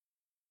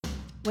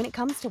When it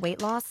comes to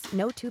weight loss,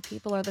 no two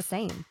people are the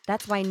same.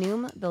 That's why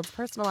Noom builds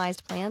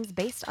personalized plans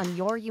based on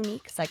your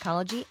unique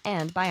psychology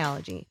and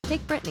biology.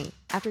 Take Brittany.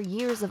 After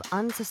years of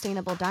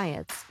unsustainable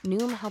diets,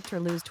 Noom helped her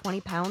lose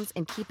 20 pounds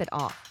and keep it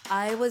off.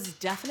 I was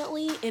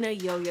definitely in a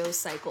yo-yo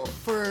cycle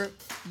for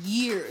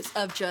years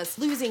of just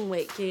losing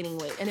weight, gaining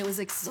weight, and it was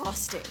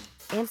exhausting.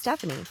 And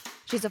Stephanie.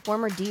 She's a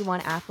former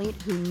D1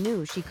 athlete who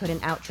knew she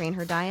couldn't outtrain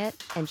her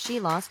diet, and she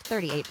lost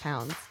 38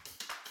 pounds.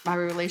 My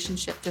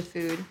relationship to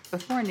food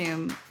before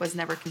Noom was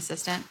never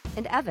consistent.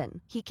 And Evan,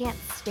 he can't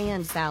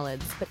stand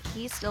salads, but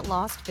he still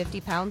lost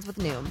 50 pounds with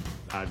Noom.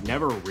 I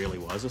never really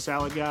was a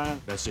salad guy.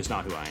 That's just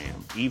not who I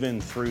am. Even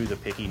through the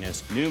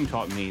pickiness, Noom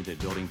taught me that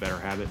building better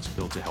habits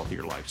builds a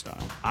healthier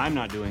lifestyle. I'm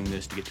not doing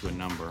this to get to a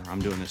number. I'm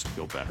doing this to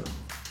feel better.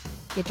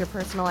 Get your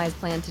personalized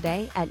plan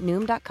today at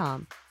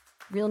Noom.com.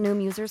 Real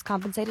Noom users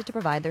compensated to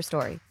provide their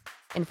story.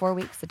 In 4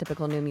 weeks, the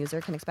typical Noom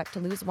user can expect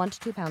to lose 1 to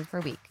 2 pounds per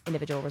week.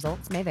 Individual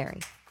results may vary.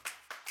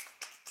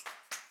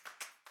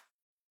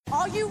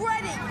 Are you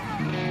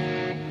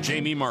ready?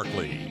 Jamie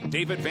Markley,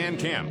 David Van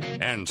Camp,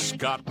 and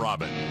Scott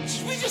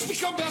Robbins. We just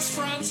become best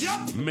friends.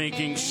 Yep.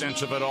 Making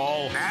sense of it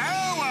all.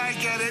 Now I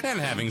get it. And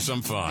having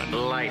some fun.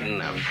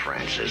 Lighten up,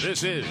 Francis.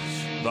 This is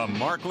the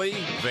Markley,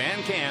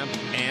 Van Camp,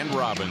 and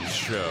Robbins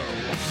Show.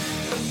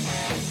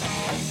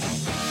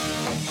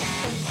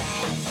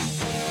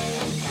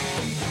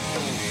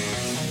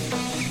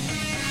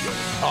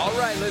 All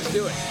right, let's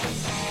do it.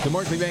 The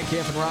Markley, Van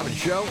Camp, and Robbins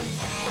Show.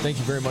 Thank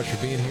you very much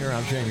for being here.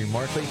 I'm Jamie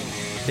Markley.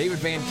 David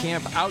Van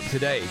Camp out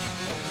today.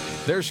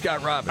 There's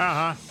Scott Robbins.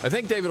 I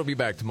think David will be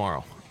back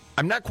tomorrow.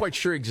 I'm not quite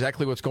sure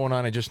exactly what's going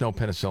on. I just know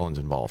penicillin's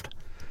involved.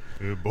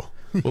 We'll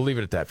leave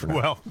it at that for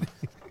now.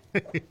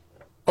 Well.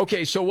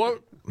 Okay, so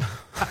what...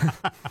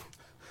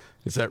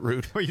 Is that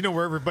rude? Well, you know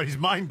where everybody's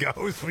mind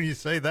goes when you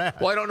say that.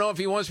 Well, I don't know if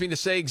he wants me to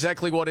say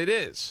exactly what it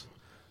is,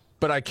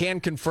 but I can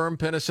confirm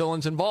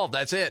penicillin's involved.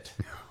 That's it.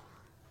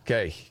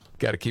 Okay.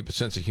 Got to keep a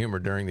sense of humor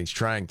during these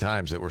trying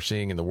times that we're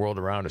seeing in the world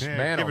around us.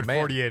 Yeah, give it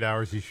 48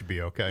 hours, you should be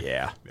okay.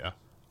 Yeah.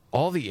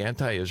 All the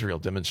anti-Israel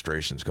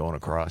demonstrations going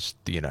across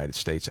the United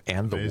States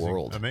and the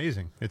world.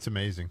 Amazing. It's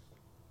amazing.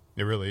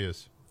 It really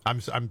is.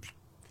 I'm stunned.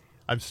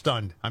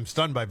 I'm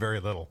stunned by very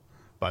little,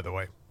 by the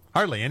way.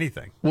 Hardly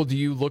anything. Well, do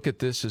you look at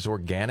this as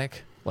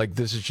organic? Like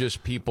this is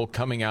just people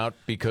coming out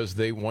because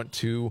they want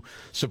to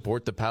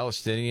support the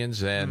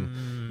Palestinians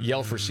and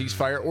yell for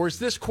ceasefire? Or is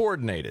this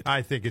coordinated?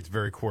 I think it's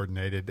very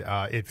coordinated.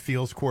 It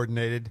feels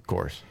coordinated. Of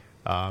course.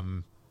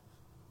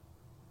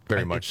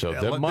 Very much so.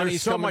 The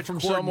money's so coming much from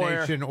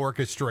coordination, somewhere.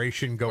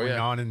 orchestration going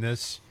on in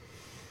this.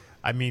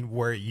 I mean,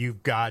 where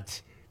you've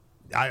got...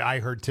 I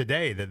heard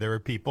today that there are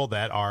people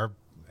that are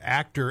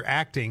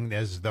acting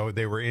as though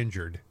they were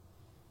injured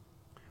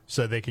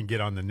so they can get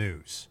on the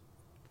news.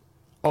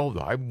 Oh,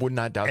 I would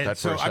not doubt that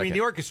for a second. I mean,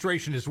 the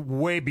orchestration is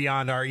way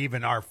beyond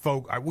our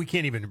folk. We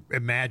can't even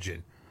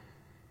imagine.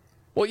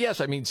 Well, yes,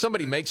 I mean,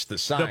 somebody makes the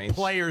signs. The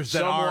players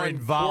that are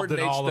involved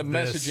in all of the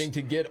this. messaging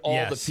to get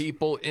all the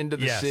people into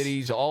the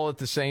cities all at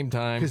the same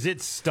time. Because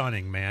it's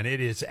stunning, man. It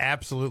is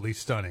absolutely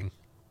stunning.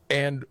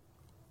 And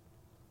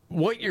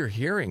what you're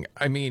hearing,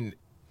 I mean,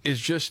 is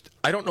just,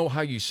 I don't know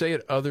how you say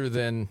it other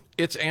than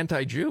it's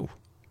anti-Jew.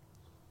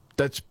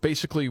 That's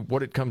basically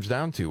what it comes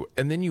down to.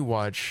 And then you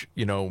watch,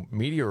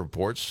 media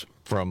reports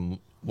from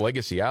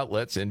legacy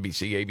outlets,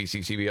 NBC,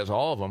 ABC, CBS,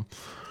 all of them.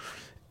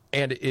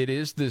 And it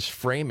is this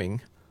framing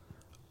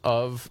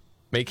of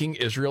making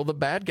Israel the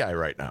bad guy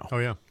right now. Oh,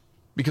 yeah.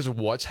 Because of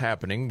what's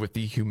happening with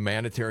the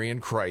humanitarian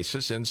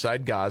crisis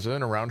inside Gaza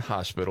and around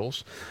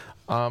hospitals.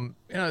 I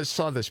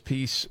saw this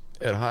piece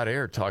at Hot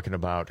Air talking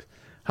about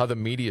how the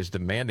media is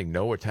demanding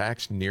no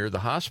attacks near the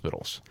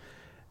hospitals.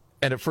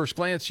 And at first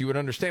glance, you would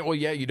understand, well,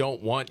 yeah, you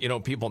don't want,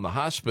 people in the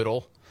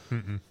hospital,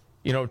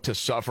 to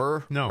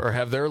suffer or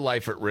have their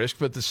life at risk.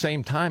 But at the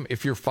same time,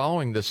 if you're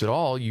following this at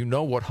all, you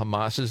know what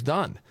Hamas has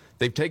done.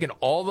 They've taken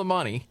all the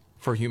money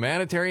for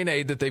humanitarian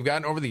aid that they've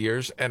gotten over the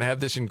years and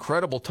have this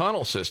incredible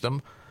tunnel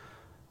system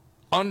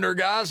under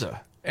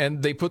Gaza.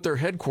 And they put their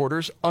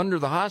headquarters under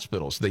the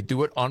hospitals. They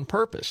do it on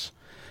purpose.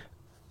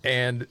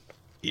 And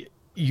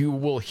you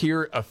will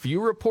hear a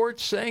few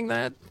reports saying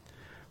that,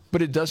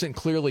 but it doesn't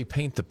clearly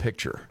paint the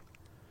picture.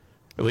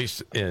 At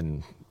least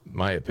in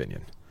my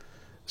opinion.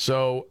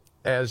 So,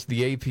 as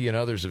the AP and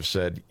others have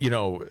said,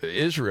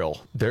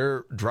 Israel,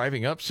 they're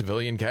driving up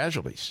civilian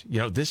casualties.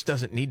 This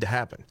doesn't need to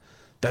happen.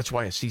 That's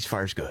why a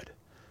ceasefire's good.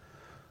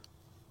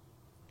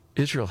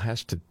 Israel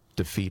has to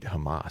defeat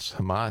Hamas.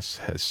 Hamas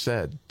has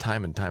said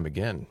time and time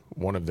again,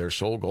 one of their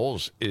sole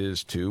goals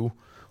is to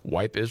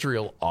wipe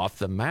Israel off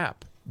the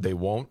map. They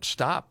won't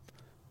stop.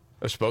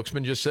 A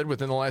spokesman just said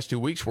within the last 2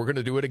 weeks, we're going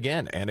to do it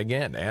again and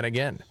again and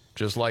again,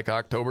 just like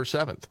October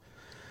 7th.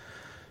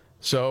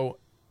 So,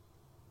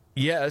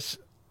 yes,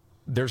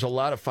 there's a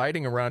lot of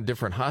fighting around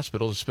different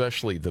hospitals,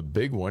 especially the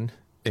big one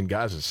in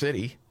Gaza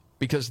City,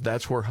 because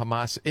that's where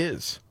Hamas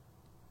is.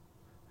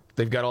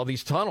 They've got all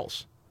these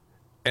tunnels.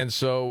 And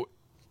so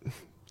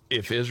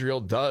if Israel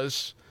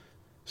does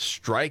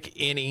strike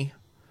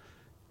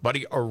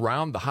anybody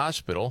around the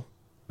hospital,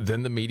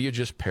 then the media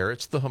just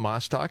parrots the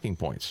Hamas talking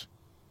points.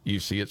 You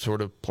see it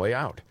sort of play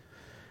out.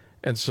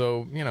 And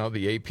so,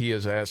 the AP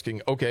is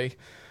asking, okay,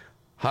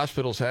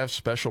 hospitals have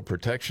special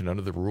protection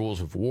under the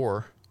rules of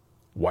war.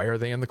 Why are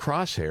they in the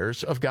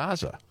crosshairs of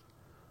Gaza?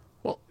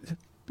 Well,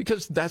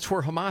 because that's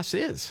where Hamas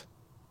is.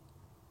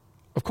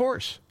 Of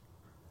course.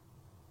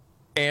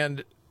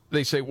 And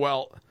they say,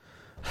 well,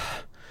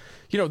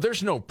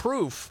 there's no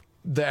proof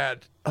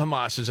that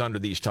Hamas is under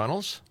these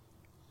tunnels.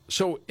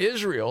 So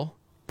Israel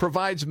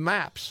provides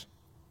maps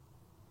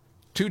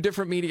to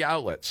different media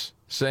outlets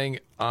saying,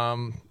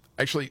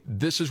 actually,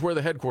 this is where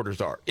the headquarters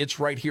are. It's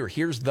right here.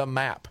 Here's the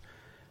map.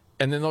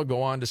 And then they'll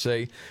go on to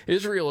say,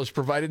 Israel has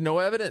provided no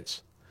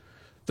evidence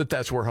that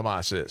that's where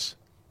Hamas is,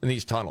 in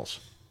these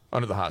tunnels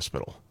under the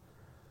hospital.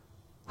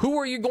 Who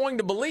are you going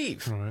to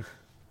believe? Right.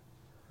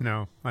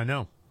 No, I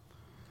know.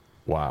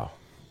 Wow.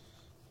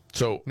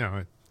 So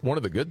no, one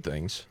of the good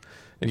things,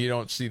 and you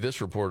don't see this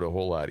report a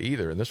whole lot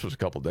either, and this was a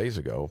couple days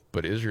ago,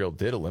 but Israel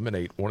did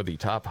eliminate one of the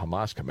top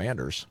Hamas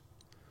commanders.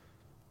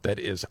 That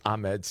is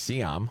Ahmed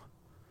Siam,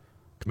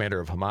 commander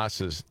of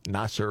Hamas's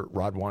Nasser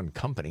Radwan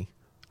company.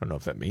 I don't know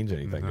if that means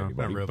anything to anybody,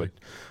 not really. But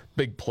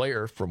big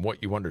player from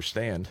what you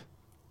understand.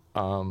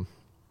 And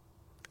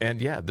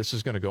yeah, this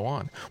is going to go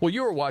on. Well,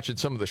 you were watching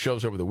some of the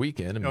shows over the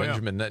weekend, and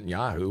Benjamin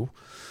Netanyahu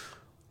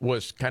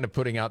was kind of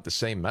putting out the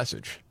same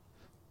message.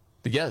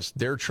 Yes,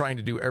 they're trying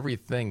to do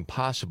everything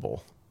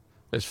possible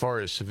as far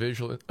as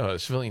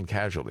civilian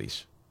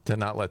casualties to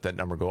not let that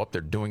number go up.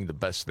 They're doing the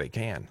best they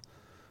can.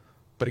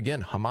 But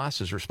again,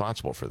 Hamas is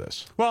responsible for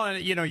this. Well,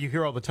 and you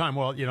hear all the time,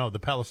 well, the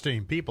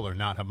Palestinian people are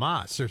not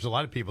Hamas. There's a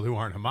lot of people who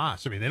aren't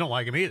Hamas. I mean, they don't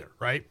like them either,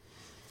 right?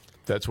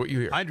 That's what you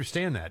hear. I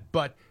understand that.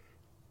 But,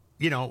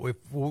 if we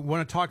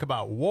want to talk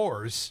about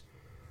wars,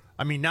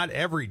 I mean, not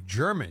every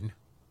German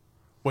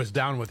was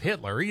down with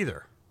Hitler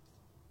either.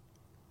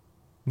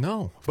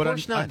 No, of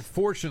course not.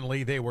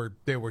 Unfortunately, they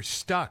were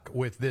stuck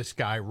with this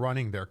guy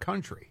running their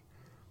country.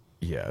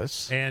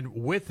 Yes. And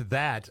with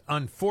that,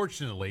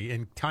 unfortunately,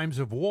 in times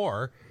of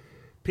war,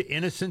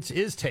 innocence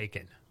is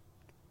taken.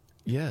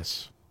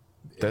 Yes.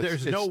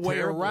 There's no way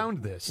terrible.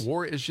 around this.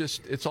 War is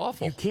just, it's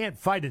awful. You can't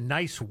fight a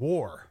nice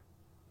war.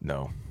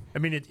 No. I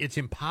mean, it's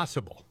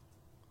impossible.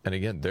 And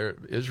again,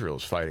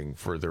 Israel's fighting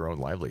for their own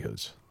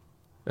livelihoods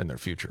and their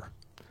future.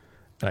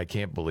 And I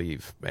can't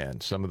believe,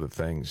 man, some of the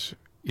things,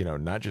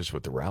 not just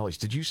with the rallies.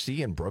 Did you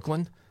see in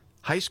Brooklyn,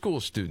 high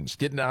school students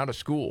getting out of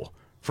school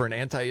for an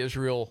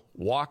anti-Israel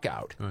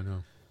walkout? I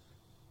know.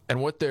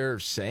 And what they're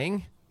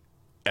saying,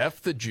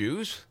 F the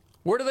Jews?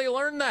 Where do they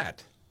learn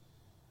that?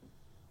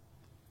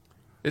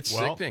 It's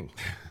sickening.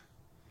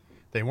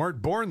 They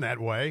weren't born that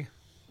way.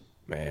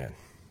 Man.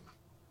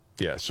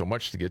 Yeah, so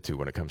much to get to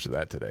when it comes to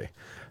that today.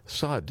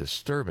 Saw a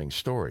disturbing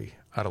story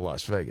out of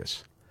Las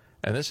Vegas.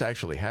 And this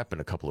actually happened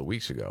a couple of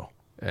weeks ago.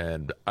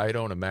 And I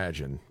don't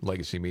imagine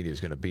legacy media is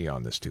going to be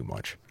on this too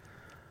much.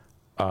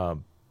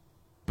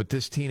 But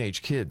this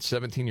teenage kid,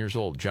 17 years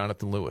old,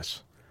 Jonathan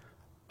Lewis,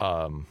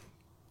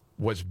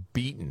 was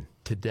beaten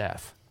to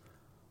death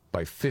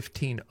by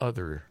 15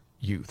 other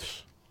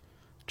youths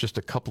just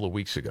a couple of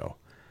weeks ago.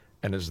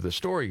 And as the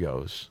story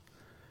goes,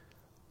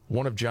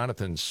 one of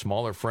Jonathan's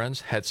smaller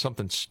friends had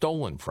something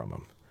stolen from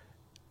him.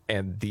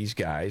 And these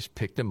guys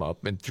picked him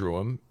up and threw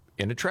him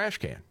in a trash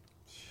can.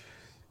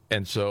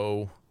 And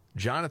so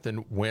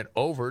Jonathan went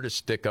over to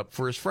stick up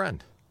for his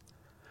friend.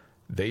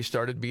 They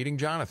started beating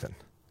Jonathan.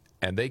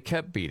 And they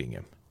kept beating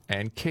him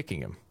and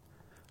kicking him.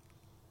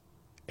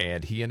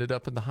 And he ended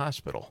up in the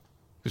hospital.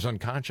 He was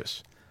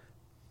unconscious.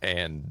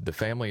 And the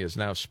family is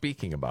now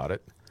speaking about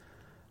it.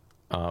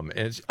 And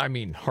it's,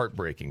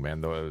 heartbreaking,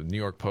 man. The New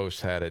York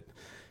Post had it,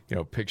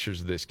 pictures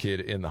of this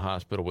kid in the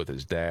hospital with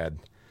his dad.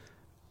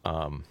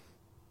 And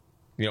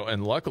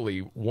luckily,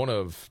 one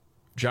of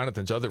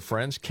Jonathan's other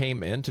friends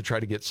came in to try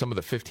to get some of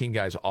the 15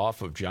 guys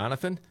off of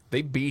Jonathan.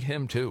 They beat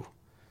him, too,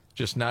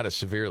 just not as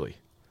severely.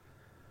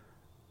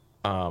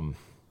 But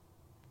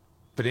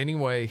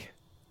anyway,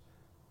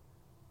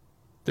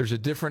 there's a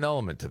different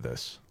element to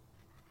this.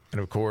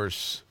 And, of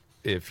course,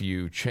 if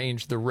you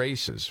change the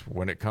races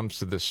when it comes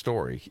to this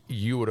story,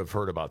 you would have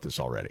heard about this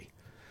already.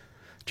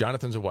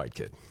 Jonathan's a white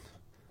kid.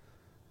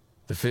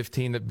 The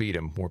 15 that beat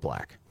him were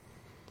black.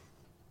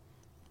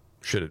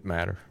 Should it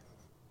matter?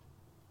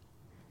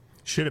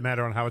 Should it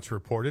matter on how it's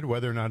reported,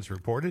 whether or not it's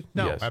reported?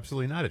 No, Yes.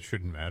 Absolutely not. It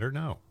shouldn't matter,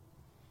 no.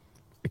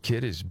 A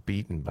kid is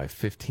beaten by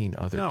 15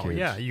 other kids. No,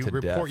 yeah, you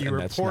to death,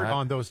 report not,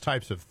 on those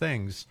types of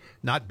things,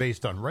 not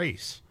based on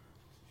race.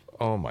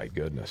 Oh, my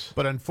goodness.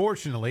 But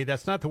unfortunately,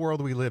 that's not the world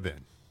we live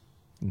in.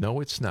 No,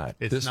 it's not.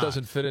 It's this not.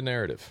 doesn't fit a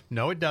narrative.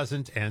 No, it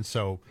doesn't. And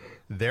so,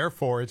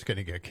 therefore, it's going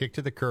to get kicked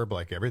to the curb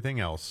like everything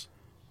else.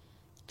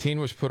 Teen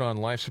was put on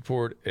life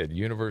support at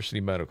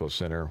University Medical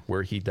Center,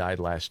 where he died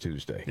last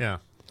Tuesday. Yeah.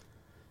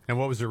 And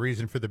what was the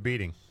reason for the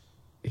beating?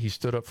 He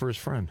stood up for his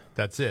friend.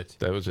 That's it.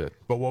 That was it.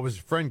 But what was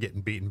his friend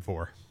getting beaten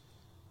for?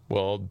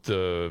 Well,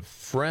 the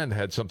friend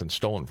had something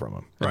stolen from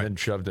him and then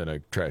shoved in a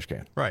trash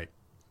can. Right.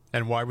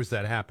 And why was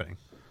that happening?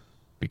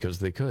 Because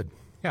they could.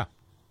 Yeah.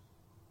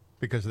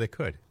 Because they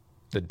could.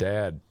 The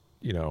dad,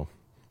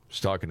 was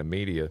talking to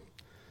media,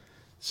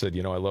 said,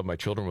 I love my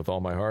children with all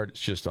my heart. It's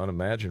just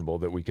unimaginable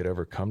that we could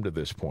ever come to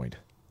this point.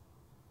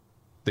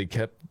 They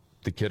kept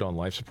the kid on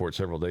life support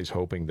several days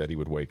hoping that he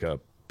would wake up.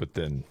 But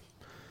then,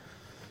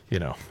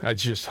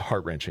 it's just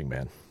heart-wrenching,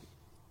 man.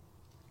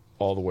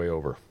 All the way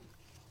over.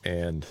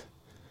 And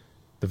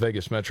the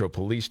Vegas Metro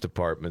Police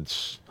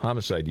Department's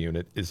homicide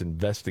unit is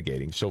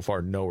investigating. So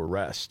far, no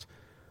arrest.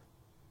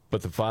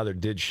 But the father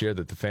did share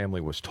that the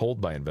family was told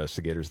by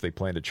investigators they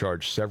plan to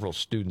charge several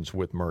students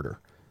with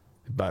murder.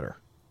 Better.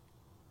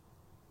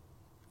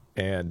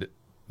 And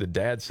the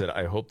dad said,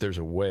 I hope there's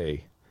a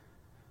way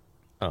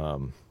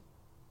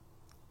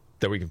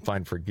that we can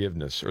find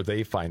forgiveness, or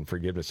they find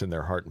forgiveness in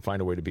their heart and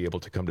find a way to be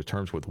able to come to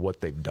terms with what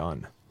they've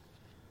done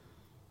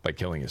by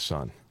killing his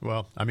son.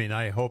 Well,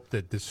 I hope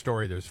that this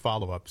story, there's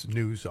follow-ups,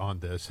 news on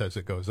this as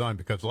it goes on,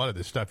 because a lot of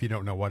this stuff, you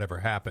don't know whatever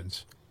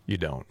happens. You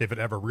don't. If it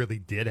ever really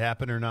did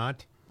happen or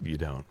not. You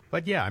don't.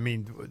 But yeah,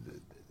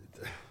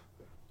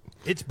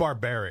 it's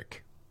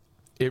barbaric.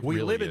 We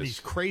really live is. in these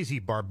crazy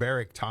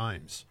barbaric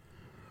times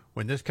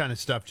when this kind of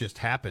stuff just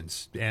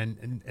happens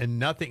and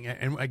nothing.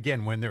 And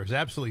again, when there's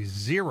absolutely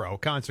zero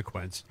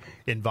consequence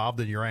involved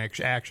in your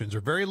actions, or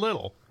very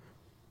little,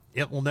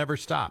 it will never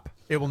stop.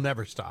 It will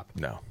never stop.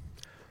 No.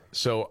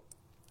 So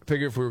I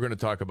figure if we were going to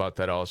talk about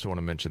that, I also want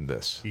to mention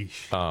this. It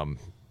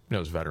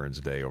was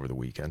Veterans Day over the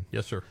weekend.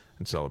 Yes, sir.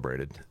 And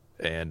celebrated.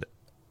 And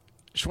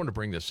I just want to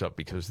bring this up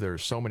because there are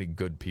so many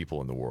good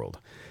people in the world.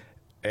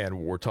 And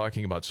we're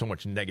talking about so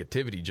much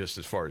negativity just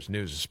as far as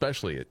news,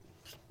 especially it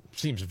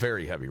seems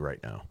very heavy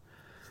right now.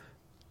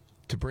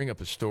 To bring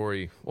up a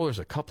story, well, there's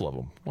a couple of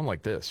them. One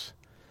like this.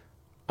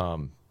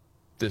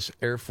 This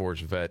Air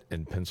Force vet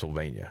in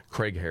Pennsylvania,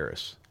 Craig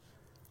Harris,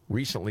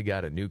 recently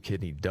got a new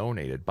kidney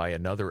donated by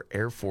another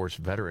Air Force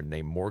veteran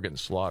named Morgan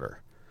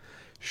Slaughter.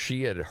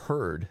 She had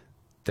heard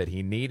that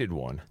he needed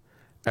one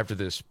after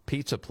this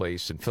pizza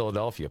place in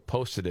Philadelphia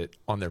posted it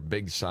on their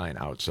big sign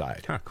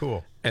outside.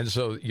 Cool. And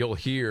so you'll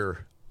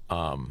hear,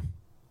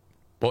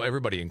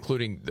 everybody,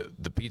 including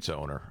the pizza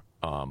owner,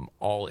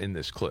 all in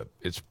this clip.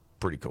 It's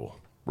pretty cool.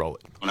 Roll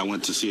it. When I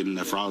went to see the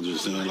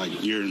nephrologist, and they're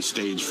like, you're in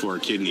stage 4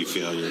 kidney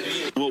failure.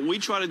 What we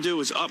try to do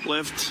is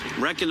uplift,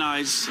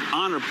 recognize,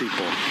 honor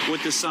people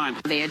with the sign.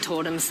 They had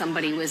told him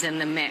somebody was in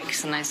the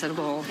mix, and I said,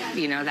 well,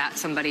 that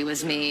somebody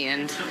was me,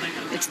 and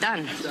it's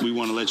done. We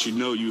want to let you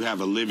know you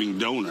have a living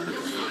donor.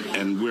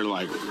 And we're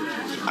like,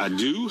 I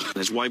do?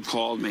 His wife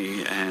called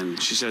me,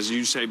 and she says,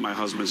 you saved my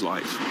husband's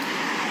life.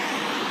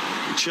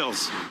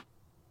 Chills.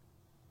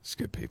 It's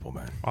good people,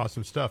 man.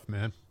 Awesome stuff,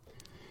 man.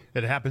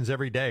 It happens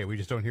every day. We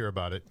just don't hear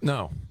about it.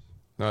 No,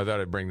 I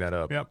thought I'd bring that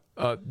up.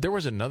 Yep. There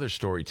was another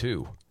story,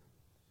 too,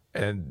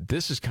 and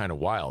this is kind of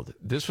wild.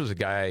 This was a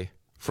guy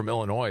from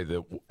Illinois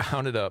that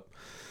wound up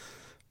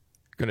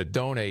going to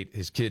donate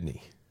his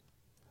kidney.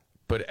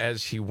 But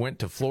as he went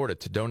to Florida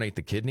to donate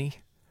the kidney,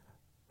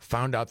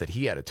 found out that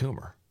he had a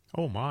tumor.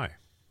 Oh, my.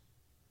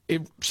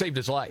 It saved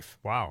his life.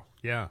 Wow,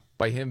 yeah.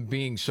 By him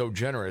being so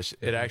generous,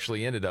 it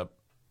actually ended up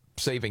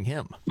saving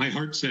him. My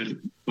heart said,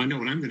 I know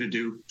what I'm going to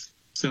do.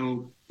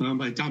 So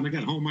by the time I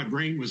got home, my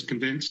brain was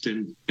convinced,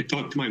 and I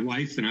talked to my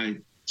wife, and I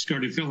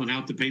started filling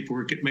out the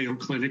paperwork at Mayo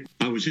Clinic.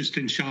 I was just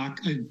in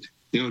shock. It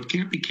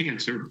can't be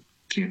cancer.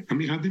 I've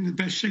been in the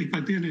best shape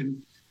I've been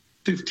in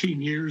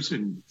 15 years,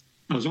 and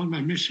I was on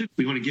my mission.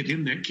 We want to get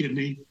him that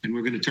kidney, and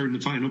we're going to turn the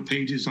final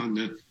pages on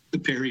the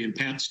Perry and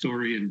Pat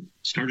story and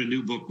start a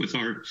new book with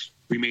our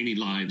remaining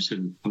lives.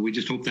 And we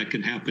just hope that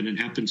can happen and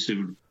happen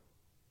soon.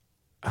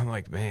 I'm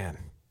like, man,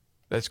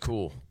 that's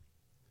cool.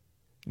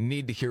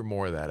 Need to hear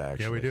more of that,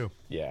 actually. Yeah, we do.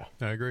 Yeah.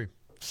 I agree.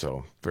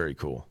 So, very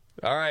cool.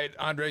 All right,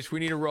 Andres, we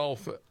need a roll.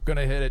 Going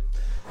to hit it.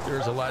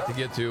 There's a lot to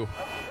get to,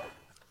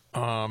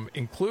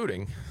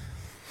 including...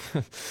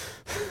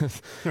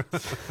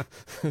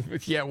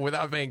 yeah,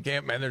 without Van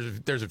Camp,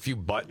 man, there's a few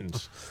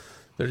buttons.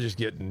 They're just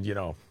getting,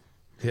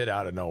 hit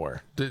out of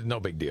nowhere. No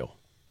big deal.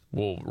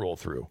 We'll roll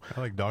through. I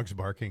like dogs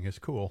barking. It's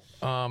cool.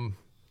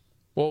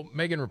 Well,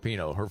 Megan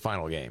Rapinoe, her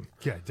final game.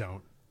 Yeah,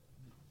 don't.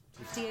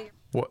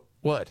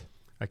 What?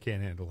 I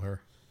can't handle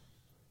her.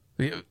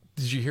 Did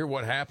you hear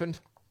what happened?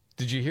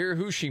 Did you hear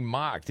who she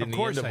mocked in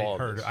the end of all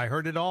this? I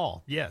heard it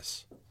all.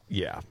 Yes.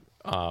 Yeah.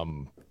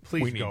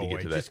 Please we need go to get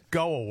away. to that. Just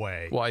go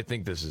away. Well, I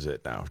think this is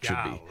it now. It should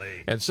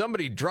be. And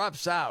somebody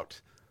drops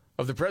out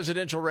of the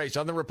presidential race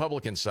on the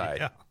Republican side.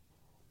 Yeah.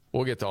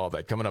 We'll get to all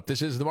that coming up.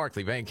 This is the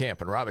Markley, Van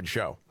Camp, and Robbins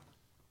Show.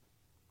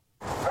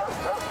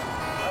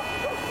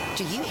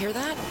 Do you hear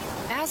that?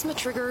 Asthma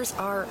triggers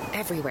are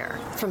everywhere,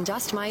 from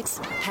dust mites,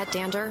 pet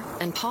dander,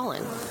 and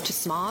pollen, to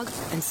smog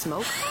and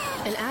smoke.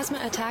 An asthma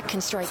attack can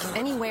strike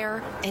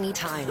anywhere,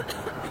 anytime.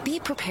 Be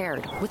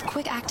prepared with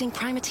quick-acting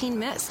Primatene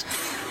Mist.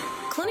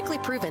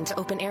 Clinically proven to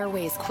open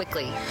airways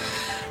quickly.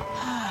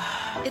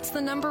 It's the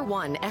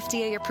 #1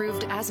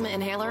 FDA-approved asthma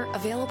inhaler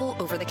available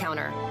over the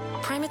counter.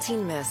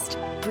 Primatene Mist.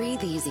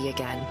 Breathe easy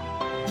again.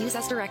 Use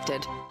as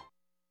directed.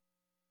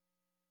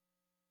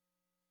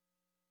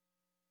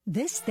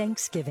 This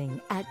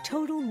Thanksgiving at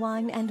Total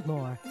Wine &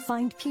 More,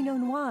 find Pinot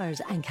Noirs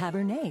and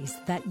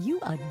Cabernets that you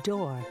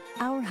adore.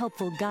 Our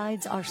helpful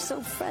guides are so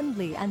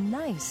friendly and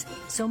nice.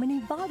 So many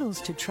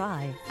bottles to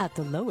try at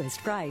the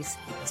lowest price.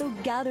 So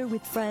gather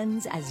with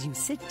friends as you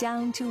sit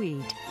down to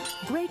eat.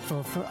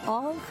 Grateful for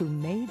all who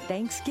made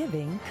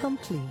Thanksgiving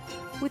complete.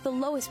 With the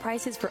lowest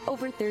prices for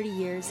over 30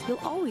 years, you'll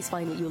always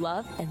find what you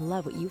love and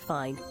love what you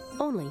find.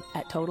 Only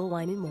at Total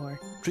Wine & More.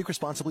 Drink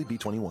responsibly,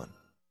 B21.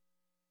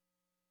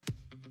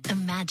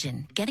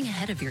 Imagine getting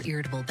ahead of your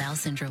irritable bowel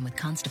syndrome with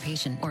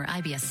constipation or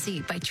IBS-C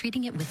by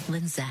treating it with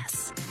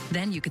Linzess.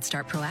 Then you could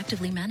start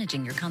proactively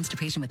managing your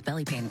constipation with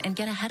belly pain and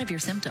get ahead of your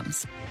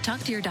symptoms. Talk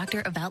to your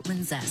doctor about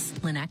Linzess,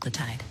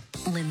 linaclotide.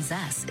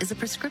 Linzess is a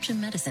prescription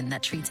medicine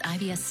that treats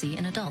IBS-C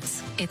in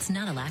adults. It's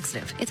not a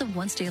laxative. It's a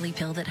once-daily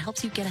pill that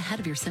helps you get ahead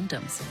of your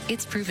symptoms.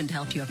 It's proven to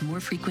help you have more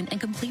frequent and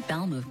complete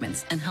bowel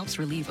movements and helps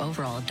relieve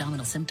overall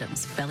abdominal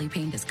symptoms, belly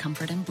pain,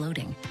 discomfort, and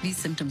bloating. These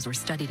symptoms were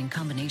studied in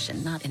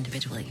combination, not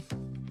individually.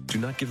 Do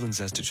not give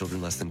Linzess to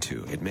children less than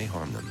 2. It may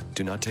harm them.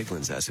 Do not take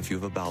Linzess if you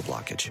have a bowel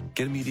blockage.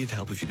 Get immediate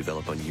help if you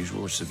develop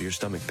unusual or severe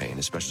stomach pain,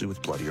 especially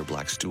with bloody or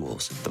black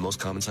stools. The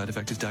most common side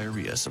effect is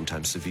diarrhea,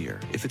 sometimes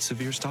severe. If it's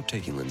severe, stop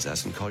taking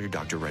Linzess and call your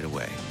doctor right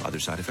away. Other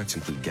side effects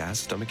include gas,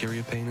 stomach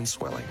area pain, and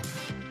swelling.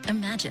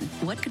 Imagine,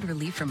 what could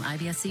relief from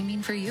IBS-C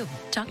mean for you?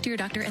 Talk to your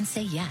doctor and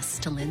say yes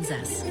to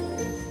Linzess.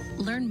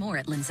 Learn more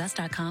at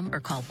linzess.com or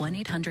call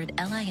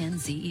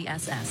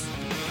 1-800-LINZESS.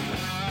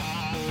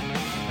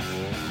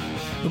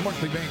 The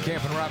Markley, Van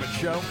Camp, and Robbins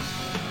Show.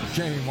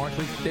 Jamie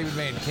Markley, David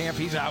Van Camp,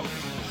 he's out.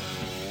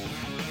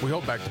 We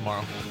hope back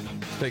tomorrow.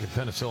 Taking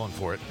penicillin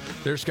for it.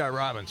 There's Scott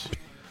Robbins.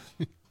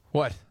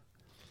 What?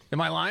 Am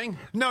I lying?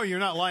 No, you're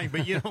not lying,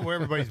 but you know where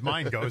everybody's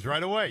mind goes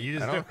right away. You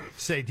just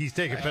say he's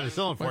taking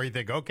penicillin for you.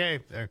 Think, okay.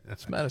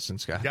 That's medicine,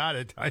 Scott. Got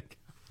it. I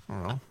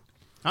don't know.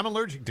 I'm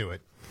allergic to it.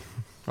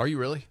 Are you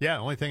really? Yeah,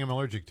 the only thing I'm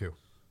allergic to.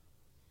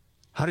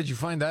 How did you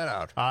find that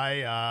out?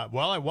 I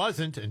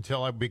wasn't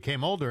until I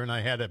became older and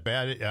I had a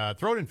bad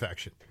throat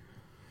infection.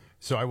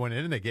 So I went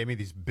in and they gave me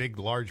these big,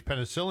 large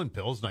penicillin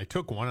pills, and I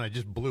took one and I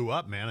just blew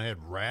up, man. I had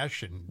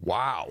rash and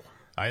wow.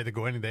 I had to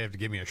go in and they had to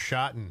give me a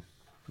shot, and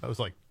that was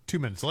like 2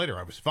 minutes later.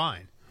 I was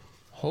fine.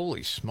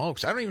 Holy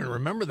smokes! I don't even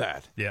remember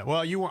that. Yeah,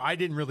 well, I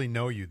didn't really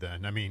know you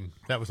then. I mean,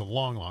 that was a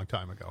long, long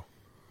time ago.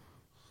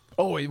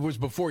 Oh, it was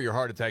before your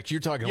heart attacks.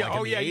 You're talking like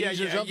in the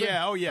 80s or something?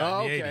 Yeah, oh, in the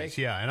 80s,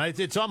 yeah. And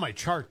it's on my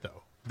chart,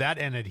 though. That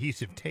and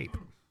adhesive tape.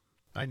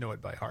 I know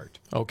it by heart.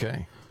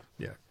 Okay.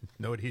 Yeah.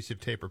 No adhesive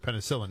tape or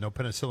penicillin. No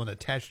penicillin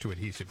attached to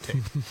adhesive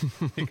tape.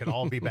 It could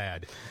all be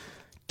bad.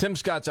 Tim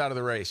Scott's out of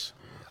the race.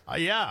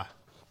 Yeah.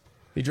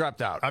 He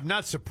dropped out. I'm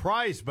not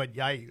surprised, but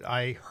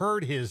I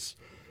heard his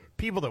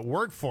people that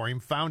work for him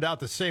found out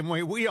the same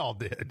way we all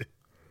did.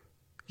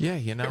 Yeah,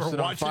 he announced it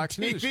on Fox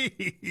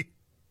TV. News.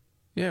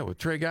 Yeah, with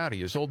Trey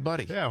Gowdy, his old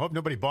buddy. Yeah, I hope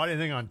nobody bought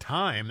anything on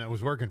time that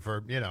was working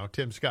for,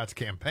 Tim Scott's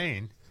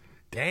campaign.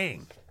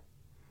 Dang.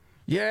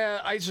 Yeah,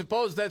 I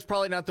suppose that's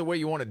probably not the way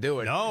you want to do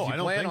it. No, if you I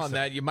don't plan think on so.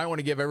 that, you might want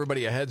to give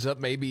everybody a heads up,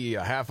 maybe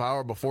a half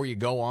hour before you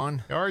go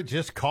on. Or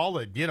just call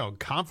it,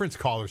 conference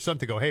call or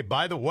something. Go, hey,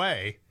 by the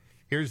way,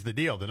 here's the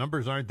deal. The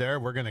numbers aren't there.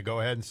 We're going to go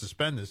ahead and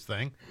suspend this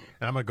thing.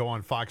 And I'm going to go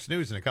on Fox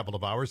News in a couple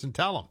of hours and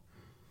tell them.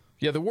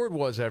 Yeah, the word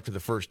was after the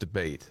first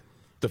debate,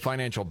 the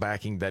financial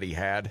backing that he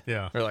had.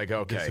 Yeah. They're like,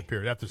 okay.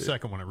 Disappeared. After the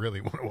second one, it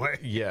really went away.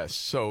 Yes.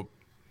 So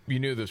you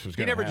knew this was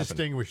going to happen. He never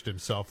distinguished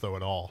himself, though,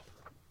 at all.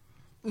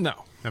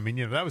 No. I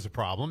mean, that was a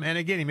problem. And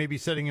again, he may be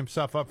setting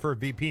himself up for a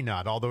VP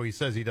nod, although he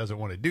says he doesn't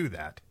want to do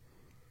that.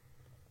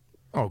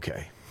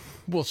 Okay.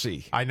 We'll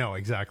see. I know,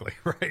 exactly.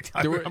 Right.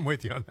 I'm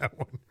with you on that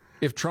one.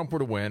 If Trump were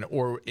to win,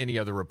 or any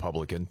other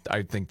Republican,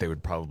 I think they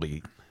would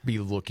probably be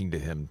looking to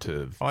him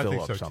to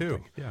fill up something.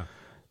 Too. Yeah.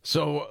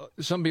 So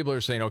some people are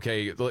saying,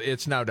 okay,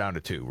 it's now down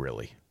to 2,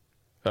 really,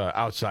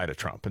 outside of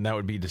Trump, and that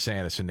would be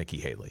DeSantis and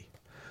Nikki Haley.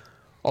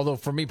 Although,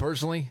 for me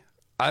personally,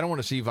 I don't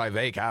want to see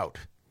Vivek out.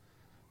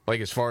 Like,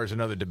 as far as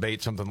another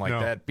debate, something like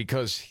that,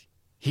 because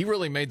he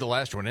really made the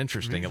last one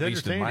interesting, at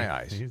least in my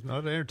eyes. He's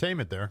not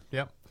entertainment there.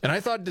 Yep. And I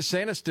thought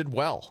DeSantis did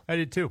well. I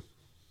did too.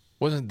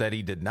 Wasn't that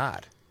he did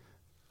not.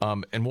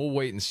 And we'll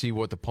wait and see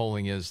what the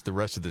polling is the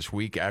rest of this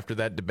week after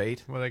that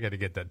debate. Well, they got to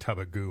get that tub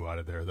of goo out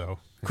of there, though.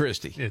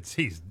 Christie.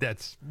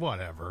 That's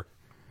whatever.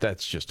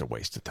 That's just a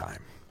waste of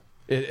time.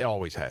 It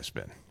always has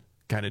been.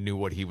 Kind of knew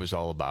what he was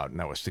all about, and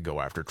that was to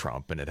go after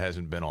Trump, and it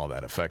hasn't been all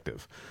that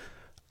effective.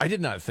 I did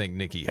not think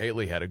Nikki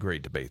Haley had a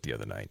great debate the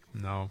other night.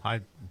 No,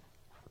 I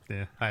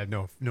have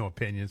no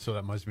opinion, so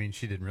that must mean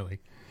she didn't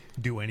really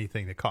do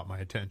anything that caught my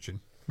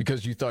attention.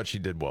 Because you thought she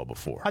did well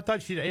before. I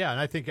thought she did, and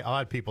I think a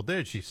lot of people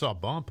did. She saw a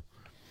bump.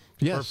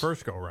 Yes. Her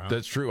first go-around.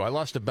 That's true. I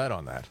lost a bet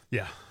on that.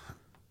 Yeah.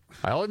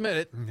 I'll admit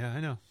it. Yeah,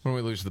 I know. When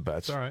we lose the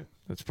bets. It's all right.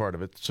 That's part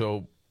of it.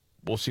 So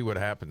we'll see what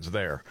happens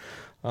there.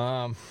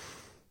 Democrats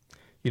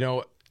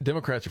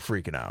are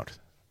freaking out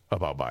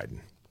about Biden.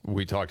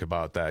 We talked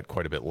about that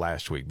quite a bit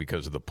last week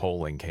because of the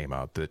polling came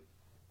out that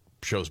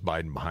shows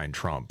Biden behind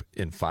Trump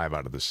in 5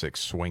 out of the 6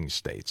 swing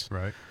states.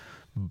 Right.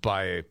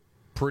 By a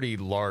pretty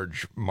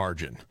large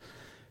margin.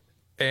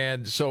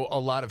 And so a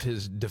lot of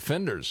his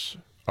defenders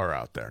are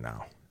out there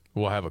now.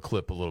 We'll have a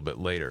clip a little bit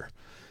later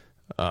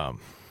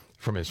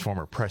from his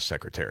former press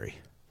secretary,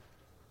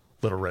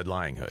 Little Red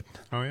Lying Hood.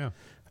 Oh, yeah.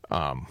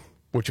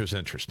 Which was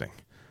interesting.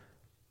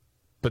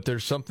 But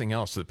there's something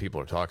else that people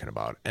are talking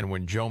about. And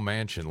when Joe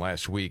Manchin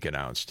last week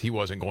announced he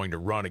wasn't going to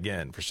run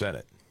again for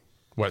Senate,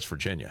 West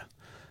Virginia,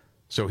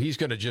 so he's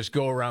going to just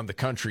go around the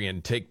country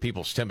and take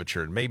people's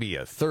temperature and maybe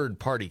a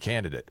third-party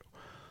candidate.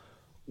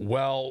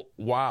 Well,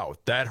 wow,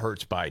 that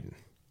hurts Biden.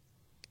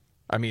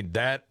 I mean,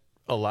 that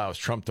allows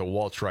Trump to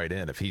waltz right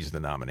in if he's the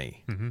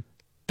nominee. Mm-hmm.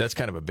 That's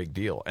kind of a big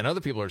deal. And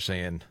other people are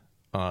saying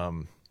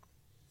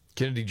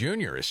Kennedy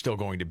Jr. is still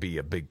going to be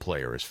a big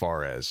player as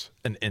far as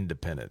an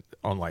independent,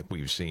 unlike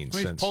we've seen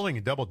He's since. polling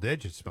in double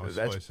digits most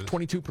That's places.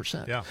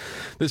 22%. Yeah.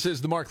 This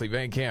is the Markley,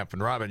 Van Camp,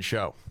 and Robbins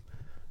show.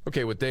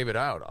 Okay, with David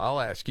out, I'll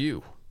ask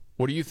you,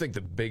 what do you think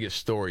the biggest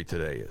story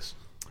today is?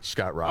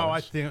 Scott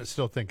Robbins? I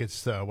still think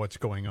it's what's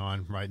going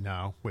on right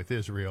now with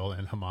Israel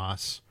and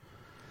Hamas.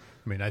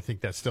 I mean, I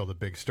think that's still the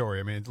big story.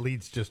 I mean, it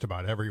leads just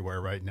about everywhere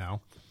right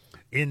now.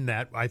 In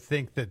that, I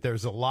think that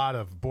there's a lot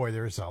of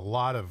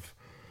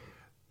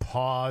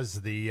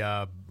pause the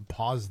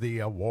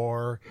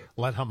war,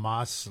 let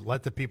Hamas,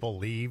 let the people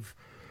leave,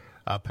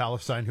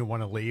 Palestine who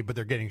want to leave, but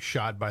they're getting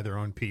shot by their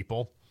own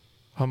people.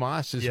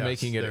 Hamas is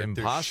making it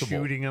impossible. They're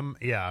shooting them.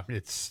 Yeah,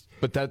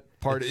 but that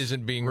part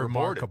isn't being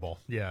remarkable.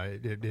 Yeah,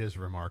 it is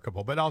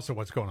remarkable. But also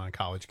what's going on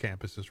college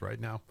campuses right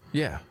now.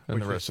 Yeah,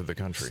 and the rest of the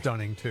country.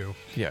 Stunning, too.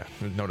 Yeah,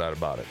 no doubt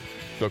about it.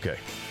 Okay,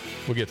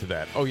 we'll get to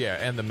that. Oh, yeah,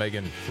 and the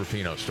Megan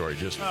Rapinoe story,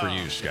 just for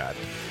you, Scott.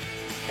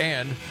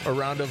 And a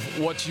round of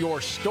What's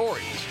Your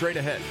Story, straight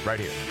ahead, right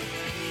here.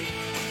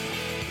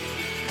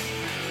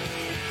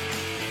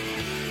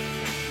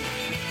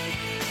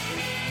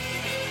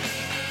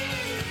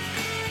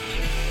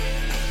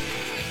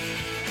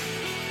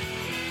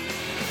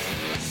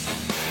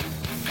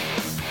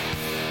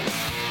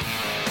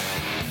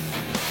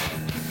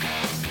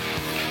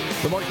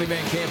 The Markley,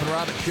 Van Camp, and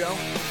Robbins show.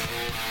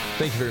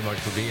 Thank you very much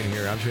for being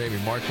here. I'm Jamie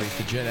Markley,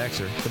 the Gen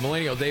Xer. The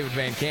millennial David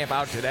Van Camp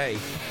out today.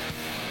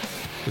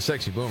 The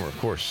sexy boomer, of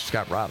course,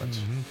 Scott Robbins.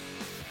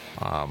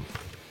 Mm-hmm.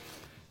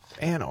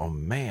 And, oh,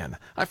 man,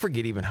 I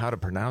forget even how to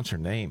pronounce her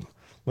name.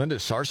 Linda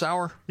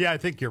Sarsour? Yeah, I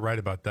think you're right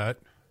about that.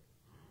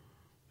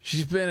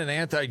 She's been an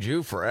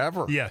anti-Jew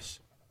forever.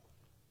 Yes.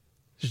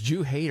 She's a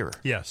Jew hater.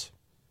 Yes.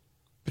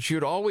 But she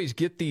would always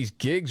get these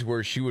gigs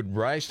where she would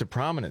rise to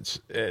prominence.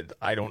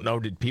 I don't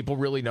know. Did people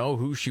really know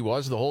who she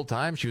was the whole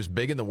time? She was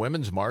big in the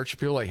Women's March.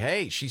 People were like,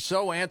 hey, she's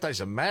so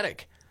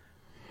anti-Semitic.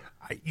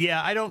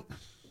 I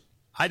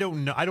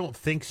don't know. I don't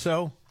think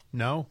so.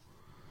 No.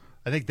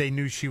 I think they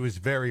knew she was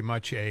very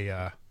much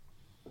a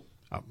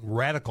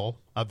radical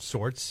of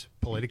sorts,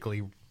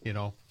 politically,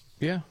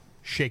 Yeah.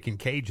 Shaking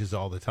cages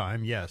all the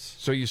time, yes.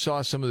 So you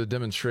saw some of the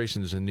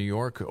demonstrations in New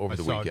York over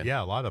the weekend?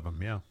 Yeah, a lot of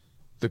them, yeah.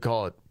 They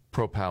call it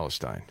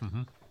pro-Palestine.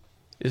 Mm-hmm.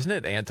 Isn't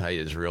it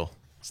anti-Israel?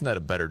 Isn't that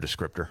a better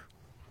descriptor?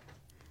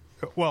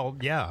 Well,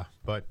 yeah,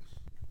 but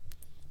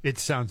it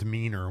sounds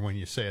meaner when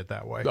you say it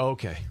that way.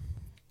 Okay.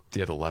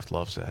 Yeah, the left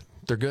loves that.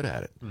 They're good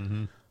at it.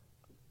 Mm-hmm.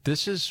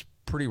 This is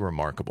pretty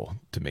remarkable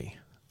to me.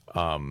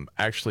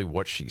 Actually,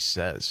 what she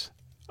says.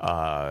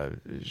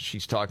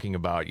 She's talking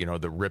about,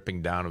 the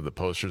ripping down of the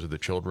posters of the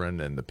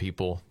children and the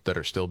people that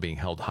are still being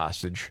held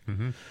hostage.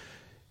 Mm-hmm.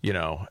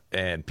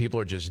 And people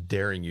are just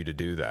daring you to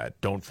do that.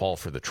 Don't fall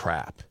for the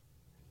trap,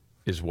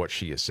 is what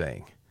she is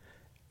saying.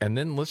 And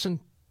then listen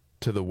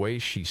to the way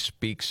she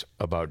speaks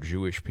about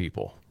Jewish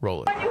people.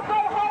 Roll it. When you go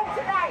home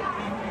tonight,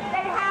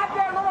 they have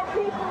their little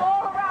people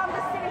all around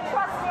the city.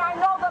 Trust me, I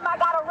know them. I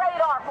got a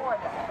radar for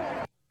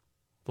them.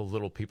 The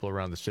little people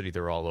around the city,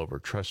 they're all over.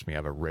 Trust me, I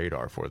have a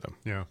radar for them.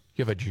 Yeah.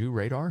 You have a Jew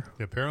radar?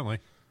 Apparently.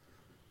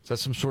 Is that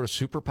some sort of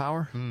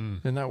superpower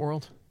in that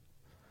world?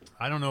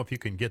 I don't know if you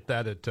can get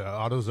that at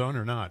AutoZone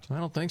or not. I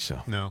don't think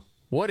so. No.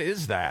 What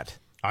is that?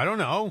 I don't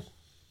know.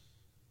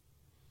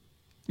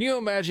 Can you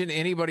imagine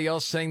anybody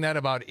else saying that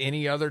about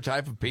any other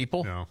type of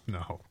people? No.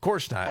 Of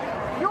course not.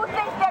 You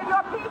think they're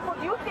your people.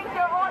 You think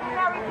they're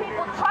ordinary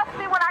people. Trust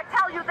me when I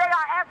tell you they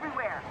are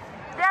everywhere.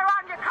 They're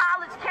on your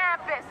college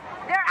campus.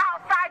 They're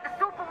outside the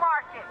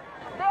supermarket.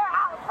 They're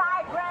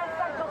outside Grand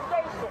Central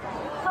Station.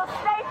 So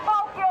stay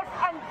focused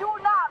and do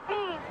not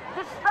be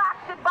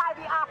distracted by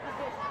the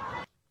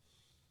opposition.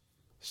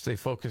 Stay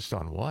focused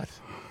on what?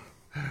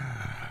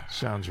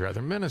 Sounds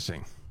rather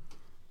menacing.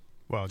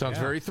 Well, sounds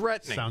very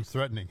threatening. Sounds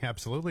threatening.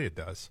 Absolutely, it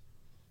does.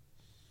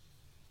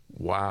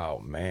 Wow,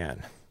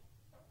 man.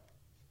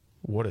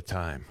 What a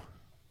time.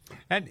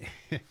 And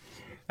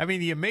I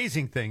mean, the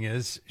amazing thing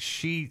is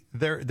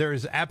there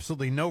is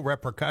absolutely no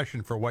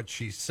repercussion for what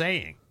she's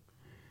saying.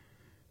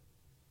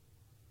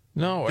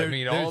 No,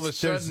 all of a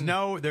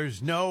sudden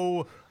there's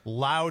no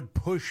loud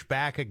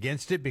pushback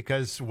against it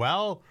because,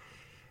 well,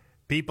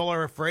 people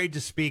are afraid to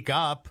speak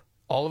up.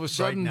 All of a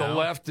sudden, the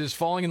left is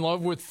falling in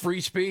love with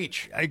free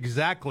speech.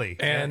 Exactly.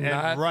 And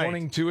not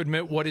wanting to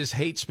admit what is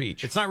hate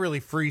speech. It's not really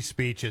free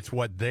speech. It's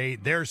what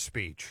their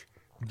speech.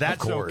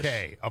 That's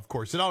okay. Of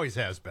course, it always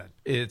has been.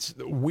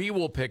 We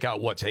will pick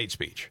out what's hate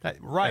speech,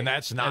 right? And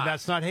that's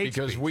not hate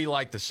because speech. we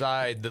like the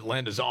side that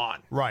Linda's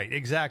on. Right?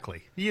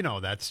 Exactly. You know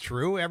that's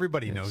true.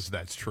 Everybody knows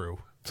that's true.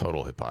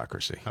 Total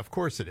hypocrisy. Of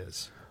course it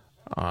is.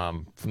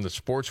 From the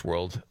sports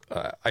world,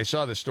 I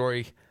saw this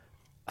story.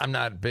 I'm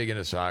not big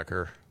into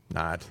soccer,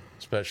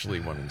 especially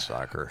women's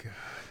soccer.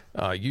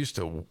 Used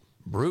to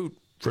root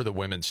for the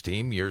women's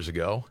team years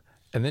ago,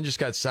 and then just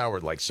got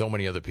soured like so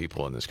many other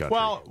people in this country.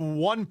 Well,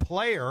 one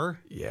player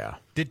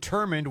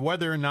determined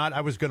whether or not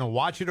I was going to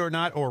watch it or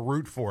not, or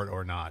root for it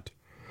or not.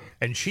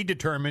 And she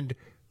determined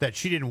that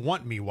she didn't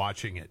want me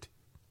watching it.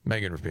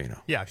 Megan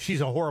Rapinoe. Yeah, she's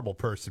a horrible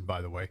person,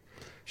 by the way.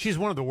 She's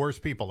one of the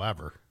worst people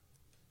ever.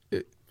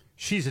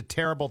 She's a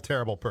terrible,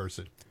 terrible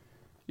person.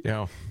 You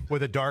know,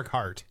 with a dark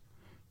heart.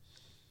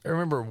 I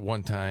remember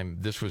one time,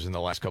 this was in the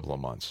last couple of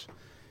months,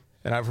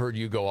 and I've heard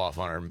you go off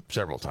on her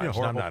several times,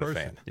 and I'm not a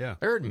fan. Yeah.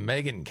 I heard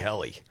Megyn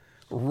Kelly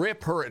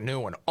rip her a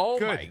new one. Oh,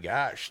 my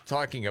gosh,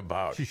 talking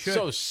about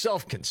so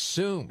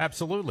self-consumed.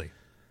 Absolutely.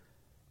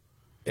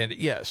 And,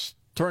 yes,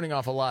 turning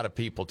off a lot of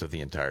people to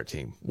the entire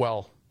team.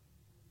 Well,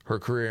 her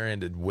career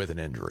ended with an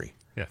injury.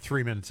 Yeah,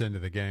 3 minutes into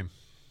the game.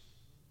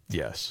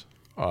 Yes.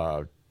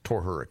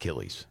 Tore her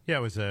Achilles. Yeah,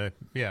 it was a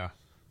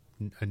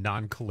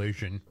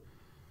non-collision.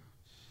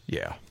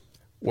 Yeah.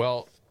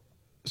 Well,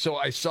 so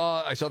I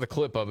saw the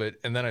clip of it,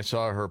 and then I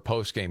saw her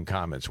post-game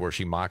comments where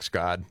she mocks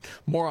God.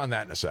 More on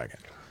that in a second.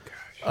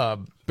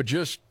 But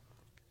just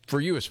for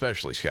you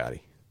especially,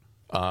 Scotty,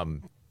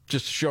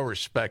 just to show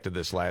respect to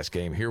this last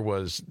game, here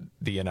was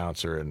the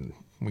announcer, and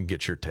we can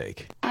get your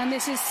take. And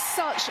this is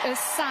such a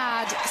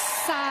sad,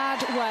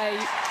 sad way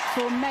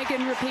for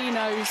Megan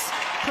Rapinoe's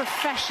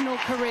professional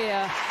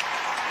career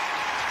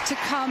to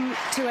come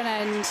to an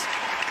end.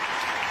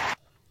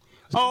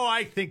 Oh,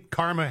 I think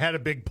karma had a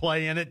big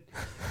play in it.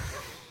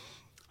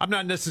 I'm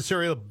not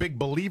necessarily a big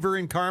believer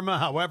in karma.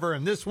 However,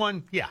 in this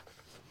one, yeah.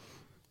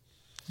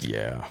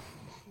 Yeah.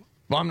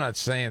 Well, I'm not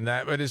saying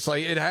that, but it's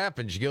like it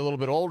happens. You get a little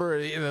bit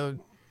older,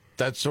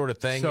 that sort of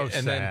thing. So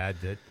and sad.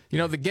 Then,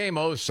 the game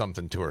owes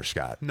something to her,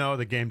 Scott. No,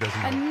 the game doesn't.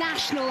 A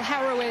national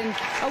heroine,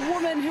 a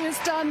woman who has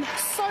done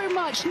so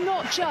much,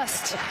 not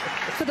just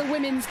for the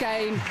women's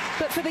game,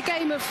 but for the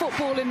game of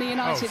football in the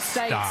United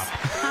States.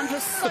 And for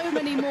so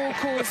many more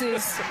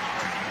causes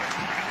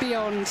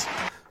beyond.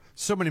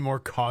 So many more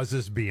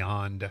causes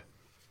beyond.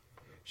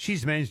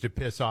 She's managed to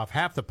piss off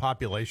half the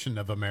population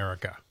of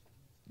America.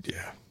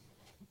 Yeah.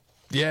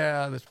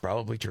 Yeah, that's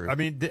probably true. I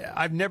mean,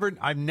 I've never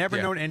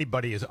known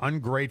anybody as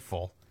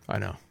ungrateful. I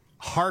know.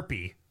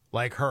 Harpy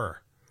like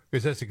her,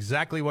 because that's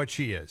exactly what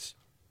she is.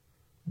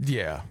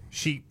 Yeah.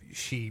 She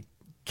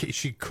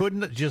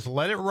couldn't just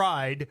let it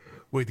ride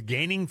with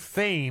gaining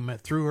fame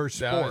through her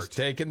sport.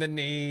 Taking the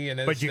knee,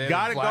 but you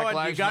got to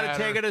go. You got to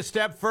take it a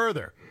step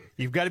further.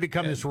 You've got to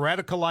become this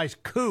radicalized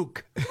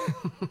kook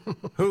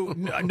who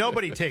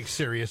nobody takes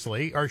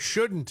seriously, or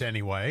shouldn't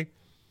anyway.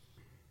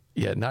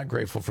 Yeah, not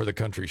grateful for the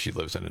country she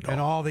lives in at all. And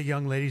all the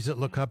young ladies that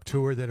look up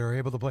to her that are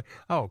able to play.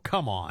 Oh,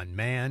 come on,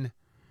 man.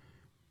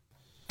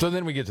 So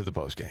then we get to the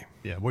postgame.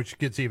 Yeah, which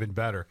gets even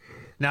better.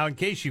 Now, in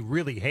case you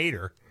really hate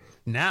her,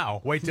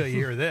 now wait till you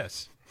hear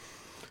this.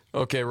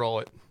 Okay, roll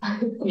it.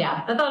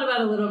 Yeah, I thought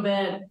about it a little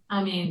bit.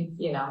 I mean,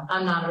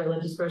 I'm not a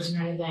religious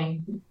person or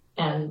anything.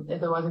 And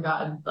if there was a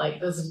God,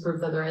 this is proof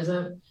that there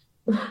isn't.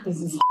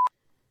 This is.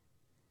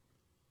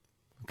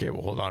 Okay,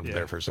 well, hold on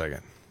there for a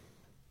second.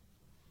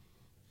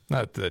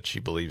 Not that she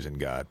believes in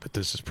God, but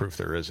this is proof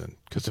there isn't.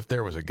 Because if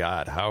there was a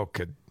God, how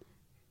could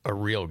a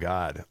real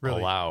God really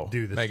allow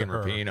Megan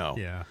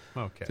Rapinoe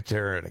to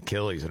tear an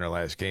Achilles in her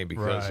last game?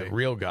 Because a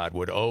real God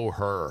would owe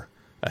her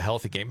a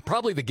healthy game.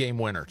 Probably the game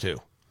winner, too.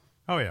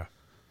 Oh, yeah.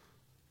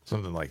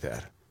 Something like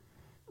that.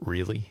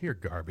 Really? You're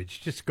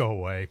garbage. Just go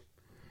away.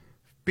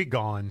 Be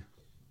gone.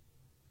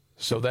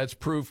 So that's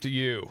proof to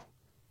you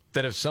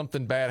that if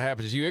something bad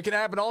happens to you, it can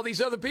happen to all these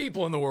other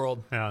people in the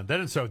world. Yeah,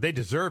 so they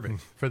deserve it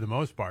for the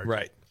most part.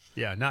 Right.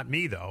 Yeah, not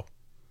me, though.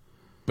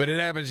 But it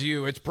happens to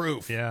you. It's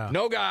proof. Yeah.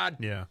 No God.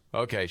 Yeah.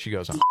 Okay, she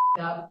goes on.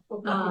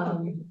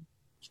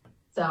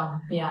 So,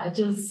 yeah, it's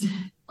just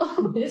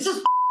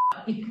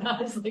you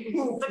guys,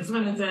 6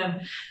 minutes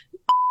in,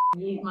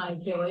 eat my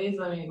Achilles.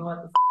 I mean,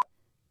 what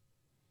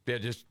the Yeah,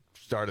 just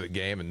started the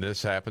game and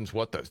this happens.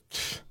 What the?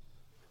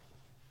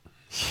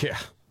 Yeah.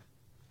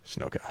 There's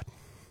no God.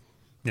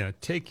 Yeah,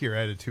 take your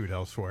attitude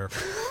elsewhere.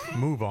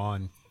 Move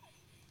on.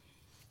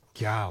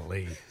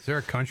 Golly. Is there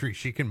a country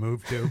she can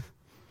move to?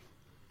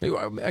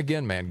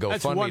 Again, man, go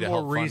That's fund one me to more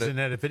help reason fund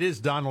it. that if it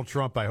is Donald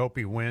Trump, I hope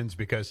he wins,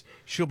 because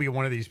she'll be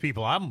one of these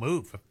people. I'll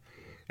move,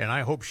 and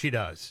I hope she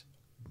does.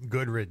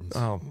 Good riddance.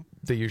 Oh,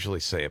 they usually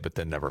say it, but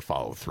then never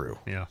follow through.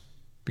 Yeah.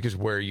 Because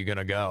where are you going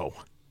to go?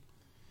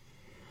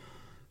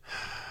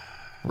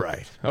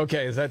 Right.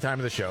 Okay, it's that time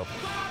of the show.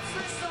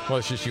 Well,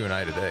 it's just you and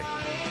I today.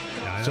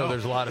 Yeah, so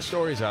there's a lot of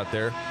stories out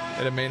there,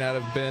 and it may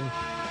not have been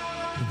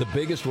the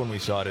biggest one we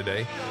saw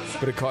today,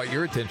 but it caught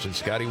your attention,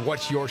 Scotty.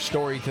 What's your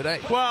story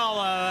today? Well,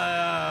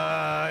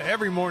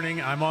 every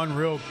morning I'm on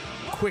real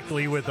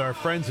quickly with our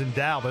friends in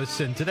Dallas.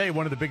 And today,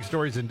 one of the big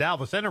stories in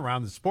Dallas and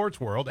around the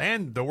sports world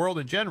and the world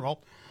in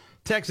general,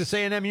 Texas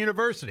A&M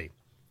University.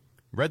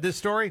 Read this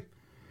story?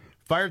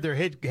 Fired their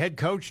head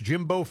coach,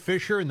 Jimbo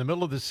Fisher, in the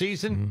middle of the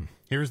season.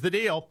 Here's the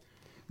deal.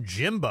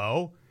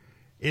 Jimbo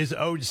is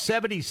owed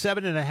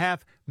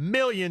 $77.5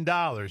 million.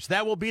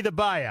 That will be the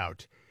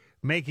buyout,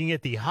 making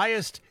it the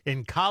highest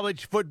in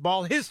college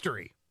football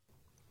history.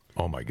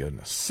 Oh, my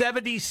goodness.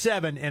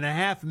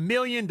 $77.5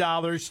 million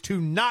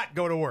to not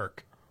go to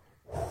work.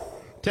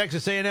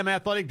 Texas A&M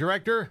Athletic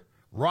Director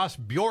Ross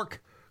Bjork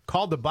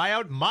called the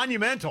buyout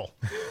monumental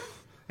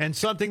and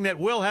something that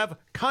will have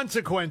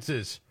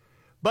consequences,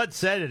 but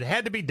said it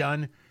had to be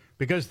done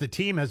because the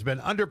team has been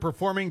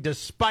underperforming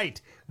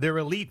despite their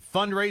elite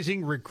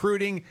fundraising,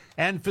 recruiting,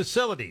 and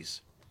facilities.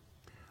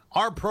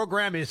 Our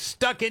program is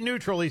stuck in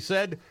neutral, he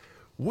said.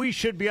 We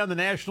should be on the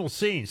national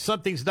scene.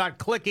 Something's not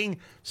clicking.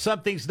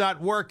 Something's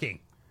not working.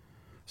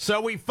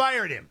 So we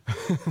fired him.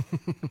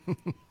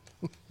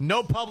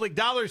 No public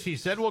dollars, he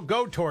said, will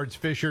go towards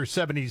Fisher's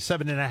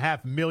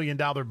 $77.5 million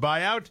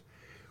buyout.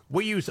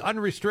 We use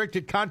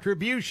unrestricted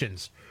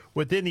contributions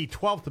within the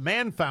 12th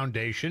Man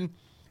Foundation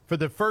for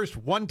the first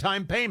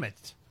one-time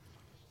payment.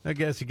 I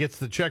guess he gets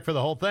the check for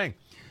the whole thing.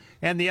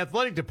 And the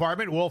athletic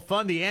department will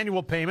fund the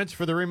annual payments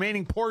for the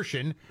remaining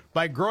portion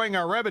by growing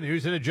our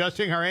revenues and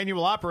adjusting our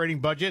annual operating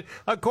budget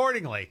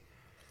accordingly.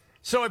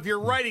 So if you're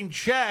writing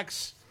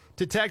checks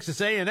to Texas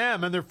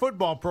A&M and their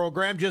football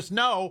program, just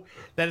know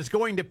that it's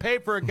going to pay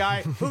for a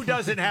guy who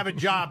doesn't have a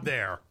job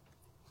there.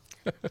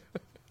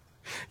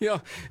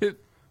 The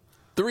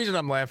reason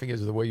I'm laughing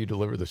is the way you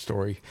deliver the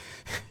story.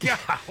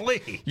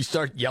 Golly. You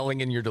start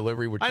yelling in your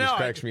delivery, which just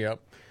cracks me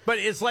up. But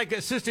it's like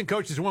assistant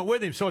coaches went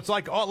with him, so it's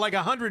like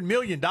 $100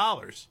 million.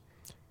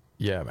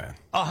 Yeah, man.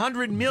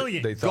 $100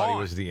 million. They thought gone.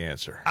 he was the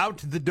answer. Out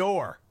the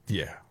door.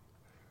 Yeah.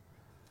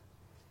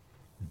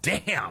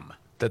 Damn.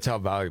 That's how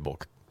valuable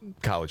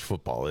college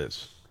football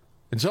is.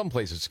 In some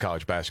places, it's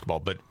college basketball,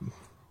 but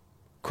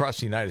across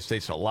the United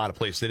States, in a lot of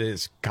places, it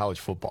is college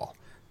football.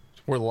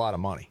 It's worth a lot of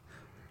money.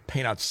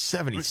 Paying out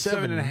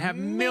 $77.5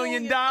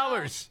 million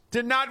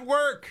to not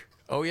work.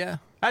 Oh, yeah?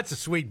 That's a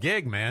sweet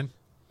gig, man.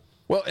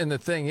 Well, and the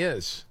thing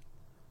is,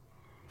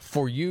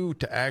 for you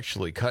to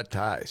actually cut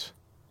ties,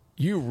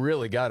 you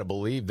really got to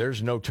believe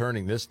there's no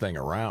turning this thing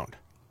around.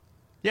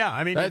 Yeah,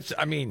 I mean, let's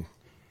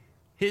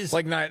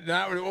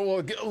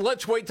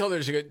wait till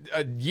there's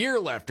a year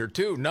left or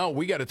two. No,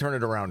 we got to turn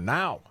it around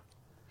now.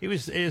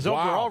 His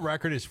overall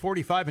record is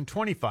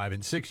 45-25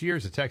 in 6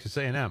 years at Texas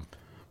A&M,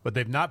 but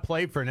they've not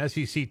played for an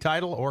SEC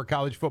title or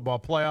college football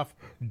playoff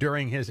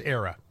during his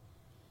era.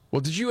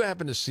 Well, did you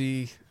happen to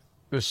see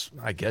this?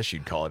 I guess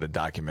you'd call it a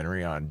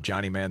documentary on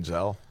Johnny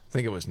Manziel. I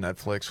think it was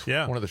Netflix.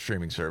 Yeah, one of the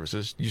streaming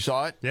services. You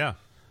saw it? Yeah. I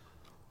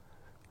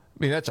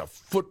mean, that's a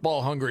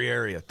football-hungry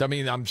area. I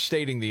mean, I'm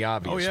stating the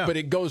obvious, but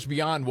it goes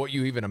beyond what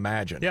you even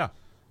imagine. Yeah.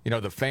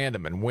 The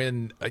fandom and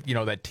when,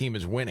 that team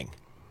is winning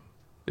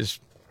is,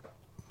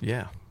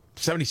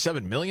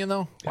 $77 million,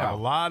 though? Wow. A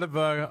lot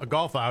of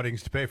golf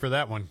outings to pay for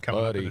that one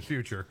coming up in the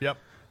future. Yep.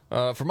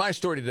 For my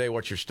story today,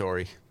 what's your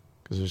story?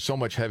 Because there's so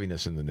much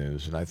heaviness in the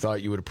news, and I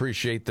thought you would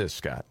appreciate this,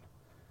 Scott.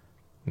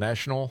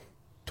 National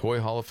Toy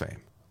Hall of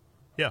Fame.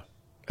 Yeah.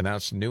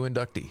 Announced new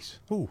inductees.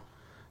 Ooh.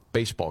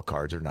 Baseball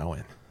cards are now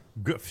in.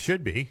 Good,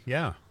 should be,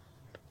 yeah.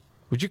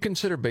 Would you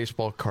consider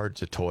baseball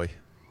cards a toy?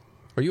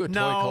 Are you a toy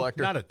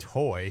collector? No, not a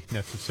toy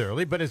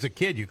necessarily, but as a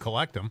kid, you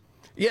collect them.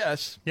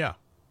 Yes. Yeah.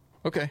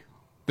 Okay.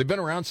 They've been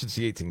around since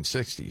the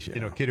 1860s.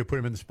 You know, a kid who put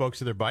them in the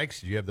spokes of their bikes.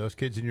 Did you have those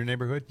kids in your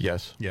neighborhood?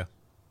 Yes. Yeah.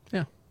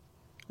 Yeah.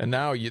 And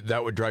now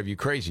that would drive you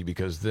crazy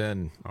because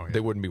then they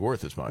wouldn't be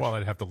worth as much. Well,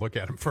 I'd have to look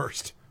at them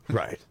first.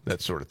 Right.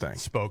 That sort of thing.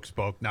 Spoke,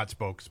 not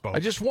spoke.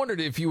 I just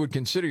wondered if you would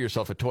consider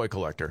yourself a toy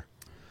collector.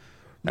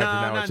 No,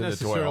 not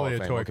necessarily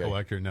a toy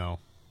collector, no.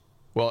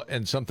 Well,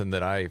 and something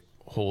that I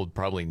hold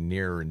probably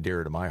near and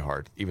dear to my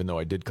heart, even though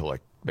I did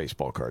collect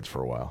baseball cards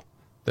for a while,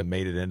 that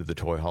made it into the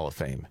Toy Hall of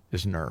Fame,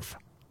 is Nerf.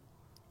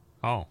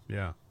 Oh,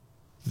 yeah.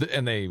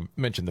 And they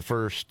mentioned the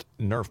first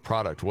Nerf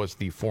product was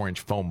the 4-inch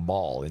foam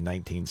ball in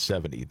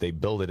 1970. They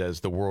billed it as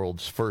the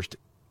world's first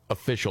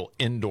official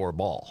indoor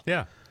ball.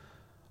 Yeah.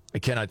 I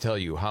cannot tell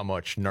you how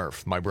much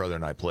Nerf my brother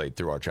and I played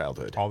through our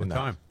childhood. All the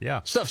time, yeah.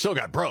 Stuff still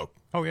got broke.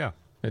 Oh, yeah.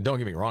 And don't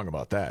get me wrong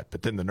about that,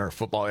 but then the Nerf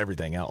football,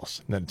 everything else.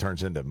 And then it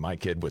turns into my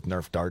kid with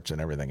Nerf darts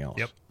and everything else.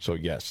 Yep. So,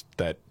 yes,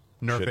 that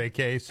Nerf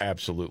AKs.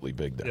 Absolutely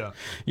big time.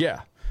 Yeah.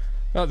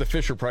 Yeah. The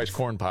Fisher-Price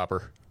corn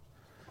popper.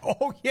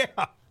 Oh, yeah.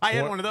 I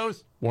had one of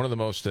those. One of the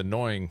most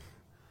annoying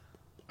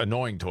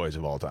toys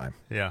of all time.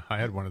 Yeah, I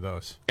had one of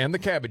those. And the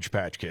Cabbage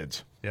Patch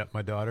Kids. Yep,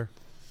 my daughter.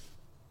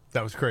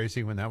 That was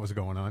crazy when that was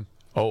going on.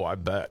 Oh, I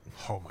bet.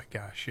 Oh, my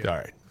gosh. Yeah. All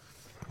right.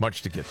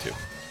 Much to get to.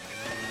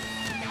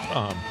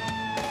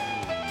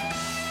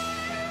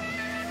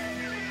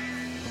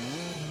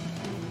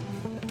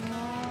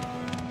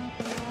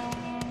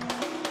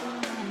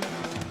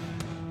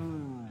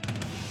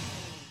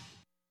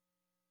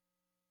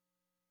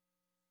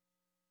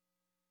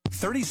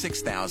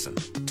 $36,000,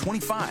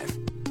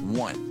 $25,000,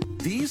 $1.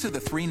 These are the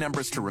three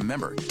numbers to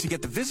remember to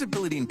get the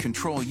visibility and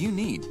control you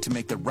need to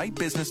make the right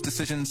business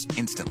decisions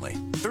instantly.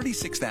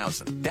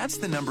 36,000. That's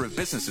the number of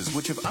businesses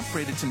which have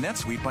upgraded to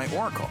NetSuite by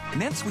Oracle.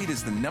 NetSuite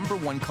is the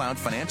 #1 cloud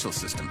financial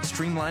system,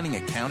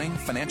 streamlining accounting,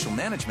 financial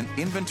management,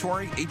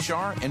 inventory,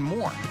 HR, and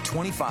more.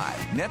 25.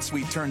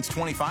 NetSuite turns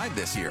 25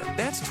 this year.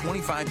 That's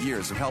 25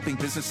 years of helping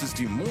businesses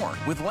do more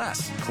with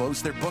less,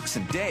 close their books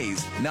in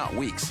days, not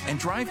weeks, and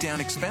drive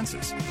down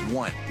expenses.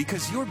 1.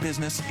 Because your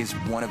business is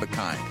one of a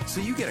kind, so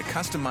you get a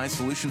customized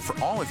solution for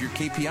all of your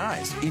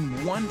KPIs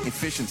in one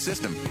efficient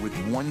system with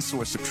one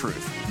source of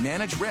truth.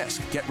 Manage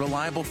risk, get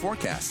reliable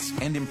forecasts,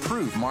 and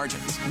improve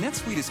margins.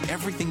 NetSuite is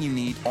everything you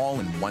need all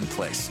in one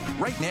place.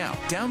 Right now,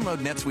 download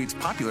NetSuite's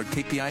popular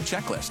KPI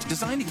checklist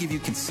designed to give you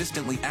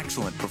consistently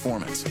excellent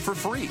performance for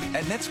free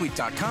at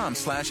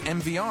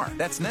netsuite.com/MVR.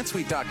 That's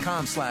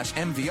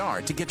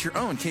netsuite.com/MVR to get your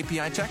own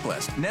KPI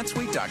checklist.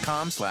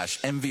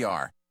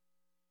 netsuite.com/MVR.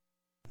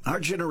 Our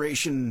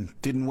generation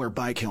didn't wear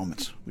bike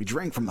helmets. We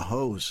drank from the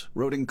hose,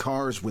 rode in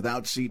cars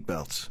without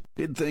seatbelts,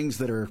 did things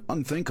that are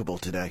unthinkable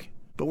today.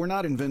 But we're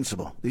not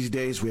invincible. These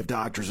days we have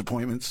doctor's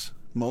appointments,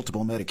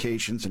 multiple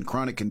medications, and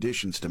chronic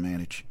conditions to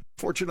manage.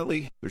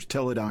 Fortunately, there's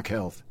Teladoc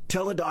Health.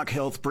 Teladoc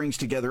Health brings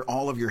together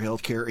all of your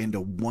health care into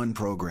one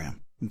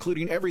program,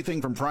 including everything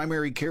from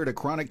primary care to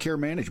chronic care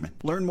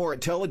management. Learn more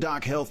at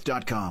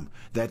teladochealth.com.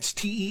 That's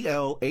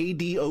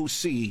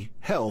TELADOC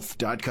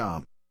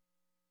health.com.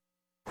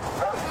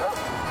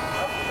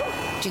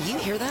 Do you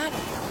hear that?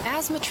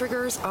 Asthma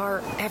triggers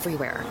are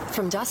everywhere,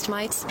 from dust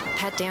mites,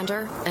 pet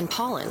dander, and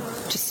pollen,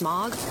 to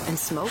smog and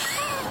smoke.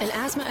 An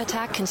asthma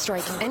attack can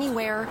strike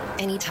anywhere,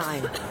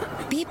 anytime.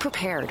 Be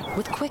prepared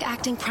with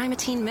quick-acting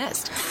Primatene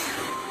Mist.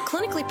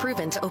 Clinically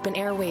proven to open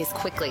airways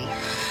quickly.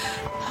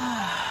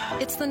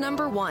 It's the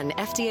 #1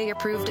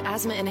 FDA-approved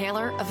asthma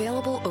inhaler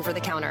available over the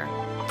counter.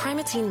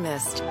 Primatene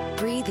Mist.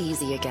 Breathe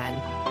easy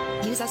again.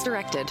 Use as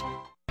directed.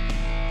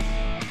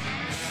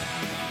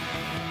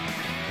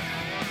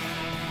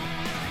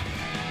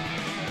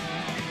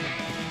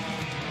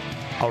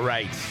 All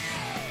right.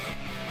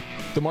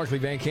 The Markley,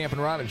 Van Camp,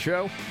 and Robbins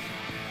Show.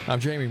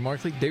 I'm Jamie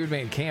Markley. David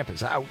Van Camp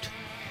is out.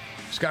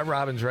 Scott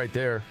Robbins right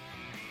there.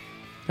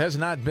 Has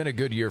not been a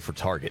good year for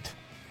Target.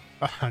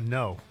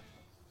 No.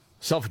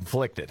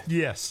 Self-inflicted.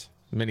 Yes.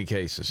 In many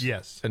cases.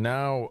 Yes. And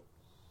now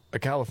a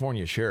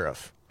California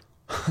sheriff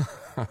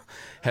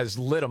has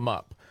lit them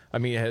up. I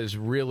mean, has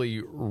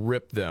really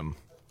ripped them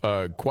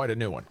quite a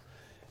new one.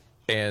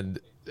 And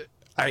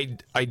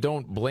I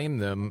don't blame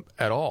them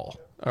at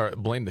all, or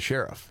blame the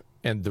sheriff.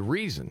 And the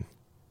reason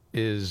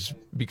is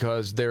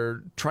because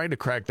they're trying to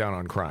crack down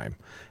on crime.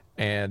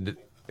 And,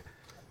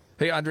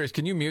 hey, Andres,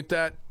 can you mute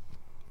that?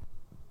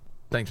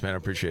 Thanks, man. I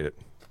appreciate it.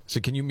 So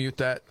can you mute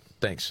that?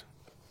 Thanks.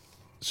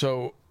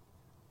 So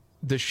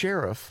the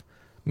sheriff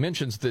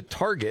mentions that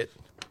Target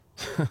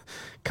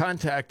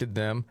contacted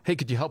them. Hey,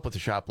 could you help with the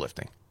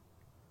shoplifting?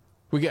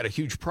 We got a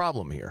huge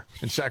problem here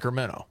in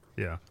Sacramento.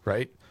 Yeah.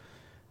 Right?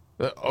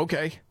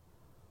 Okay.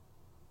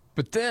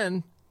 But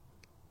then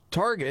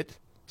Target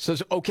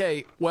says,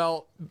 okay,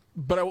 well,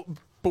 but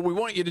we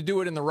want you to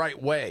do it in the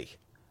right way.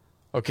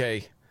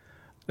 Okay.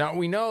 Now,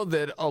 we know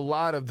that a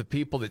lot of the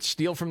people that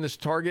steal from this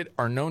Target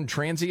are known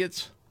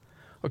transients.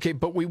 Okay,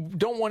 but we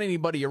don't want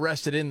anybody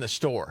arrested in the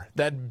store.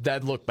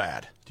 That'd look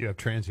bad. Do you have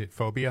transient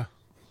phobia?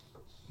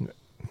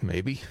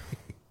 Maybe.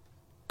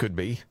 Could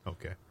be.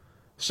 Okay.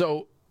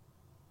 So,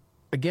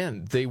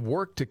 again, they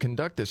work to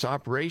conduct this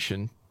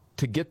operation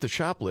to get the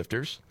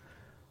shoplifters.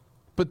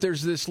 But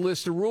there's this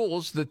list of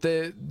rules that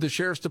the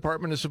sheriff's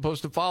department is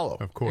supposed to follow.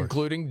 Of course.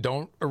 Including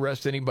don't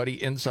arrest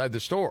anybody inside the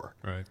store.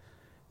 Right.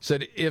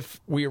 Said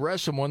if we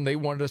arrest someone, they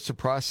wanted us to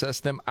process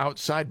them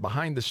outside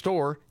behind the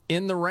store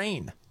in the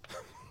rain.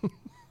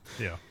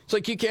 Yeah. It's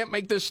like you can't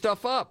make this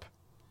stuff up.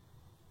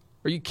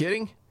 Are you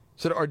kidding?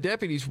 Said our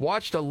deputies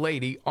watched a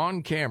lady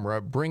on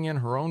camera bring in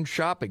her own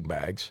shopping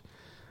bags,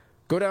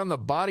 go down the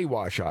body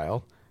wash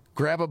aisle,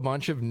 grab a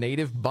bunch of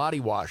native body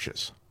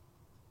washes.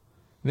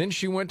 Then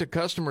she went to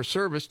customer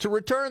service to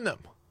return them.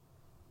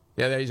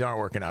 Yeah, these aren't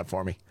working out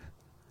for me.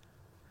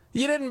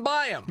 You didn't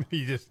buy them.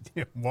 You just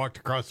walked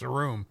across the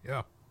room.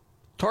 Yeah.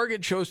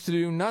 Target chose to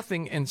do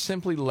nothing and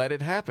simply let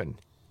it happen.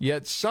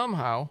 Yet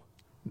somehow,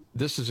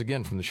 this is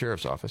again from the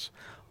sheriff's office,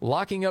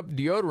 locking up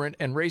deodorant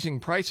and raising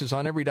prices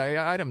on everyday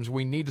items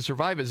we need to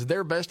survive is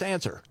their best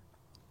answer.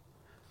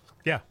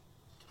 Yeah.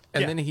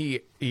 And then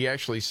he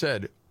actually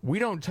said, we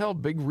don't tell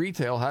big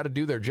retail how to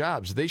do their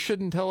jobs. They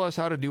shouldn't tell us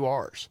how to do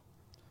ours.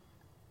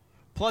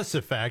 Plus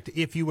the fact,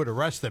 if you would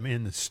arrest them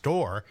in the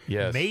store,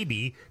 yes,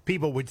 maybe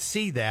people would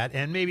see that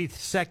and maybe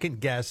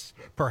second guess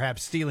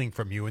perhaps stealing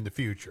from you in the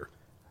future.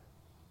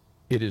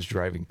 It is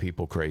driving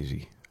people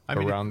crazy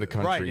around the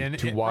country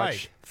to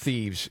watch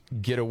thieves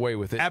get away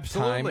with it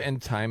time and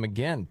time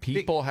again.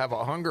 People have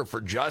a hunger for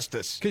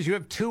justice. Because you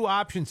have two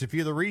options if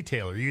you're the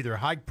retailer. You either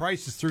hike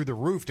prices through the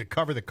roof to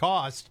cover the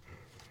cost,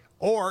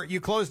 or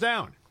you close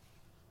down.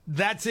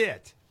 That's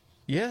it.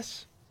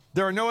 Yes.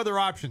 There are no other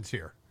options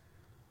here.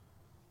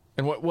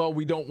 And well,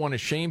 we don't want to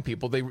shame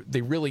people.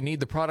 They really need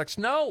the products.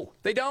 No,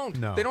 they don't.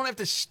 No. They don't have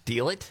to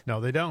steal it.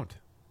 No, they don't.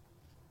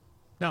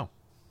 No.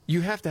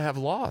 You have to have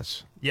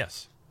laws.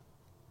 Yes.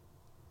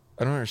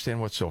 I don't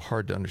understand what's so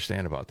hard to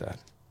understand about that.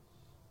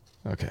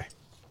 Okay.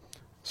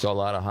 Saw a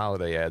lot of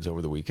holiday ads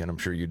over the weekend. I'm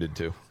sure you did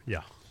too.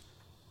 Yeah.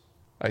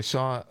 I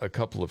saw a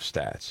couple of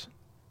stats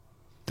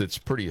that's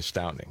pretty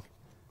astounding,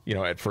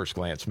 at first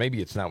glance.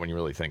 Maybe it's not when you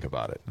really think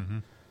about it. Mm-hmm.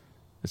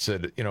 It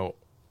said,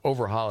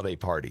 over holiday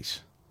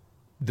parties,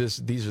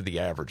 these are the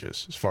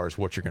averages as far as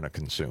what you're going to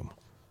consume.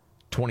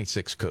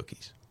 26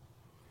 cookies.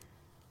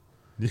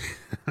 Do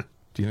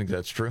you think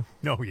that's true?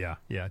 Oh, yeah.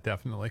 Yeah,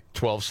 definitely.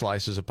 12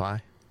 slices of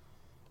pie?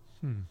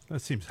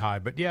 That seems high,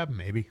 but yeah,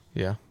 maybe.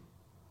 Yeah.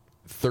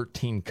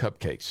 13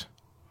 cupcakes.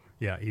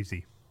 Yeah,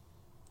 easy.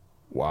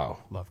 Wow.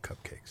 Love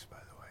cupcakes, by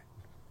the way.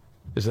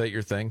 Is that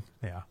your thing?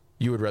 Yeah.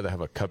 You would rather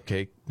have a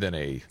cupcake than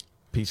a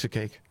piece of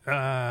cake?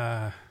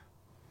 Yeah,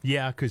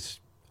 because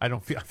I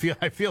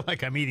feel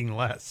like I'm eating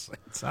less.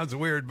 It sounds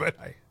weird, but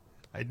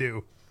I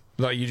do.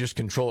 No, you just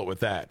control it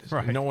with that.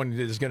 Right. No one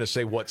is going to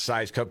say what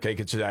size cupcake.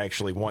 It's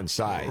actually one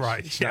size.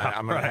 Right. It's Yeah. not,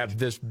 I'm going to have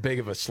this big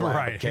of a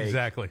slab of cake.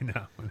 Exactly.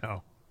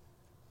 No.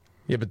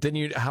 Yeah, but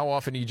then how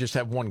often do you just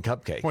have one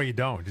cupcake? Well, you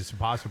don't. It's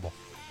impossible.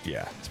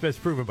 Yeah. It's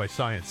best proven by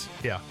science.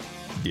 Yeah.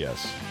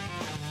 Yes.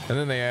 And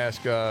then they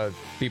ask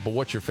people,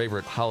 what's your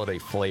favorite holiday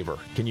flavor?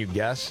 Can you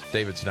guess?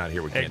 David's not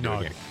here. We can't do it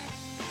again.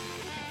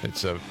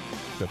 It's the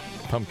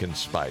pumpkin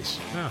spice.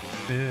 Oh,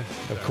 yeah.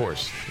 Of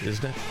course,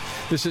 isn't it?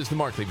 This is the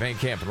Markley, Van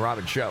Camp, and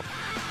Robbins Show.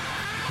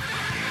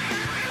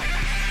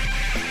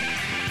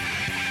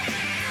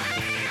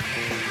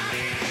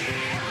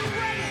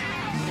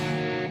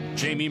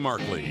 Jamie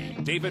Markley,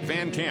 David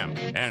Van Camp,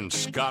 and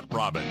Scott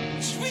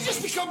Robbins. We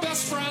just become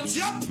best friends.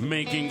 Yep.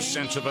 Making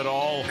sense of it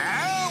all.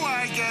 Now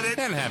I get it.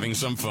 And having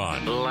some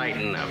fun.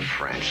 Lighten up,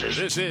 Francis.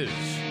 This is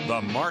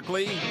the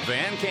Markley,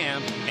 Van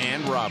Camp,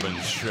 and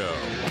Robbins Show.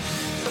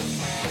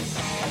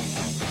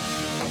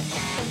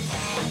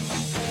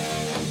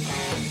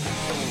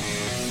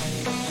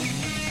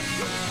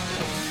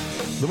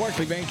 The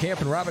Markley, Van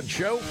Camp, and Robbins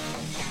Show.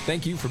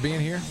 Thank you for being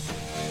here.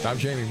 I'm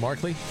Jamie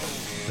Markley.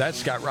 That's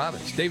Scott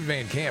Robbins. David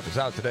Van Camp is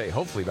out today,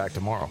 hopefully back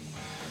tomorrow.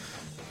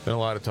 Been a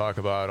lot of talk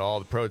about all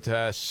the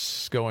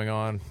protests going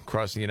on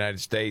across the United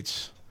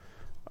States.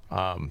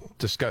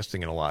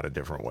 Disgusting in a lot of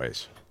different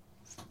ways,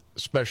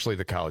 especially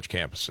the college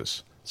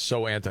campuses.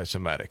 So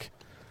anti-Semitic,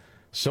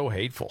 so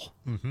hateful.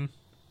 Mm-hmm.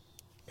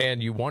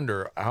 And you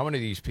wonder how many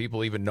of these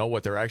people even know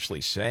what they're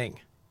actually saying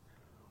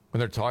when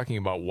they're talking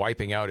about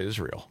wiping out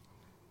Israel.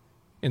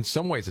 In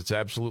some ways, it's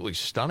absolutely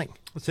stunning.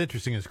 What's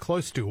interesting is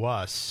close to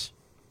us,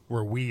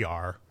 where we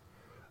are,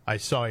 I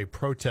saw a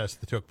protest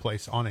that took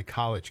place on a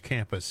college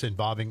campus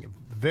involving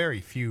very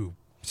few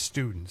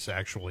students,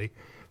 actually,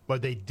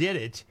 but they did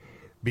it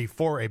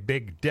before a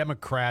big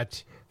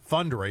Democrat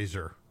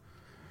fundraiser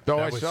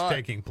that was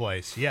taking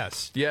place.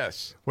 Yes.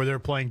 Where they were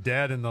playing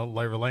dead and they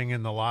were laying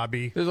in the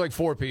lobby. There's like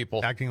 4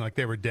 people. Acting like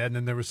they were dead, and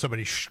then there was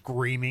somebody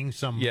screaming,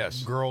 some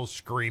girls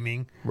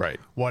screaming. Right.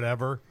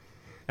 Whatever.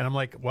 And I'm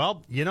like,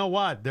 well, you know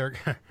what? They're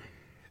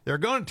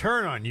going to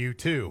turn on you,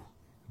 too.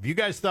 If you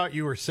guys thought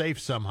you were safe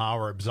somehow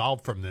or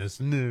absolved from this,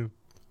 no.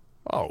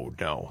 Oh,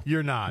 no.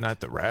 You're not. Not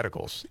the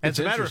radicals. As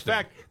a matter of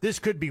fact, this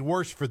could be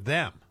worse for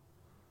them.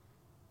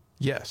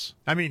 Yes.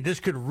 I mean, this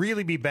could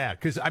really be bad.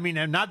 Because, I mean,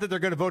 not that they're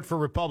going to vote for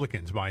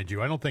Republicans, mind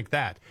you. I don't think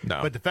that. No.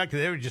 But the fact that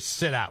they would just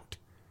sit out.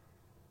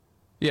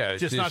 Yeah.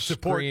 Just not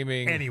support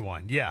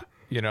anyone. Yeah.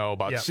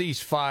 About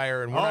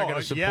ceasefire and we're not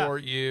going to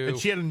support you. And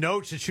she had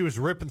notes and she was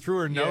ripping through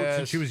her notes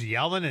and she was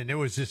yelling, and it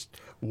was just,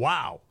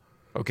 wow.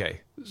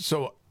 Okay.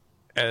 So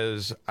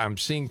as I'm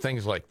seeing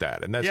things like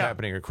that, and that's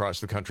happening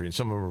across the country, and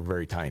some of them are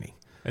very tiny.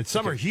 And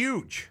some are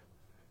huge.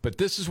 But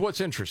this is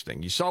what's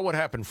interesting. You saw what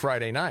happened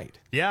Friday night.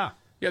 Yeah.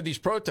 You had these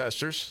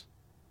protesters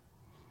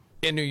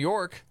in New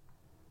York.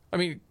 I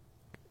mean,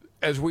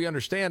 as we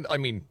understand,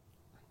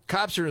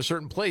 cops are in a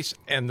certain place,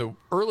 and the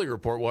early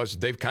report was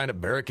they've kind of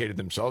barricaded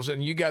themselves,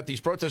 and you got these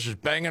protesters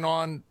banging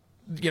on,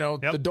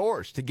 the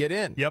doors to get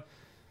in. Yep.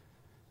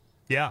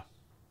 Yeah.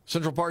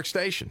 Central Park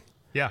Station.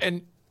 Yeah.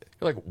 And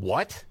you're like,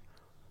 what?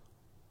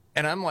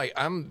 And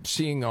I'm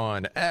seeing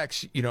on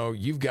X,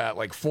 you've got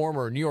like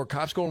former New York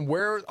cops going,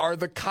 where are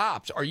the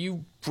cops? Are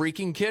you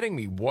freaking kidding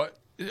me? What?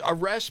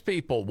 Arrest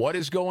people. What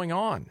is going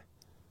on?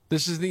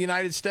 This is the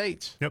United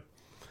States. Yep.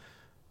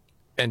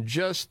 And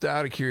just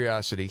out of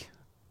curiosity,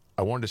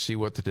 I wanted to see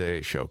what the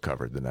Today Show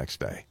covered the next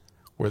day.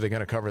 Were they going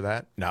to cover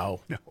that?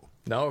 No,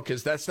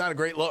 because that's not a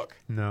great look.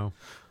 No.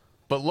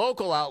 But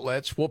local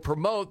outlets will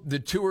promote the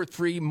 2 or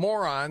 3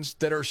 morons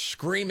that are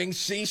screaming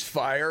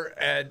ceasefire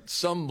at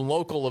some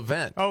local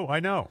event. Oh, I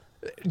know.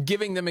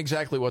 Giving them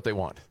exactly what they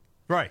want.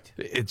 Right.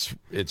 It's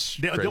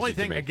the only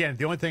thing, again,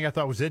 the only thing I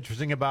thought was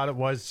interesting about it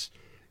was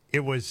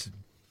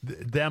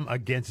them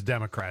against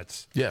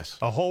Democrats. Yes.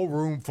 A whole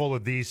room full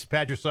of these,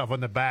 pat yourself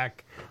on the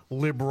back,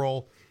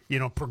 liberal,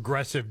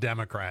 progressive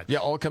Democrats. Yeah,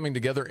 all coming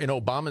together in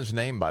Obama's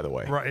name, by the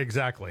way. Right,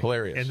 exactly.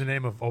 Hilarious. In the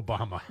name of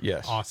Obama.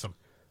 Yes. Awesome.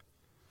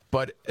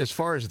 But as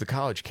far as the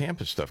college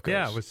campus stuff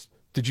goes,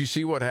 did you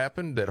see what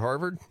happened at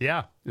Harvard?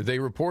 Yeah. They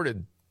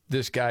reported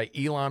this guy,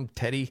 Elam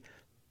Teddy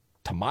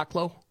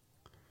Tamaklo,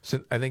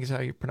 I think is how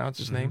you pronounce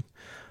his name.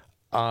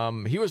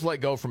 He was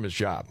let go from his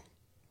job.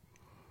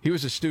 He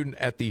was a student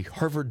at the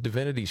Harvard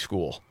Divinity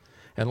School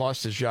and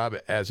lost his job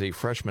as a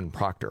freshman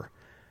proctor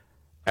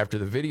after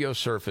the video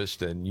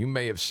surfaced, and you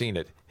may have seen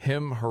it,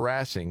 him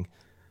harassing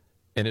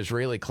an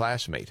Israeli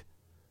classmate.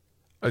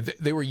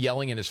 They were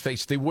yelling in his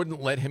face. They wouldn't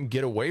let him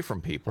get away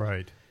from people.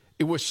 Right.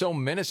 It was so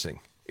menacing.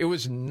 It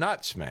was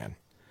nuts, man.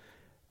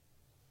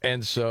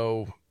 And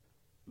so,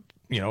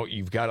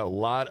 you've got a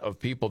lot of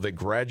people that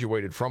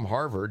graduated from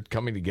Harvard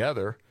coming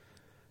together,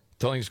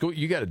 telling school,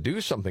 you got to do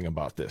something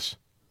about this.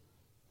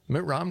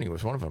 Mitt Romney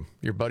was one of them.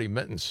 Your buddy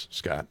Mittens,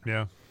 Scott.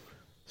 Yeah.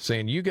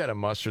 Saying you got to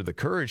muster the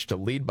courage to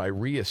lead by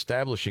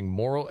reestablishing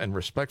moral and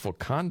respectful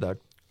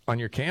conduct on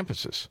your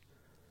campuses.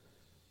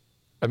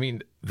 I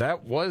mean,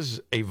 that was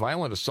a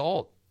violent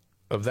assault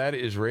of that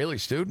Israeli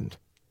student.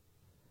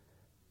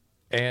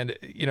 And,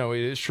 it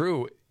is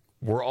true.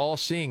 We're all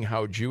seeing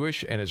how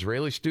Jewish and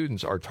Israeli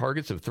students are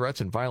targets of threats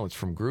and violence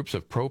from groups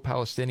of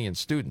pro-Palestinian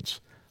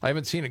students. I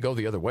haven't seen it go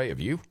the other way. Have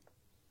you?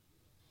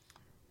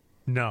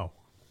 No.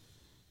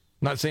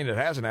 Not saying it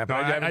hasn't happened.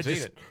 I haven't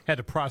seen it. Had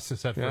to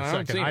process that for a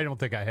second. I don't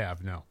think I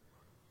have, no.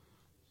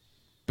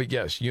 But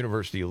yes,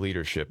 university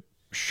leadership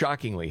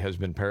shockingly has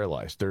been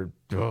paralyzed. They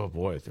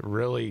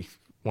really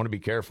want to be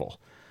careful.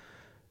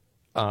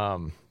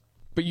 But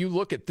you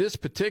look at this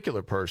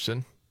particular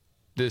person,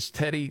 this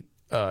Teddy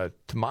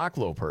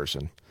Tamaklo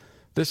person,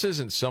 this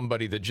isn't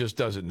somebody that just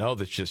doesn't know,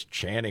 that's just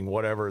chanting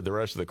whatever the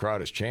rest of the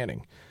crowd is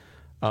chanting.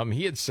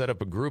 He had set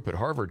up a group at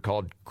Harvard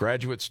called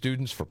Graduate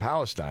Students for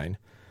Palestine,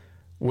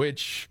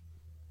 which,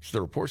 as the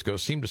reports go,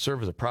 seemed to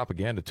serve as a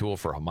propaganda tool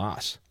for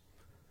Hamas.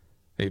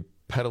 They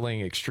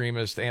peddling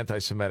extremist,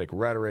 anti-Semitic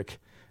rhetoric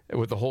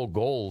with the whole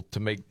goal to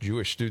make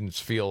Jewish students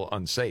feel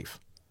unsafe.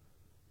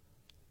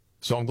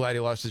 So I'm glad he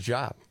lost his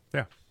job.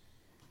 Yeah.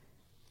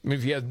 I mean,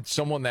 if you had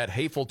someone that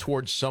hateful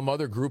towards some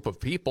other group of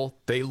people,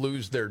 they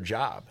lose their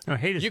job. No,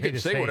 you can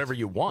say whatever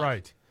you want.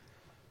 Right.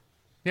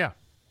 Yeah.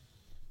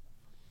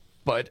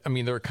 But, I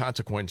mean, there are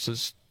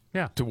consequences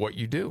to what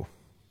you do.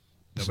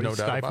 There's Nobody's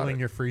no doubt about stifling it.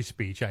 your free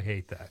speech. I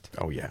hate that.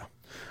 Oh, yeah.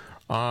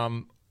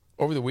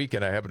 Over the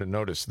weekend, I happened to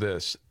notice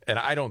this, and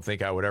I don't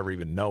think I would ever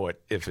even know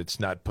it if it's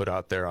not put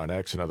out there on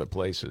X and other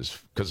places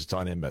because it's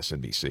on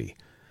MSNBC.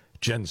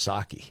 Jen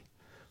Psaki,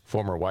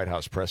 former White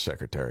House press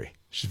secretary.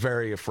 She's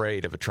very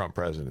afraid of a Trump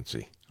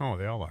presidency. Oh,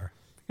 they all are.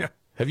 Yeah.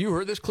 Have you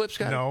heard this clip,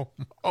 Scott? No.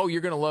 Oh,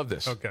 you're going to love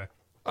this. Okay.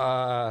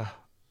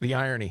 The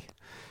irony.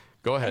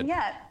 Go ahead. And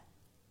yet,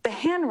 the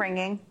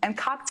hand-wringing and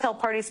cocktail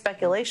party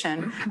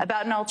speculation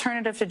about an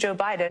alternative to Joe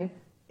Biden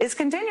is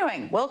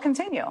continuing, will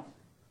continue.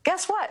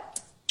 Guess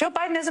what? Joe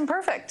Biden isn't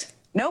perfect.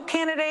 No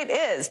candidate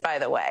is, by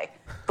the way.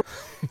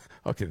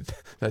 Okay,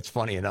 that's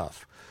funny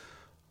enough.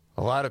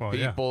 A lot of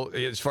people,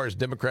 as far as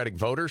Democratic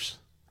voters,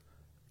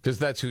 because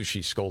that's who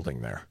she's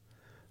scolding there,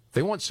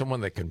 they want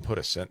someone that can put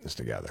a sentence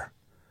together,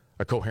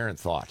 a coherent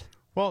thought.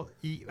 Well,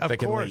 of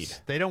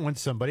course, they don't want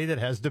somebody that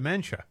has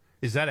dementia.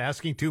 Is that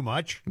asking too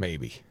much?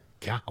 Maybe.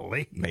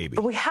 Golly. Maybe.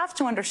 But we have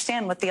to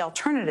understand what the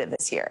alternative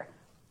is here.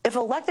 If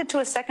elected to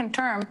a second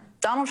term,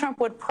 Donald Trump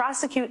would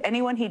prosecute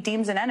anyone he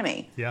deems an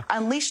enemy,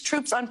 unleash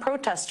troops on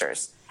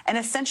protesters, and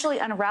essentially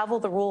unravel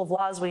the rule of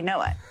law as we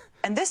know it.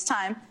 And this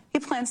time, he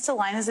plans to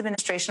line his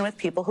administration with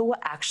people who will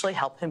actually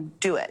help him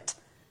do it.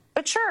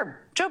 But sure,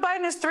 Joe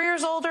Biden is 3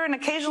 years older and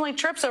occasionally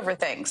trips over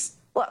things.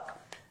 Look,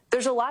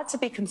 there's a lot to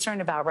be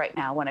concerned about right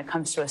now when it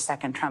comes to a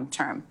second Trump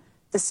term.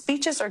 The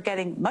speeches are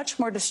getting much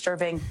more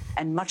disturbing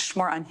and much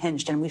more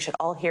unhinged, and we should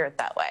all hear it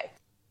that way.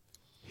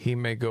 He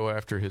may go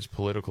after his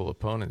political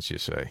opponents, you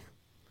say.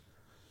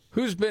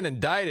 Who's been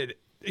indicted,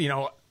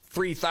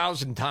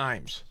 3,000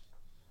 times?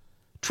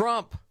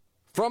 Trump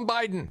from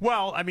Biden.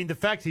 Well, I mean, the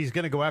fact he's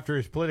going to go after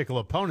his political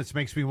opponents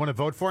makes me want to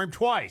vote for him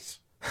twice.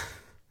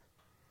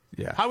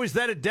 Yeah. How is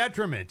that a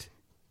detriment?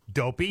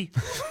 Dopey.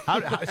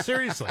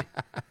 Seriously.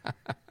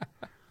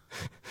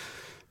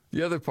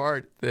 The other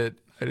part that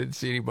I didn't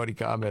see anybody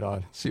comment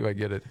on. See if I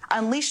get it.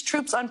 Unleash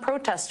troops on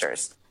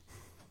protesters.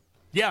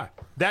 Yeah,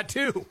 that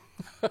too.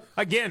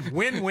 Again,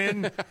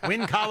 win-win,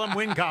 win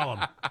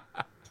column.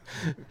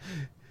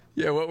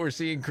 Yeah, what we're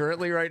seeing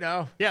currently right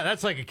now? Yeah,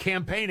 that's like a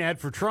campaign ad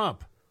for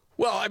Trump.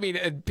 Well, I mean,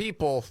 and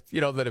people,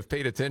 that have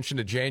paid attention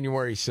to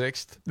January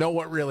 6th know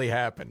what really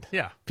happened.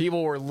 Yeah.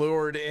 People were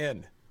lured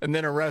in and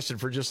then arrested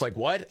for just like,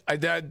 what?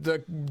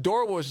 The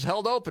door was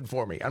held open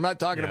for me. I'm not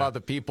talking about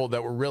the people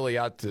that were really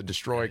out to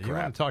destroy crap. You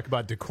want to talk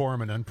about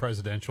decorum and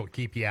unpresidential,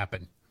 keep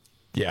yapping.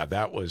 Yeah,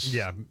 that was...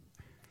 Yeah.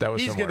 That was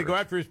he's going to go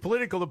after his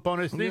political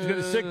opponents, and he's going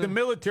to sick the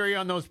military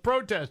on those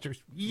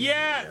protesters.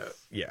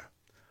 Yes! Yeah.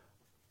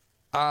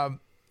 I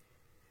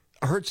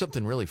heard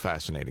something really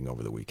fascinating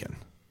over the weekend,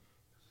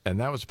 and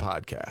that was a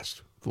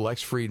podcast.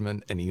 Lex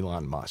Friedman and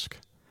Elon Musk.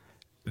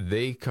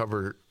 They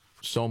cover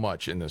so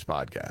much in this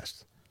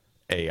podcast.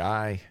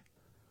 AI,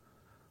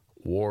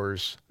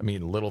 wars,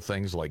 little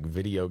things like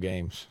video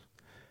games.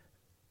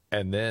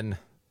 And then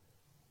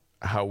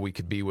how we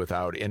could be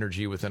without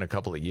energy within a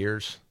couple of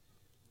years.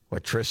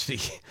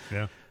 Electricity.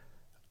 Yeah.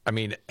 I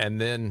mean, and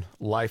then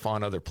life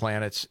on other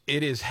planets.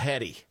 It is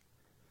heady.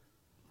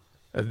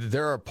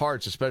 There are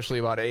parts, especially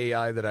about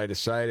AI, that I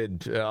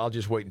decided I'll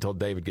just wait until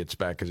David gets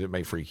back because it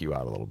may freak you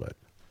out a little bit.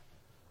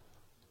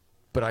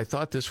 But I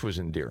thought this was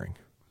endearing.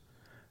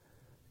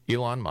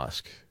 Elon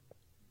Musk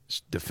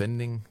is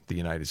defending the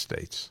United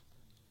States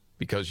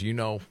because, you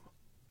know,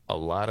 a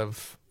lot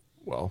of,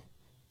 well,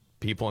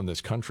 people in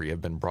this country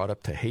have been brought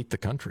up to hate the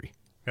country.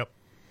 Yep.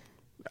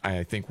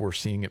 I think we're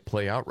seeing it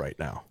play out right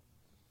now.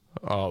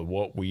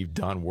 What we've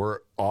done, we're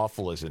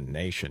awful as a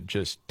nation,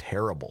 just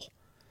terrible.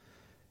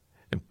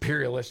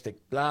 Imperialistic,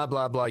 blah,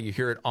 blah, blah. You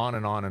hear it on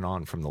and on and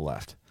on from the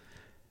left.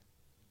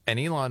 And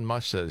Elon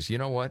Musk says, you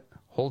know what?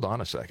 Hold on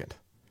a second.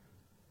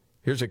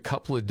 Here's a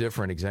couple of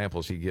different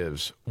examples he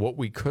gives. What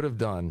we could have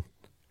done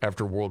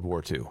after World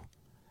War II.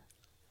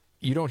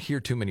 You don't hear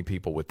too many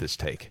people with this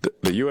take.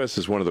 The U.S.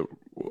 is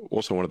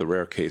also one of the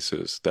rare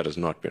cases that has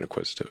not been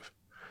acquisitive.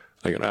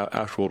 Like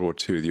after World War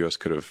II, the U.S.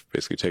 could have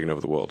basically taken over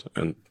the world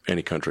and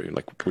any country.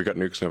 Like we got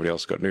nukes, nobody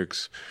else got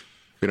nukes.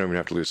 We don't even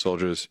have to lose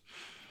soldiers.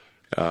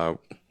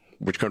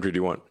 Which country do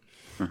you want?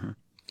 Mm-hmm.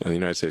 And the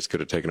United States could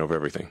have taken over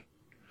everything.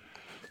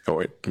 Oh,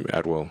 wait,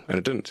 at will. And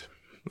it didn't.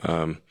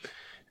 And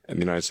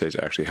the United States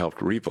actually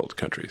helped rebuild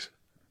countries.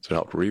 So it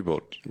helped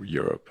rebuild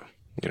Europe,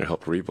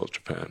 helped rebuild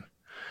Japan.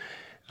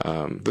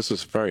 This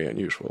is very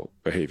unusual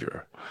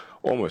behavior,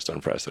 almost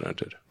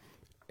unprecedented.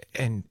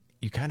 And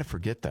you kind of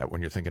forget that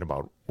when you're thinking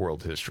about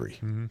world history.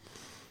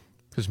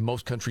 Because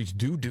most countries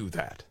do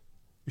that.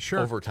 Sure.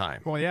 Over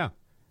time. Well, yeah.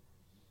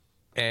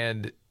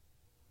 And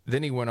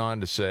then he went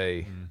on to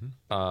say,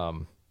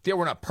 yeah,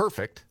 we're not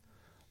perfect,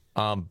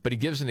 but he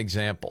gives an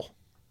example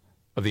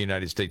of the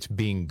United States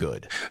being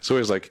good. So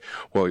he's like,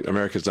 well,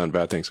 America's done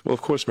bad things. Well,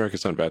 of course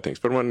America's done bad things,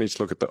 but one needs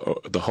to look at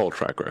the whole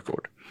track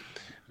record.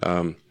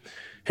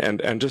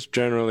 And just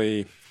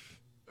generally,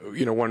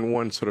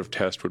 one sort of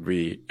test would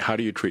be, how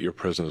do you treat your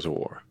prisoners of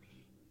war?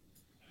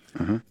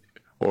 Mm-hmm.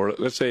 Or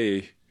let's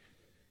say,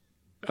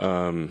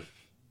 no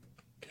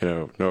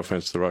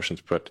offense to the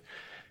Russians, but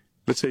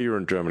let's say you're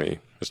in Germany.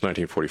 It's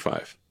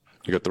 1945.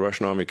 You got the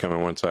Russian army coming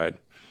on one side,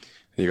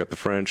 and you got the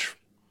French,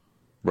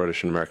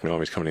 British, and American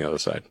armies coming on the other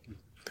side.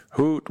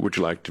 Who would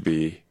you like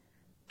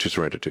to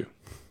surrender to?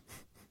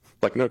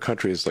 Like, no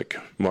country is like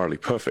morally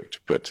perfect,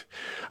 but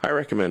I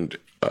recommend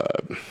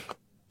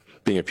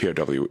being a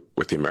POW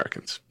with the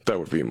Americans. That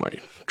would be my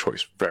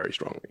choice very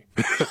strongly.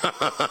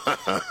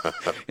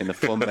 In the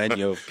full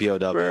menu of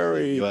POW.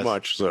 Very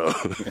much so.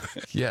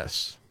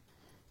 Yes.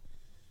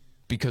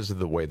 Because of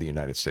the way the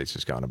United States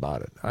has gone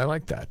about it. I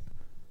like that.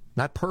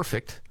 Not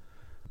perfect,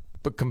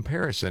 but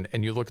comparison,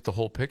 and you look at the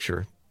whole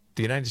picture,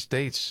 the United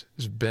States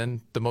has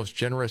been the most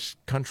generous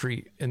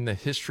country in the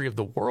history of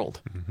the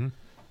world. Mm-hmm.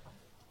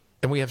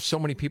 And we have so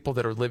many people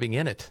that are living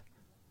in it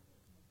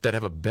that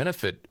have a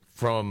benefit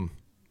from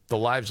the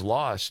lives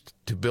lost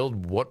to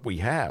build what we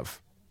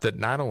have, that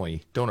not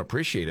only don't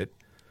appreciate it,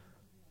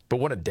 but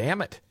want to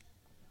damn it.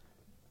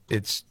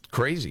 It's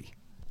crazy.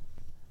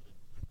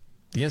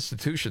 The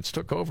institutions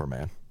took over,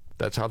 man.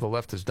 That's how the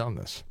left has done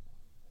this.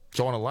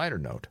 So on a lighter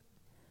note,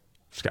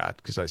 Scott,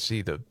 because I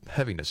see the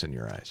heaviness in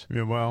your eyes.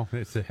 Yeah, well,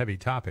 it's a heavy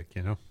topic,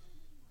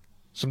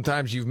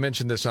 Sometimes you've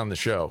mentioned this on the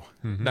show.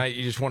 Mm-hmm. Now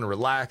you just want to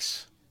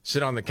relax,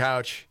 sit on the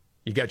couch.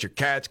 You got your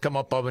cats come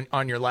up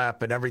on your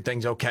lap, and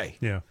everything's okay.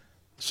 Yeah.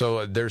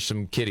 So there's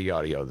some kitty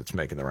audio that's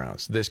making the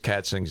rounds. This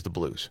cat sings the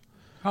blues.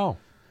 Oh.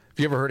 Have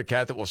you ever heard a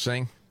cat that will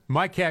sing?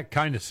 My cat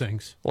kind of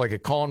sings. Like a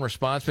call and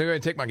response? Maybe I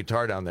can take my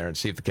guitar down there and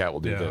see if the cat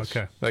will do this.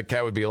 Okay. That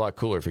cat would be a lot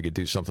cooler if he could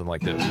do something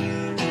like this.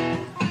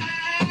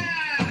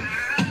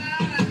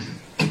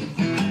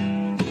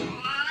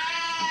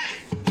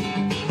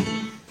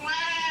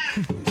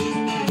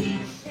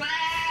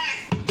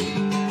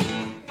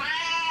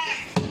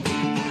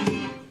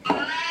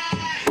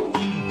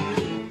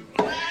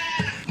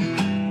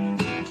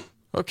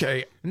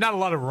 Okay. Not a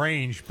lot of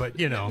range, but,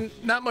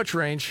 Not much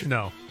range.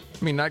 No.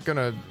 I mean, not going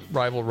to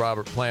rival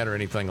Robert Plant or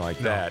anything like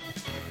that.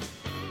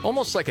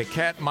 Almost like a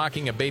cat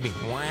mocking a baby.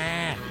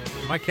 Wah.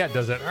 My cat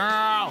does it.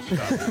 Oh,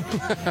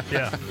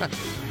 yeah.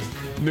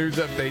 News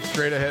update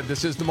straight ahead.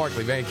 This is the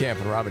Markley, Van Camp,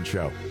 and Robbins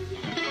Show.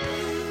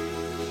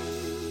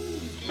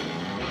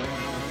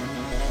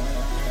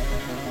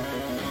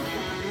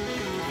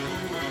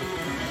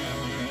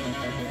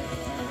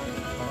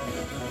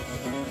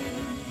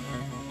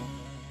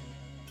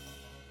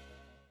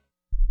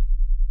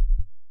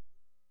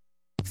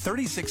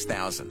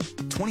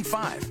 $36,000,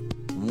 25,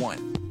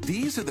 1.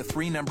 These are the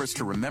three numbers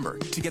to remember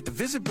to get the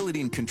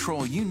visibility and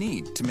control you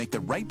need to make the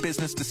right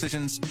business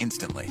decisions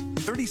instantly.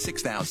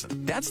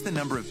 36,000. That's the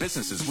number of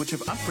businesses which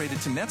have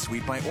upgraded to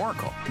NetSuite by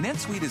Oracle.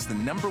 NetSuite is the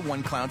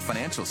 #1 cloud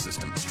financial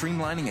system,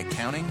 streamlining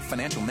accounting,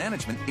 financial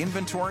management,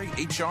 inventory,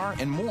 HR,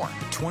 and more.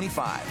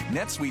 25.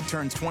 NetSuite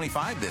turns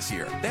 25 this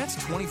year.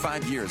 That's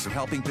 25 years of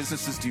helping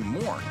businesses do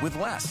more with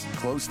less,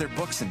 close their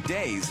books in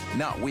days,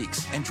 not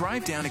weeks, and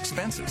drive down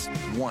expenses.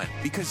 1.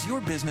 Because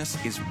your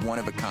business is one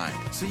of a kind,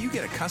 so you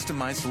get a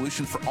customized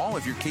solution for all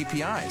of your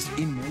KPIs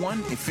in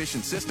one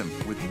efficient system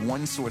with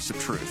one source of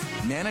truth.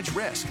 Manage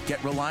risk,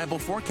 get reliable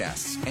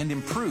forecasts, and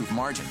improve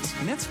margins.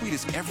 NetSuite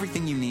is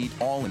everything you need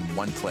all in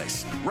one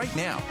place. Right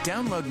now,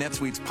 download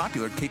NetSuite's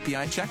popular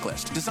KPI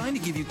checklist designed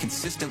to give you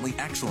consistently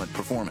excellent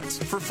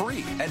performance for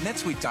free at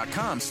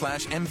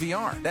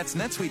netsuite.com/MVR. That's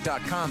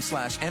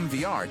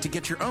netsuite.com/MVR to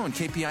get your own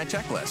KPI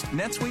checklist.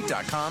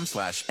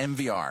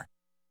 netsuite.com/MVR.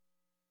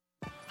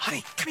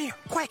 Honey, come here,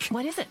 quick.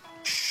 What is it?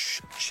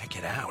 Shh, check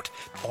it out.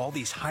 All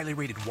these highly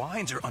rated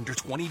wines are under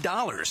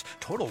 $20.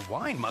 Total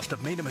Wine must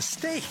have made a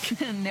mistake.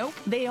 Nope,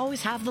 they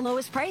always have the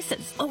lowest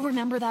prices. Oh,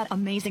 remember that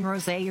amazing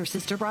rosé your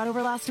sister brought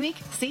over last week?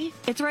 See,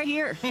 it's right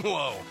here.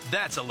 Whoa,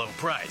 that's a low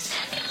price.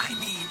 I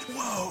mean,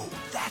 whoa,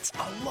 that's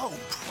a low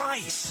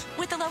price.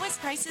 With the lowest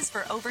prices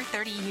for over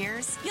 30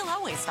 years, you'll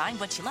always find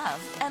what you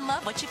love and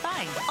love what you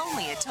find.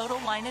 Only at Total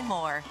Wine &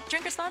 More.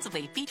 Drink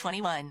responsibly.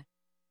 B21.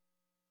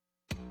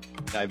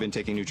 I've been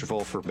taking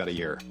Nutrafol for about a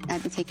year.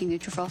 I've been taking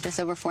Nutrafol just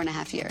over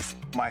 4.5 years.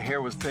 My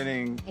hair was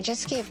thinning. I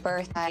just gave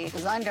birth. I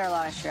was under a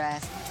lot of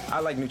stress.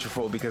 I like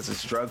Nutrafol because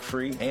it's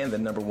drug-free and the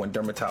 #1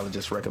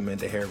 dermatologist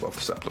recommended hair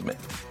growth supplement.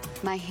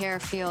 My hair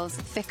feels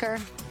thicker,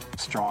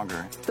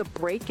 stronger. The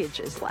breakage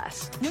is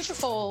less.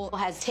 Nutrafol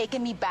has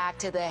taken me back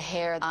to the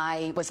hair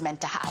I was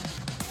meant to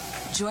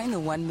have. Join the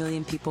 1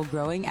 million people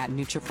growing at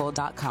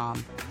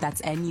Nutrafol.com.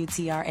 That's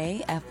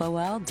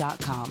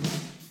NUTRAFOL.com.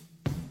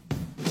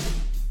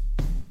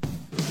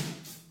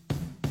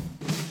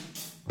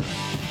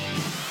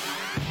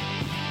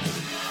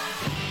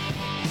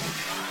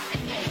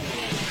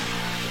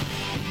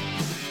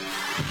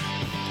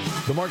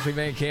 The Markley,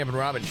 Van Camp, and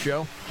Robbins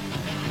Show.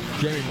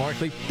 Jamie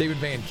Markley, David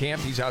Van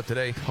Camp, he's out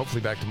today. Hopefully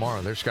back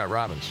tomorrow. There's Scott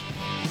Robbins.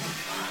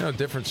 You know,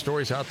 different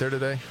stories out there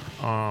today.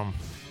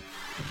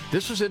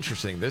 This was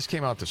interesting. This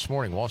came out this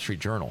morning, Wall Street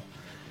Journal.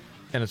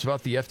 And it's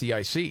about the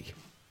FDIC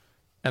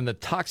and the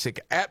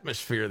toxic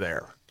atmosphere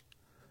there.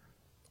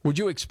 Would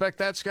you expect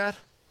that, Scott?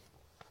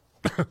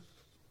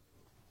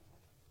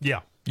 Yeah.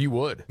 You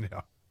would?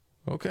 Yeah.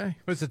 Okay.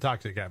 What's the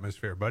toxic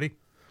atmosphere, buddy?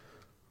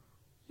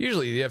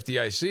 Usually the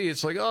FDIC,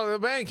 it's like, oh, the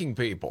banking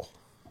people.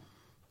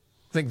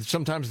 I think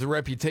sometimes the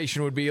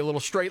reputation would be a little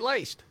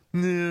straight-laced.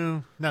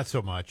 No, not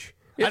so much.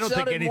 I don't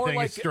think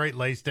anything is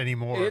straight-laced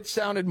anymore. It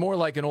sounded more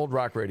like an old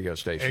rock radio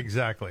station.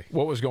 Exactly.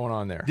 What was going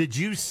on there? Did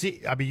you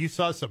see? I mean, you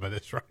saw some of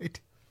this, right?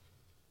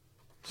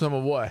 Some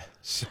of what?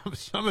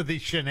 Some of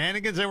these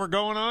shenanigans that were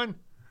going on?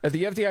 At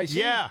the FDIC?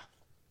 Yeah.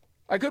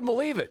 I couldn't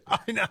believe it. I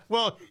know.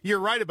 Well, you're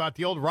right about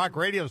the old rock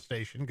radio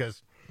station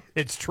because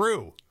it's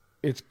true.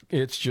 It's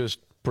just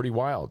pretty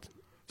wild.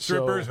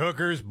 Strippers,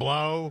 hookers,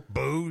 blow,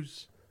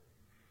 booze.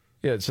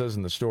 Yeah, it says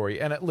in the story.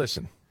 And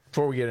listen,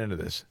 before we get into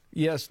this,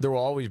 yes, there will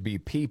always be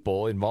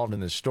people involved in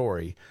this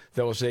story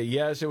that will say,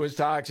 yes, it was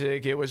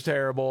toxic, it was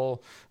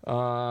terrible,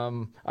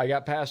 I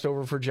got passed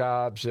over for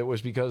jobs, it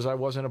was because I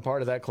wasn't a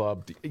part of that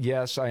club.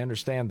 Yes, I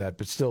understand that,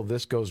 but still,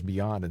 this goes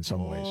beyond in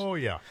some ways. Oh,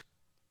 yeah.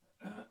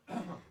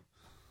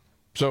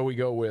 So we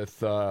go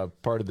with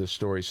part of this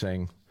story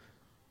saying,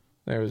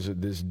 there was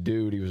this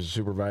dude, he was a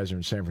supervisor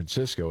in San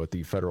Francisco at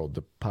the Federal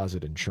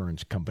Deposit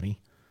Insurance Company.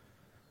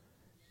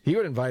 He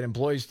would invite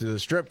employees to the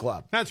strip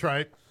club. That's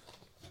right.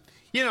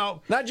 You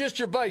know, not just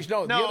your buddies,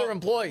 no, the other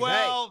employees.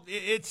 Well,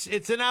 hey.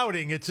 It's an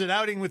outing. It's an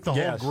outing with the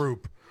whole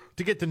group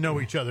to get to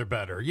know each other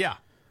better. Yeah.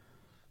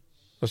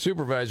 A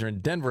supervisor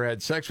in Denver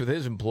had sex with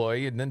his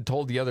employee and then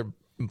told the other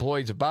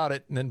employees about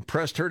it and then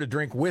pressed her to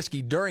drink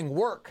whiskey during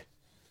work.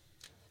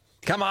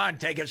 Come on,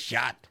 take a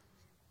shot.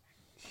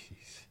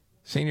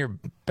 Senior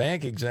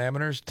bank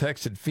examiners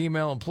texted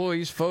female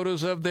employees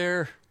photos of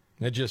their...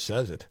 It just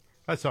says it.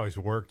 That's always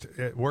worked.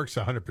 It works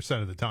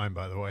 100% of the time,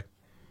 by the way.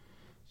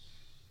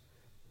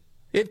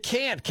 It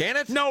can't, can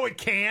it? No, it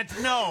can't.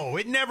 No,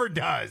 it never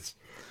does.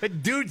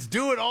 Dudes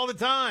do it all the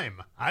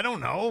time. I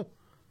don't know.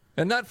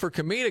 And not for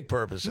comedic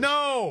purposes.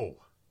 No.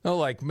 No,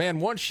 like, man,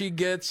 once she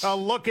gets... Oh,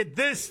 look at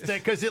this,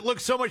 because it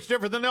looks so much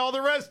different than all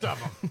the rest of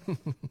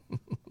them.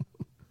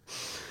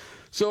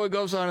 So it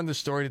goes on in the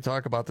story to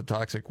talk about the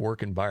toxic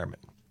work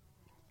environment.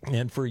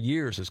 And for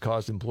years has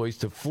caused employees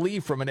to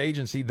flee from an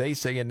agency they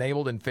say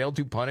enabled and failed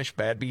to punish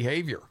bad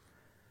behavior.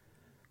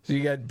 So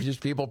you got just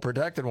people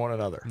protecting one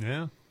another.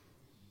 Yeah.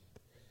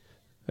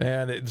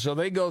 And so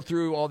they go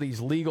through all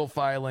these legal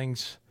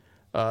filings,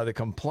 the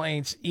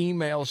complaints,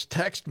 emails,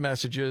 text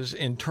messages,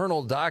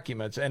 internal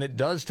documents, and it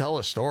does tell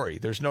a story.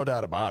 There's no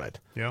doubt about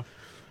it. Yeah.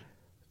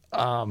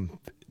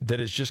 That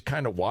is just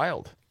kind of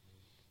wild.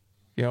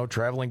 You know,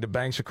 traveling to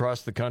banks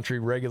across the country,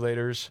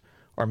 regulators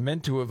are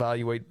meant to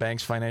evaluate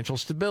banks' financial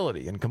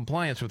stability and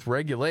compliance with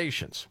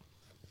regulations.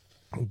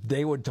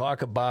 They would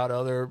talk about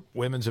other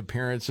women's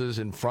appearances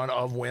in front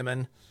of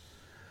women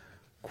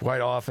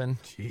quite often.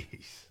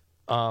 Jeez.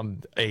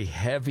 A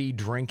heavy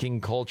drinking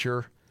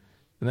culture.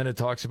 And then it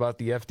talks about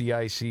the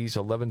FDIC's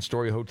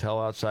 11-story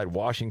hotel outside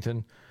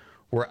Washington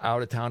where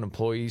out-of-town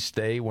employees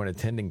stay when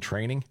attending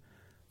training.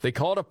 They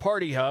call it a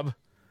party hub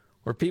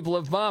where people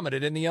have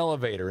vomited in the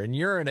elevator and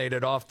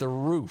urinated off the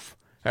roof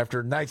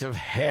after nights of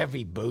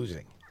heavy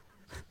boozing.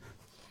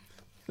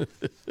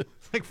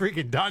 like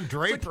freaking Don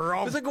Draper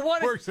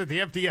works at the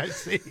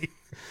FDIC.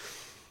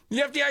 The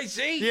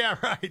FDIC? Yeah,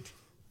 right.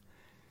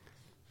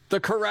 The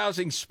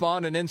carousing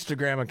spawned an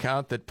Instagram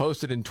account that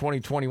posted in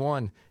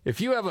 2021, if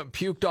you haven't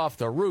puked off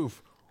the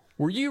roof,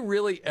 were you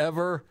really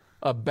ever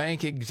a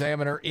bank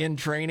examiner in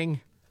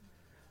training?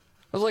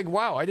 I was like,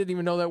 wow, I didn't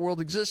even know that world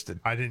existed.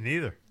 I didn't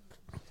either.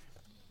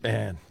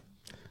 Man.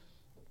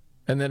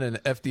 And then an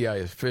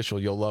FDI official,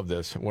 you'll love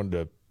this, I wanted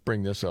to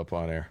bring this up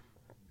on air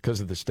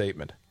because of the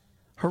statement.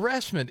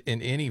 Harassment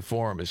in any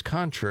form is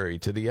contrary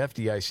to the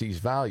FDIC's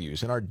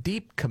values and our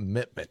deep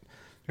commitment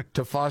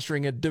to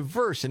fostering a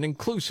diverse and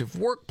inclusive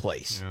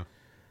workplace. Yeah.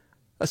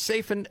 A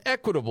safe and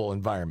equitable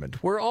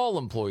environment where all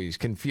employees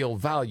can feel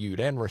valued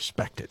and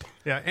respected.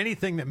 Yeah,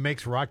 anything that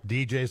makes rock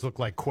DJs look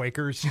like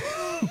Quakers.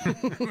 I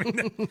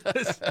mean,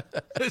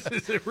 this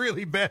is a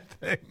really bad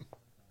thing.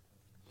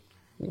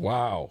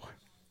 Wow.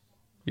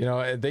 You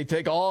know, they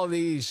take all of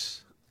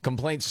these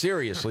complaints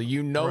seriously.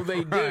 You know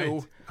they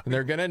do. And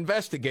they're going to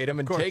investigate them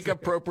and take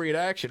appropriate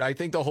action. I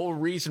think the whole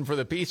reason for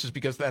the piece is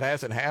because that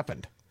hasn't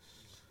happened.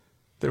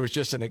 There was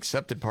just an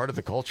accepted part of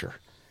the culture.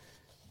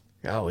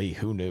 Golly,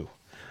 who knew?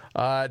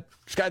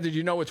 Scott, did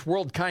you know it's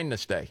World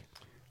Kindness Day?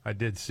 I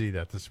did see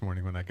that this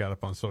morning when I got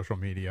up on social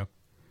media.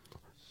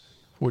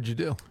 What'd you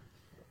do?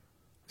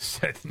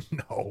 Said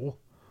no.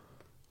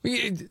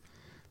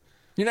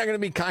 You're not going to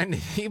be kind to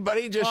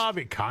anybody? Well, I'll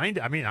be kind.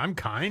 I mean, I'm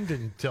kind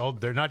until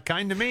they're not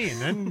kind to me,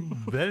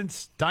 and then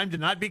it's time to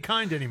not be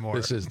kind anymore.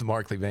 This is the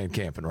Markley, Van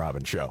Camp, and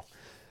Robbins show.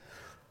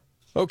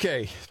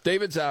 Okay,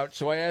 David's out,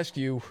 so I ask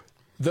you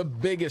the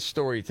biggest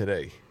story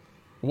today.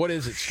 What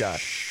is it,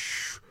 Scott?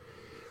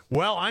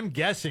 Well, I'm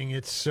guessing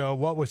it's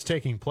what was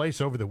taking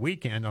place over the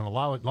weekend on a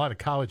lot of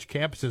college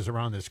campuses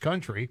around this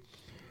country,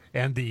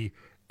 and the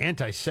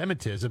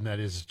anti-Semitism that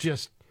is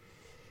just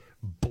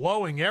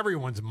blowing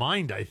everyone's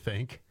mind, I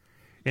think,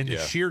 and the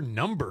sheer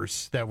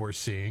numbers that we're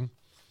seeing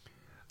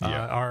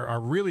are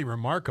really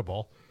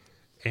remarkable.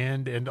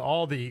 And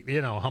all the,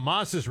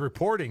 Hamas is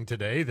reporting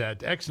today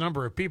that X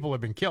number of people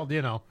have been killed.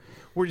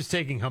 We're just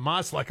taking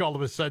Hamas like all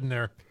of a sudden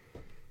they're,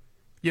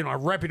 a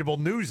reputable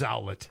news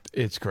outlet.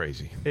 It's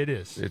crazy. It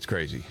is. It's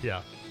crazy.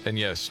 Yeah. And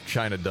yes,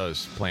 China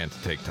does plan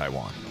to take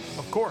Taiwan.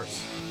 Of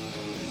course.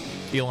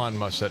 Elon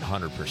Musk said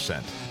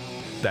 100%.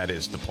 That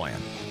is the plan.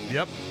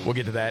 Yep. We'll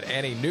get to that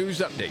and a news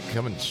update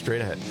coming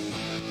straight ahead.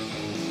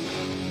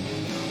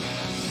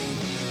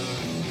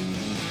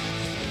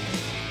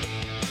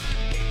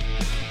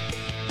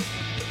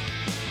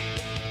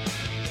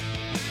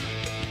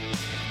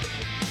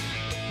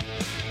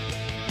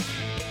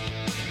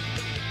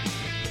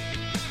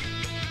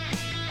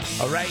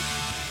 All right.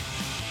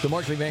 The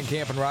Markley, Van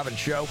Camp, and Robbins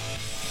show.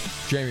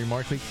 Jamie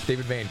Markley,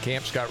 David Van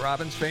Camp, Scott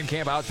Robbins. Van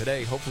Camp out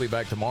today, hopefully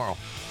back tomorrow.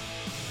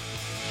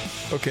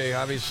 Okay,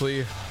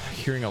 obviously,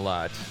 hearing a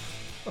lot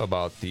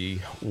about the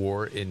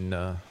war in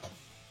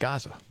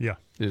Gaza. Yeah.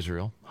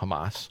 Israel,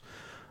 Hamas.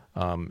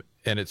 And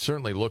it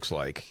certainly looks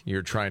like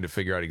you're trying to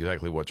figure out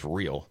exactly what's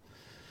real.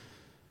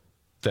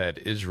 That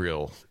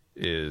Israel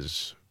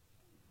is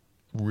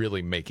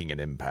really making an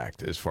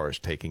impact as far as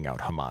taking out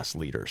Hamas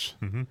leaders.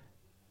 Mm-hmm.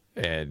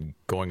 And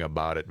going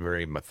about it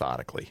very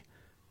methodically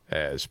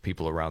as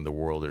people around the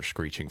world are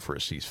screeching for a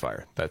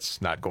ceasefire.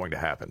 That's not going to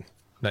happen.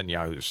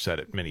 Netanyahu said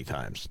it many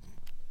times.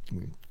 You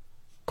can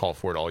call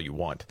for it all you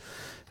want.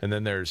 And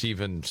then there's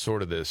even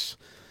sort of this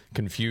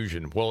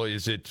confusion. Well,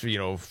 is it,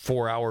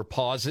 4-hour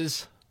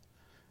pauses?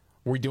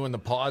 Are we doing the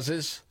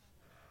pauses?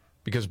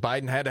 Because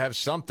Biden had to have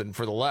something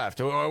for the left.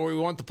 Oh, we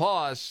want the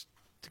pause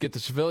to get the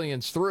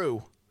civilians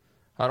through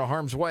out of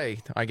harm's way.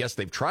 I guess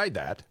they've tried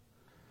that.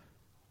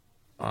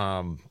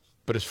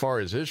 But as far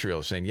as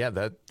Israel saying,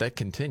 that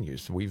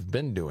continues. We've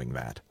been doing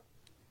that.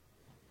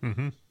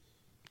 Mm-hmm.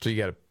 So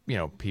you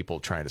got, people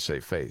trying to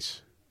save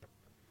face.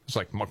 It's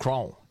like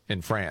Macron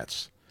in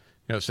France,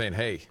 saying,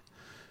 hey,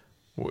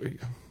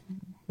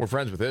 we're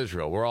friends with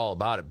Israel. We're all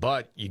about it.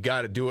 But you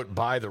got to do it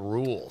by the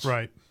rules.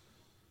 Right.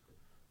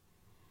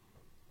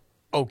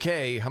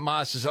 Okay,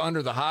 Hamas is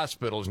under the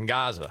hospitals in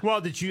Gaza.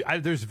 Well,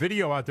 there's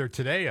video out there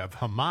today of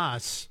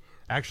Hamas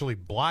actually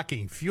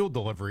blocking fuel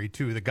delivery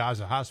to the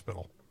Gaza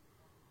hospital.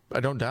 I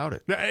don't doubt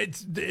it.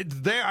 It's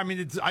there. I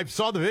mean, I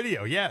saw the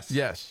video. Yes.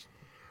 Yes.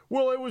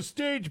 Well, it was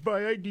staged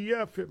by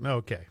IDF.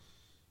 Okay.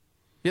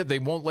 Yeah, they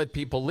won't let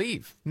people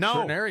leave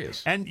certain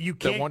areas. And you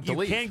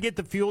can't get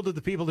the fuel to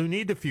the people who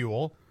need the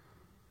fuel.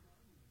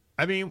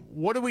 I mean,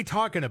 what are we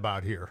talking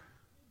about here?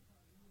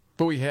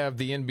 But we have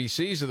the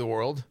NBCs of the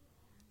world,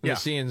 the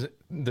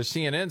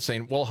CNN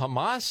saying, well,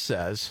 Hamas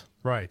says...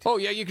 Right. Oh,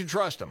 yeah, you can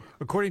trust them.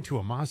 According to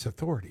Hamas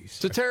authorities.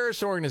 It's a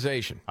terrorist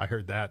organization. I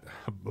heard that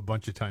a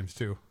bunch of times,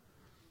 too.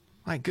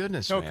 My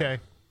goodness, man. Okay.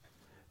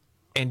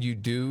 And you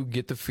do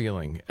get the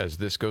feeling, as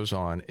this goes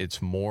on, it's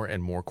more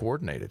and more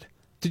coordinated.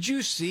 Did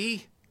you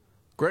see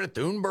Greta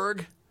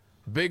Thunberg?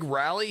 Big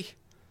rally?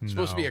 No.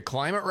 Supposed to be a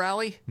climate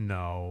rally?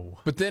 No.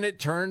 But then it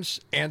turns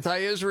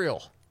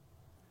anti-Israel.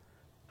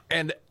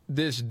 And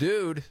this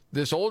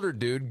older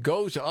dude,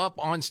 goes up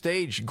on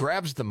stage,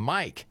 grabs the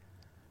mic,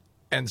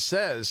 and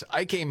says,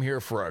 I came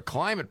here for a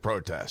climate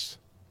protest.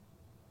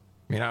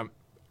 I mean,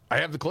 I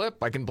have the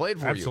clip. I can play it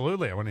for you.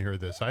 Absolutely. I want to hear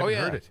this. I haven't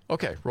heard it.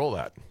 Okay, roll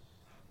that.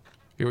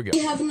 Here we go. We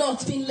have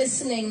not been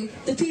listening.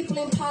 The people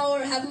in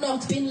power have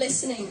not been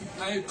listening.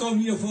 I come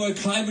here for a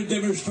climate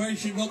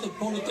demonstration, not a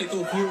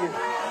political view.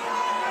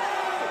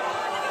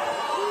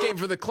 Came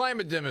for the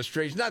climate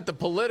demonstration, not the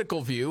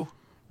political view.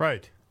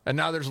 Right. And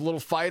now there's a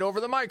little fight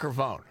over the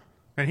microphone.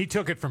 And he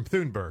took it from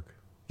Thunberg.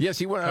 Yes,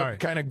 he went up,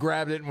 kind of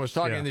grabbed it and was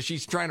talking, and then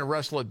she's trying to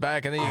wrestle it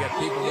back, and then you got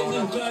people going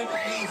up.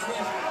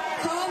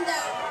 Calm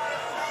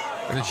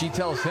down. And then she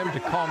tells him to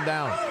calm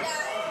down.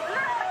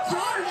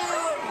 Calm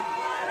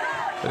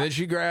down. And then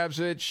she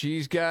grabs it.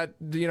 She's got,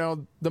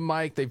 the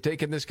mic. They've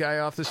taken this guy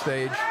off the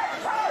stage.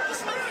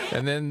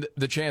 And then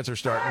the chants are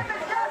starting.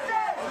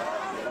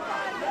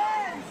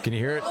 Can you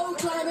hear it? Oh,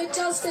 climate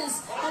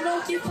justice on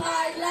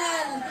occupied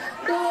land.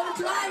 No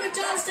climate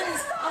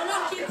justice on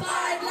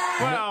occupied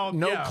land. Well,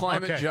 no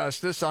climate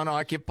justice on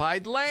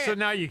occupied land. So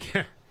now you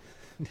can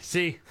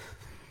see,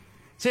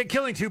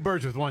 killing two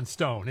birds with one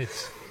stone.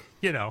 It's,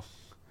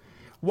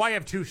 why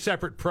have two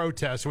separate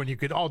protests when you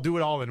could all do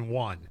it all in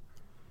one?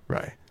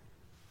 Right.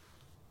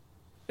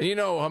 And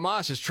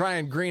Hamas is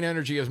trying green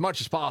energy as much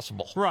as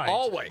possible. Right.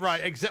 Always.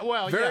 Right.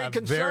 Well, very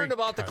concerned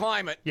about the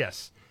climate.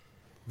 Yes.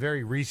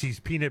 Very Reese's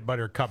peanut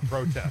butter cup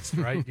protest,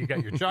 right? You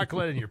got your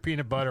chocolate and your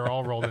peanut butter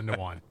all rolled into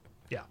one.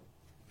 Yeah.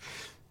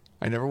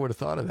 I never would have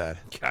thought of that.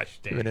 Gosh,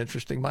 you have an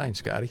interesting mind,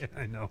 Scotty. Yeah,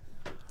 I know.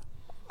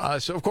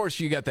 So, of course,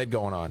 you got that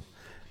going on.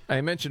 I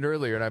mentioned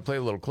earlier, and I played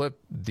a little clip,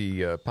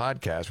 the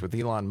podcast with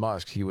Elon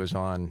Musk. He was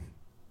on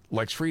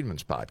Lex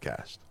Friedman's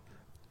podcast,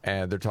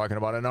 and they're talking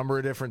about a number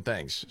of different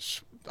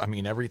things. I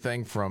mean,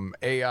 everything from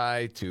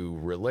AI to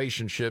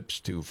relationships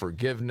to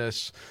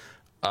forgiveness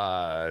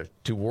to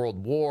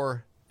World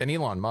War. And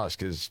Elon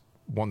Musk is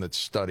one that's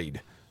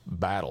studied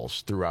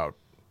battles throughout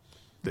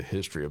the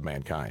history of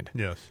mankind.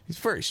 Yes. He's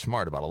very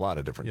smart about a lot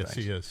of different things.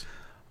 Yes, he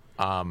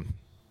is.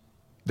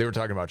 They were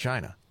talking about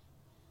China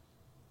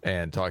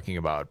and talking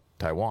about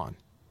Taiwan.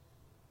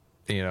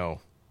 Elon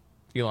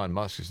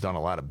Musk has done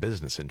a lot of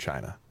business in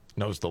China,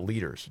 knows the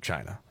leaders of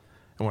China.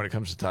 And when it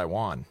comes to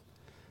Taiwan,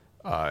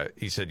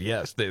 he said,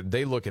 yes,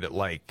 they look at it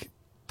like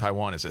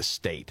Taiwan is a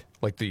state,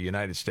 like the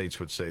United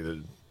States would say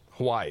that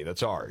Hawaii,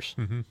 that's ours.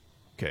 Mm-hmm.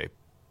 Okay.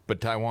 But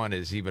Taiwan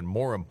is even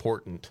more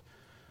important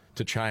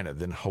to China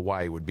than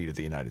Hawaii would be to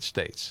the United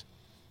States.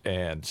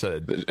 And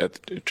said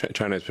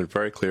China has been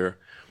very clear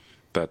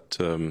that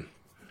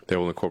they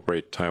will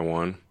incorporate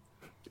Taiwan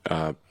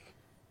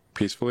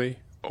peacefully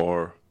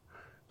or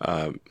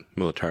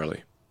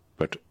militarily,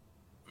 but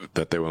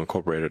that they will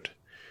incorporate it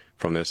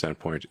from their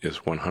standpoint is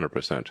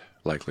 100%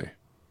 likely.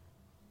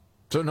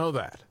 So know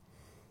that.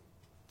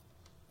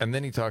 And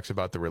then he talks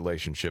about the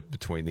relationship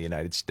between the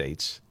United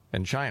States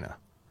and China.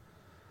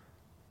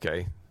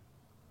 Okay.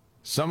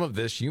 Some of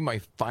this you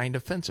might find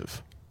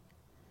offensive.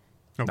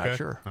 Okay. Not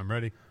sure. I'm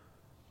ready.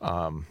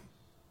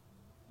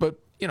 But,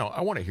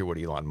 I want to hear what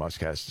Elon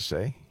Musk has to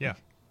say. Yeah.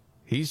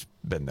 He's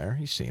been there.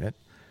 He's seen it.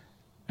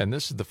 And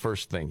this is the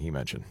first thing he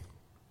mentioned.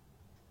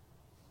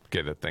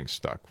 Okay, that thing's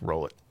stuck.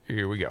 Roll it.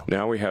 Here we go.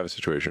 Now we have a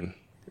situation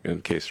in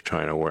the case of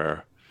China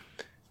where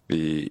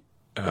the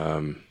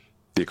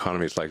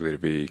economy is likely to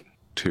be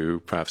 2,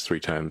 perhaps 3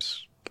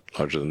 times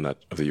larger than that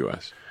of the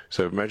U.S.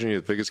 So imagine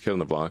you're the biggest kid on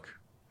the block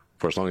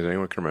for as long as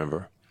anyone can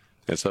remember,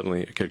 and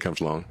suddenly a kid comes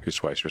along who's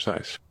twice your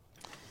size.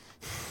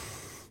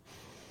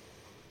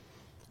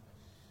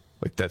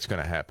 Like, that's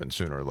going to happen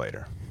sooner or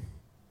later,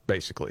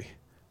 basically.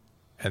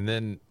 And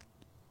then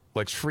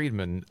Lex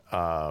Friedman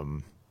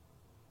has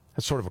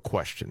sort of a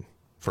question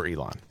for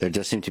Elon. There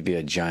does seem to be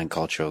a giant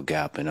cultural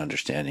gap in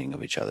understanding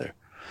of each other.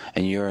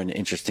 And you're an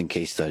interesting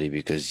case study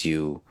because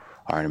you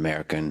are an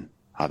American,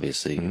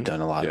 obviously. You've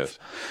done a lot of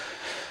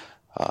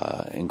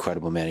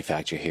incredible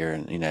manufacture here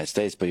in the United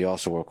States, but you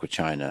also work with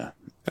China.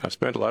 I've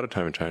spent a lot of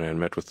time in China and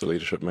met with the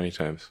leadership many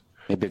times.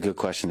 Maybe a good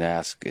question to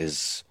ask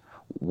is,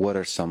 what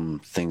are some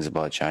things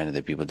about China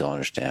that people don't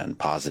understand,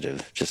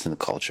 positive, just in the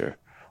culture?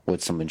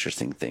 What's some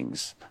interesting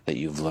things that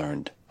you've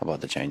learned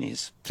about the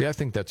Chinese? See, I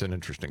think that's an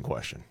interesting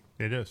question.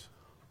 It is.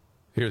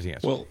 Here's the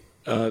answer. Well,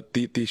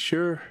 the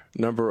sheer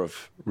number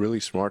of really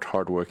smart,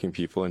 hardworking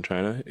people in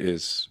China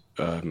is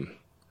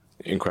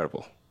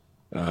incredible.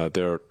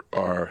 There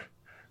are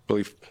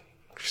really, if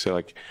you say,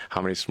 like,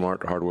 how many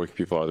smart, hardworking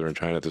people are there in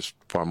China? There's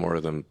far more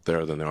of them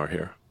there than there are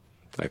here,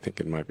 I think,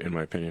 in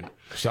my opinion.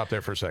 Stop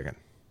there for a second.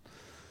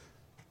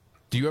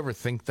 Do you ever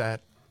think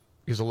that?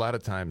 Because a lot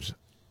of times,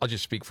 I'll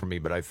just speak for me,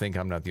 but I think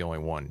I'm not the only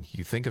one.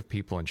 You think of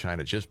people in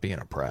China just being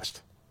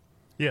oppressed.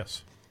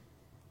 Yes.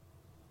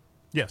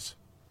 Yes.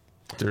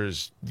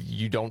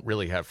 You don't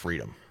really have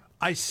freedom.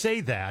 I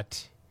say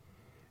that,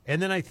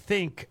 and then I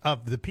think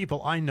of the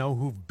people I know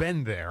who've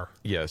been there.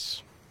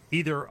 Yes.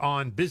 Either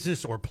on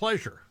business or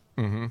pleasure.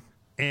 Mm-hmm.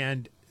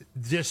 And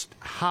just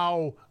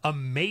how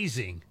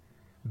amazing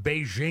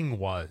Beijing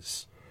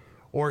was,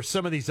 or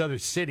some of these other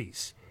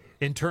cities,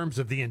 in terms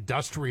of the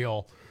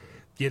industrial,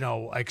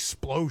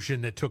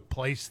 explosion that took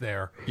place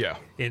there. Yeah.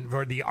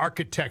 For the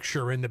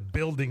architecture and the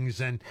buildings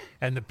and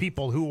the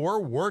people who were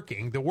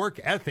working, the work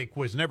ethic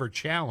was never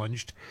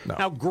challenged. No.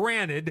 Now,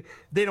 granted,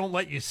 they don't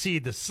let you see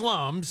the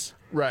slums.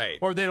 Right.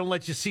 Or they don't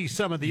let you see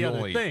some of the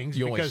other things.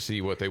 You only because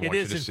see what they want it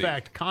you is, to in see.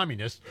 fact,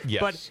 communist. Yes.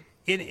 But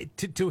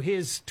to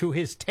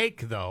his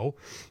take, though,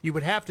 you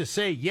would have to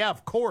say, yeah,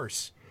 of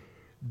course,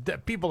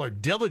 that people are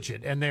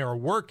diligent and they are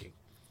working.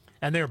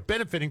 And they're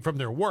benefiting from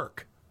their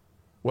work.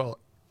 Well,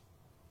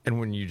 and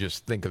when you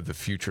just think of the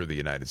future of the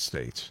United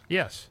States.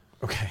 Yes.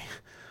 Okay.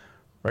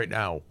 Right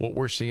now, what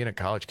we're seeing at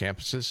college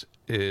campuses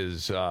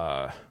is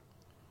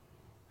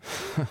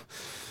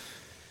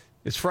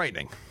it's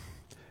frightening.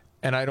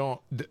 And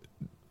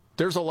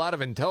there's a lot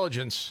of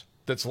intelligence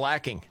that's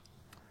lacking.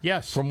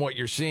 Yes. From what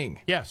you're seeing.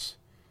 Yes.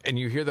 And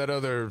you hear that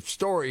other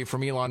story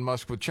from Elon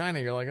Musk with China,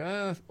 you're like,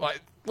 well,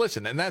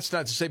 listen, and that's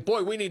not to say,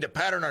 boy, we need to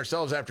pattern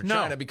ourselves after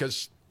China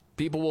because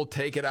people will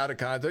take it out of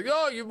context.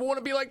 Oh, you want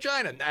to be like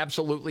China?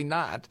 Absolutely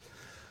not.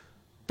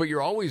 But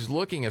you're always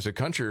looking as a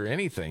country or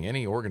anything,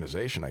 any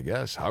organization, I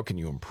guess. How can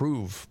you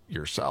improve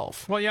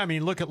yourself? Well, yeah, I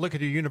mean, look at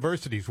your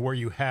universities where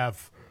you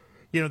have,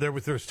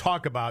 there's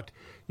talk about,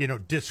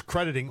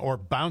 discrediting or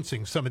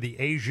bouncing some of the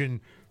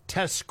Asian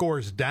test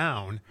scores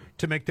down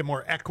to make them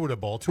more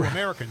equitable to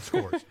American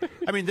scores.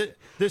 I mean,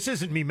 this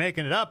isn't me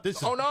making it up.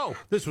 This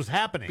was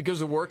happening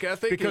because of work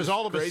ethic. Because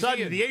all of a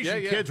sudden the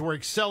Asian kids were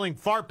excelling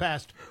far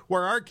past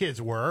where our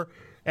kids were,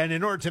 and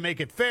in order to make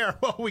it fair,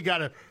 well, we got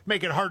to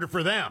make it harder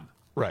for them.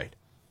 Right.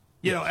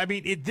 You know, I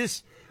mean,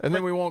 and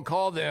then we won't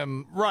call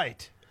them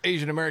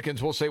Asian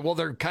Americans. We'll say, well,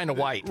 they're kind of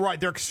white. Right.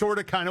 They're sort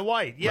of kind of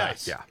white.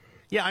 Yes. Right.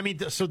 Yeah. I mean,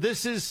 so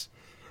this is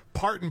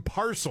part and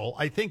parcel,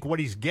 I think, what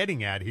he's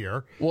getting at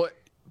here. Well,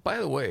 by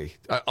the way,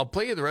 I'll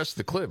play you the rest of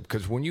the clip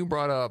because when you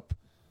brought up,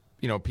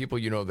 people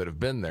that have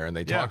been there and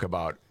they talk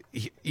about,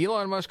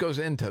 Elon Musk goes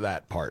into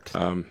that part.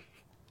 And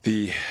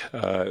they've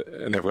got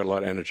a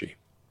lot of energy.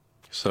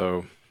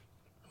 So,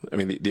 I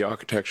mean, the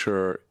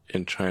architecture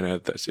in China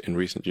that's in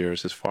recent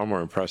years is far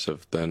more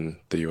impressive than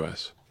the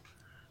U.S.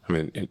 I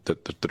mean, the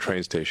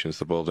train stations,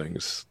 the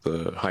buildings,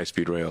 the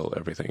high-speed rail,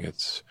 everything,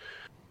 it's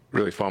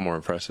really far more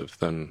impressive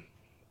than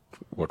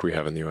what we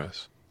have in the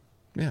U.S.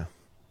 Yeah.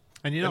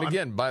 And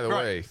again, by the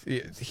way,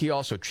 he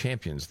also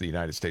champions the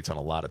United States on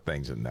a lot of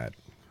things in that.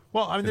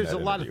 Well, I mean, there's a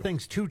lot of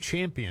things to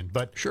champion,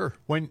 but sure,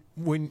 when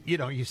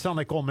you sound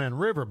like Old Man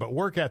River, but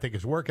work ethic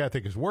is work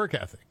ethic is work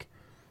ethic.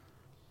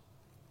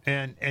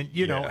 And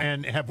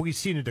and have we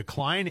seen a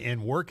decline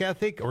in work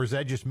ethic, or is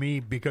that just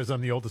me because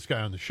I'm the oldest guy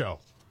on the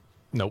show?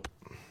 Nope.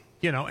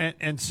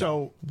 And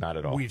so not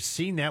at all. We've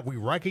seen that. We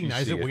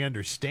recognize it. We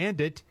understand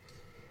it.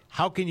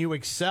 How can you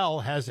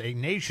excel as a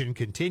nation,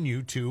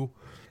 continue to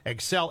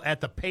excel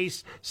at the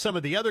pace some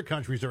of the other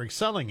countries are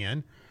excelling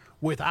in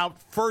without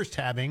first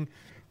having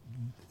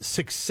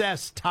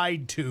success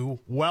tied to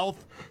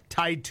wealth,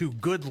 tied to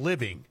good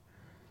living?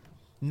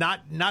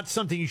 Not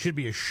something you should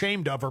be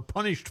ashamed of or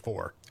punished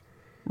for.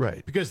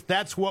 Right. Because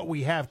that's what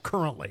we have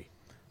currently.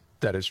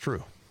 That is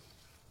true.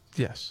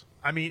 Yes.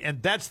 I mean,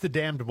 and that's the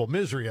damnable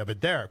misery of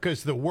it there.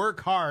 Because the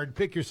work hard,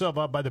 pick yourself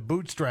up by the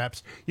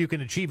bootstraps, you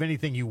can achieve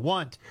anything you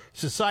want,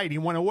 society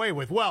went away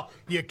with. Well,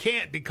 you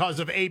can't because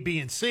of A, B,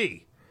 and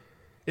C.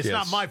 It's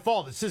not my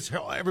fault. It's just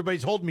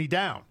everybody's holding me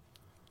down.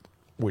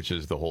 Which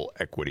is the whole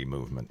equity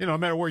movement. No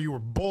matter where you were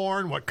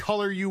born, what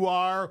color you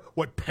are,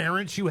 what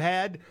parents you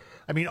had.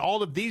 I mean,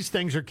 all of these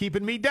things are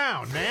keeping me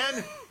down,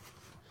 man.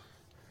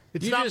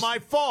 It's not my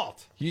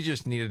fault. You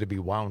just needed to be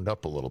wound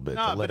up a little bit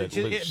to let it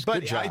loose. But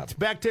good job. it's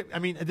back to, I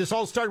mean, this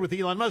all started with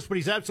Elon Musk, but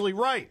he's absolutely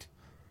right.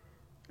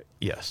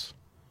 Yes.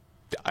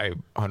 I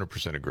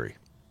 100% agree.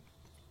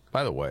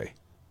 By the way,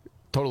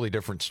 totally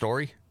different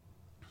story.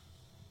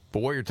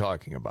 But what you're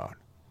talking about,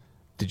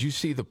 did you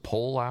see the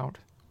poll out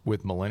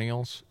with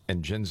millennials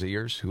and Gen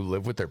Zers who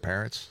live with their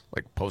parents,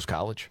 like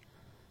post-college?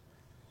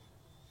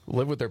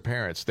 Live with their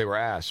parents. They were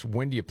asked,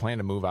 when do you plan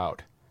to move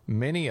out?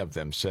 Many of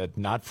them said,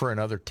 not for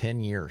another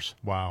 10 years.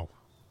 Wow.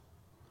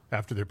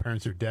 After their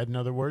parents are dead, in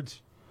other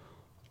words?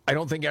 I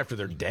don't think after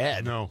they're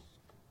dead. No.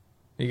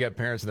 You got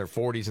parents in their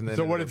 40s and then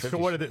so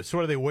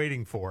what are they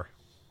waiting for?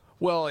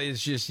 Well,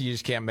 it's just you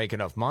just can't make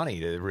enough money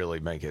to really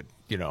make it,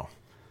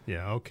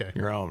 Yeah, okay.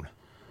 Your own.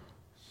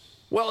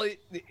 Well,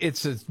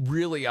 it's a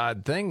really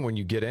odd thing when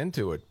you get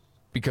into it,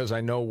 because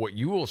I know what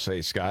you will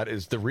say, Scott,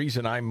 is the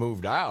reason I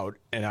moved out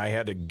and I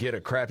had to get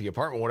a crappy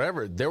apartment,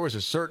 whatever. There was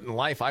a certain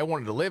life I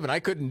wanted to live, and I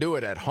couldn't do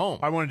it at home.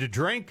 I wanted to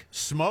drink,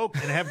 smoke,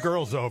 and have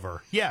girls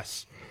over.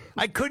 Yes.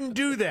 I couldn't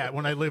do that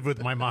when I lived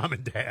with my mom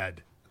and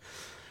dad.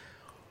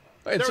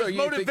 There was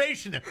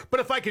motivation there. But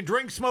if I can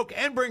drink, smoke,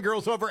 and bring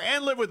girls over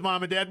and live with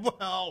mom and dad,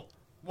 well,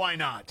 why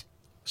not?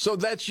 So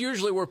that's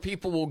usually where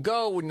people will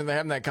go when they're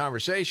having that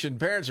conversation.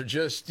 Parents are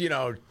just,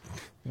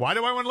 why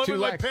do I want to live with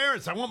my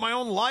parents? I want my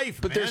own life,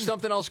 But there's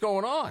something else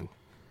going on.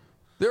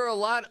 There are a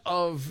lot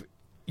of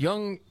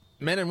young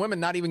men and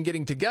women not even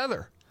getting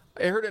together.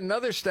 I heard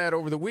another stat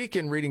over the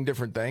weekend reading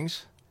different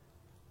things.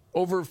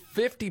 Over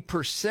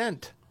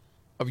 50%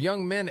 of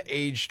young men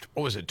aged,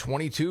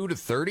 22 to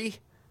 30,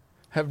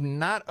 have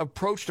not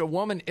approached a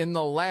woman in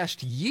the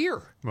last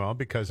year. Well,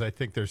 because I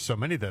think there's so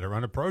many that are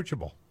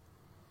unapproachable.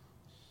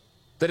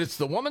 That it's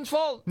the woman's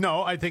fault?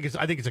 No, I think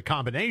it's a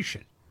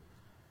combination.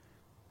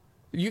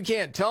 You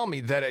can't tell me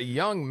that a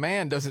young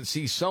man doesn't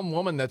see some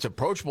woman that's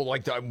approachable,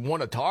 like I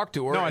want to talk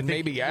to her and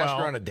maybe ask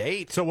her on a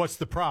date. So what's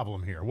the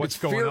problem here? What's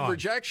going on? It's fear of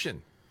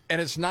rejection, and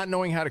it's not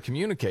knowing how to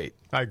communicate.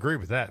 I agree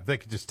with that. If they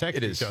could just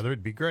text each other,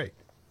 it'd be great.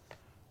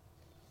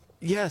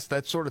 Yes,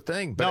 that sort of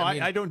thing. But no,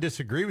 I don't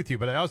disagree with you,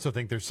 but I also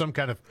think there's some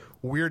kind of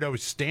weirdo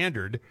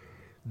standard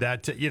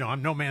that,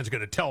 no man's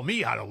going to tell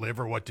me how to live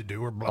or what to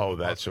do. Or blah,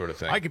 that sort of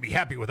thing. I could be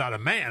happy without a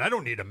man. I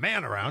don't need a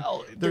man around.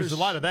 Well, there's a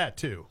lot of that,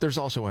 too. There's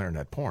also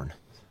internet porn.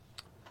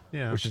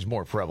 Yeah. Which is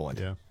more prevalent.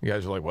 Yeah. You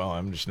guys are like, well,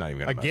 I'm just not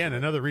even going to Again,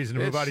 another reason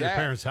to move out of your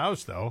parents'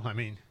 house, though. I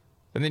mean.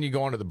 And then you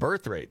go on to the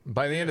birth rate.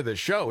 By the end of the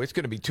show, it's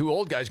going to be two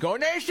old guys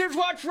going, "This is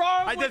what's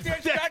wrong with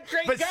this country."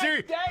 But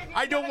seriously,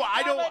 I don't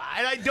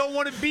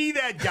want to be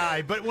that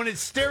guy. But when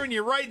it's staring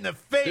you right in the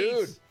face,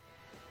 dude.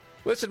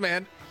 Listen,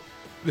 man.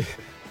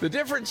 The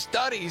different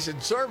studies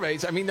and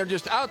surveys, I mean, they're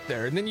just out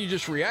there, and then you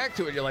just react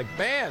to it. You're like,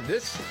 man,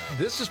 this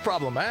is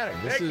problematic.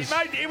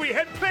 We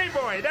had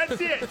Playboy.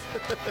 That's it.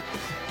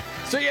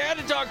 So you had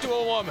to talk to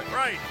a woman.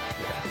 Right.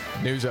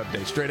 Yeah. News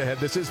update straight ahead.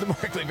 This is the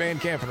Markley, Van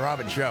Camp, and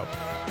Robbins Show.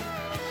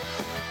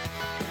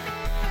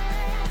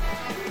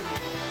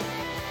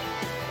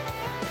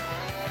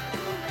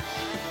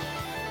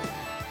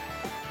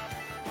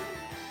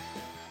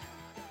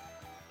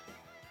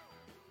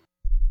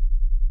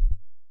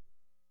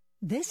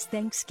 This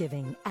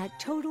Thanksgiving at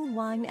Total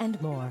Wine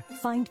 & More,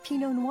 find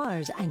Pinot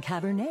Noirs and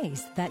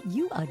Cabernets that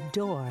you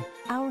adore.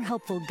 Our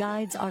helpful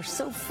guides are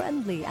so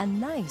friendly and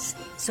nice.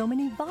 So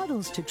many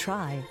bottles to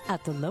try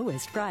at the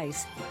lowest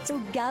price. So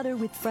gather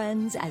with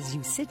friends as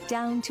you sit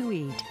down to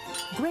eat.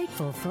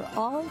 Grateful for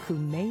all who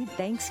made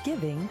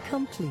Thanksgiving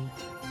complete.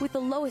 With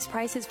the lowest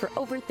prices for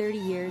over 30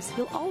 years,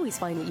 you'll always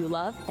find what you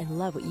love and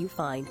love what you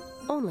find.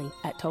 Only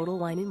at Total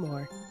Wine &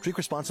 More. Drink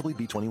responsibly,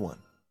 B21.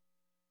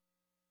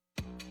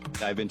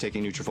 I've been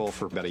taking Nutrafol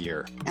for about a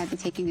year. I've been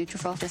taking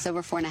Nutrafol just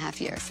over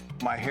 4.5 years.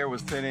 My hair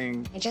was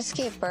thinning. I just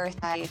gave birth.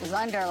 I was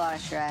under a lot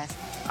of stress.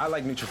 I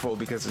like Nutrafol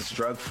because it's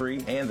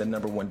drug-free and the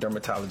 #1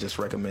 dermatologist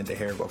recommended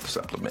hair growth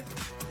supplement.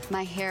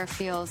 My hair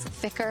feels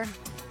thicker,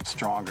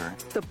 stronger.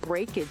 The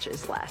breakage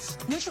is less.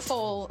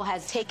 Nutrafol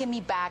has taken me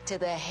back to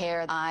the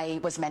hair I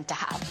was meant to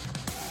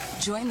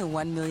have. Join the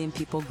 1 million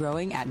people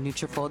growing at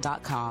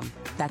Nutrafol.com.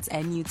 That's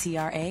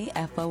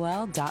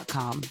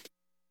Nutrafol.com.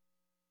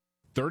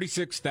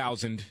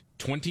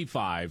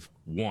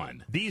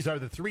 36,025-1. These are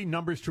the three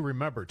numbers to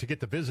remember to get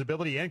the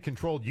visibility and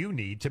control you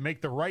need to make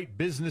the right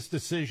business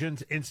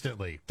decisions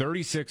instantly.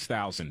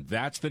 36,000.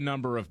 That's the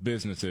number of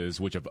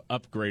businesses which have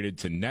upgraded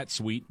to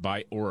NetSuite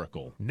by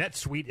Oracle.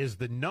 NetSuite is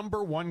the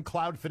 #1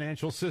 cloud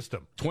financial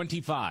system.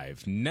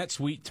 25.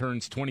 NetSuite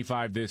turns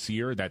 25 this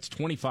year. That's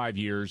 25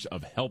 years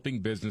of helping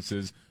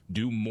businesses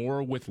do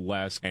more with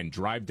less and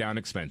drive down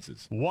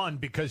expenses. 1,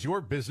 because your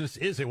business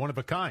is a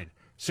one-of-a-kind.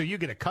 So you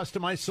get a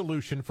customized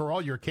solution for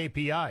all your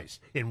KPIs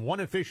in one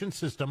efficient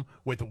system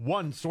with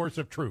one source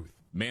of truth.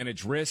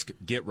 Manage risk,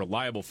 get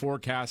reliable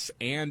forecasts,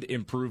 and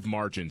improve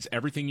margins.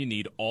 Everything you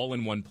need all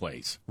in one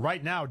place.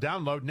 Right now,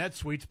 download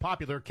NetSuite's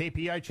popular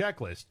KPI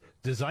checklist,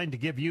 designed to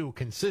give you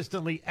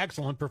consistently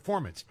excellent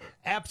performance,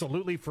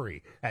 absolutely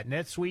free at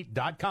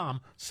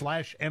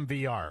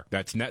netsuite.com/MVR.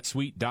 That's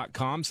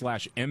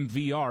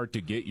netsuite.com/MVR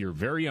to get your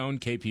very own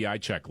KPI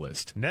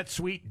checklist.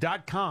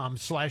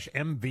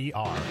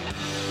 netsuite.com/MVR.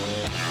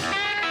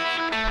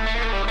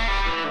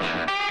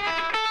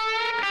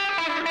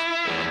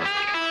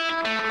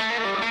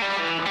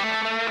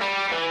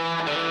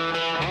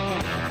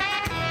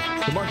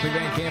 The Markley,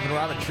 Van Camp, and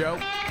Robbins Show.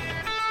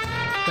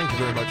 Thank you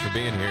very much for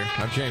being here.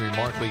 I'm Jamie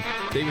Markley.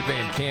 David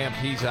Van Camp,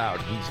 he's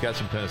out. He's got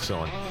some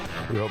penicillin.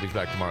 We hope he's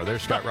back tomorrow.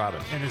 There's Scott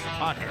Robbins. In his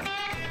pocket.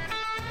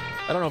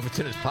 I don't know if it's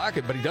in his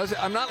pocket, but he does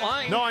it. I'm not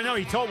lying. No, I know.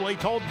 He told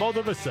both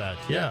of us that.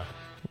 Yeah.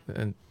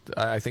 And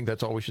I think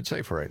that's all we should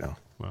say for right now.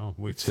 Well,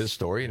 it's his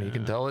story, and he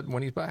can tell it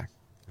when he's back.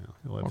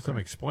 He'll have some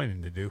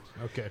explaining to do.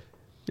 Okay.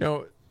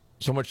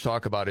 So much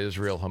talk about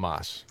Israel,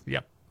 Hamas.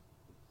 Yep.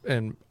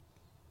 And,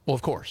 well,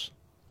 of course.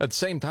 At the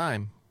same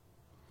time,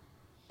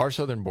 our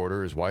southern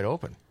border is wide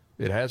open.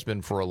 It has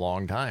been for a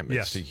long time.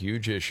 It's a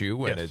huge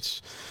issue, and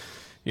it's,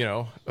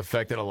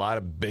 affected a lot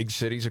of big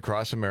cities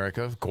across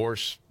America. Of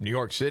course, New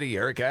York City,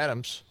 Eric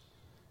Adams,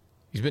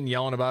 he's been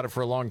yelling about it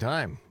for a long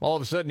time. All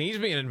of a sudden, he's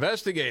being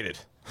investigated.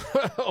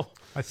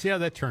 I see how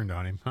that turned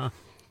on him, huh?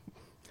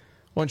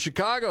 Well, in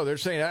Chicago, they're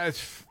saying, I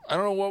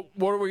don't know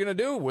what are we going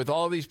to do with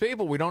all these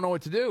people. We don't know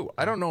what to do.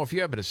 I don't know if you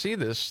happen to see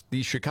this.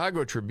 The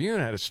Chicago Tribune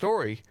had a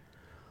story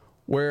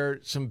where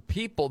some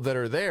people that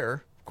are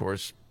there, of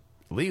course,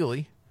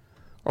 legally,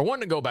 are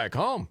wanting to go back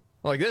home.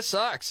 Like, this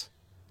sucks.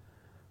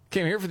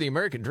 Came here for the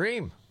American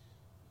dream.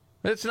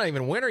 It's not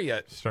even winter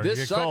yet.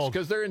 This sucks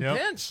because they're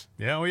intense.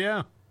 Yeah, well,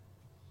 yeah.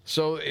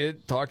 So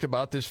it talked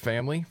about this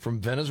family from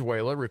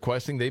Venezuela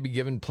requesting they be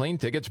given plane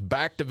tickets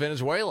back to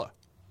Venezuela.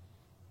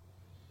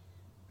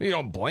 You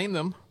don't blame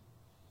them.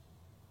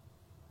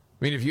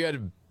 I mean, if you had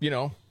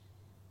to,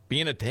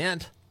 be in a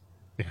tent,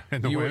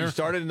 in the you winter?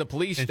 started in the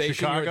police In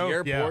station, you're Chicago?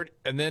 at the airport,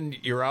 and then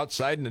you're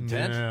outside in a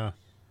tent? Yeah.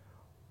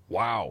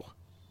 Wow.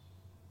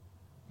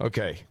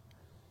 Okay.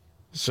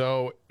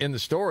 So in the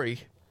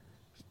story,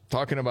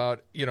 talking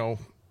about,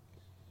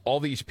 all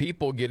these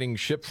people getting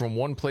shipped from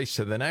one place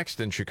to the next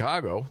in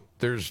Chicago,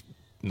 there's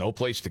no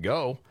place to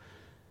go.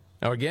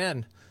 Now,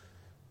 again,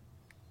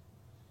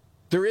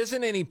 there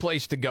isn't any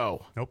place to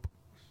go. Nope.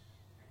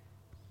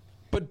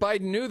 But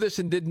Biden knew this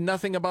and did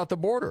nothing about the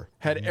border.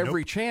 Had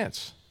every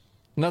chance.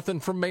 Nothing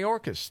from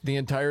Mayorkas, the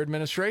entire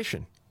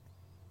administration.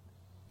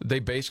 They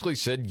basically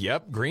said,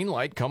 yep, green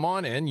light, come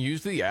on in,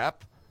 use the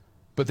app.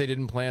 But they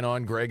didn't plan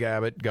on Greg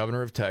Abbott,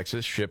 governor of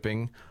Texas,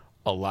 shipping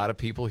a lot of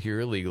people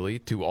here illegally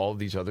to all of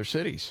these other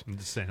cities.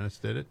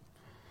 DeSantis did it.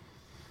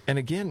 And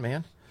again,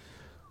 man,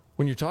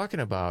 when you're talking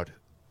about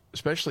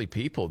especially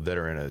people that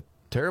are in a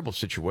terrible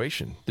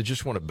situation, that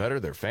just want to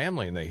better their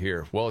family, and they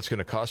hear, well, it's going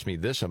to cost me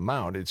this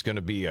amount. It's going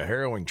to be a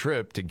harrowing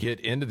trip to get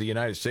into the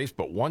United States,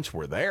 but once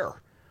we're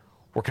there,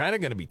 we're kind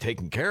of going to be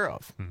taken care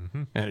of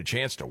and a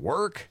chance to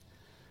work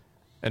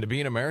and to be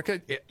in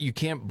America. You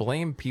can't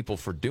blame people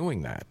for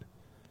doing that.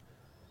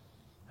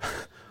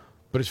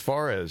 But as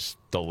far as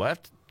the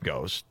left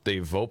goes,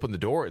 they've opened the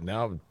door, and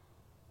now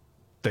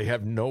they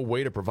have no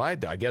way to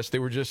provide that. I guess they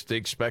were just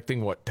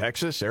expecting,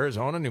 Texas,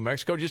 Arizona, New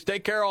Mexico, just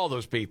take care of all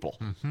those people.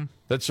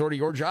 That's sort of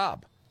your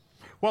job.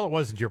 Well, it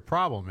wasn't your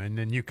problem, and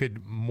then you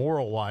could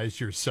moralize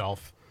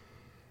yourself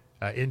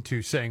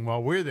into saying,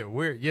 well, we're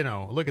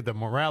look at the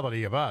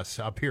morality of us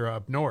up here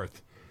up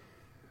north.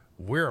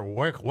 We're a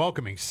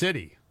welcoming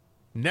city,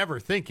 never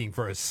thinking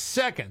for a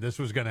second this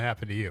was going to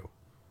happen to you.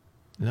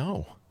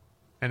 No.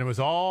 And it was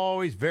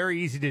always very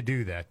easy to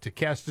do that, to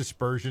cast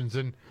aspersions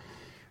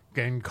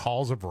and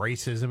calls of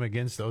racism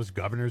against those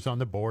governors on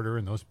the border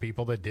and those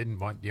people that didn't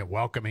want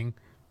welcoming.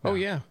 Oh,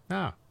 yeah.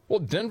 No. Well,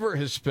 Denver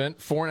has spent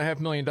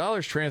 $4.5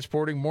 million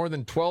transporting more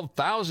than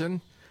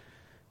 12,000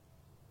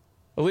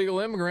 illegal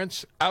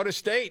immigrants out of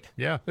state.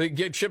 Yeah. They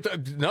get shipped.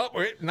 No,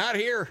 not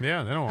here.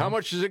 Yeah, they don't How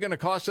much is it going to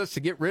cost us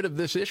to get rid of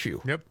this issue?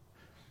 Yep.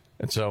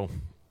 And so,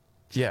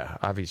 yeah,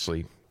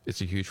 obviously,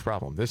 it's a huge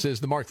problem. This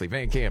is the Markley,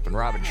 Van Camp, and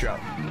Robbins Show.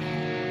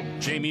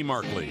 Jamie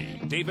Markley,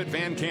 David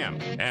Van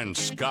Camp, and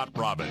Scott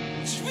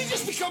Robbins. We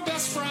just become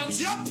best friends.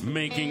 Yep.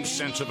 Making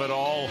sense of it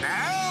all.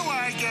 Now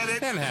I get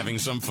it. And having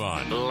some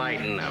fun.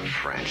 Lighten up,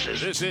 Francis.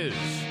 This is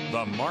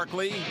the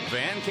Markley,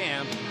 Van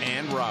Camp,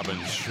 and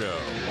Robbins Show.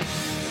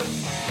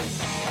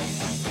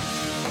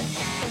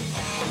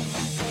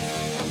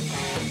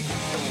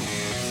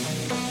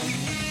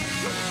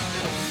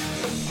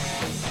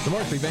 The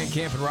Markley, Van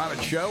Camp, and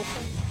Robbins Show.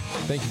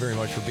 Thank you very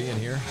much for being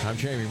here. I'm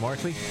Jamie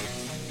Markley.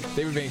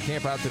 David Van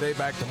Camp out today,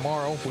 back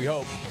tomorrow, we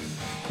hope.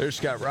 There's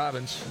Scott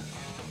Robbins.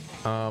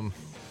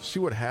 See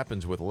what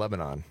happens with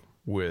Lebanon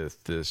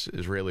with this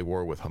Israeli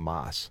war with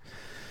Hamas.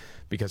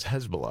 Because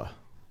Hezbollah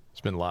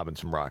has been lobbing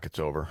some rockets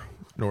over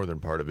northern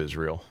part of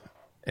Israel.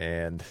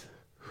 And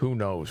who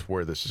knows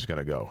where this is going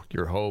to go.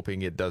 You're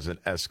hoping it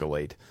doesn't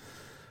escalate.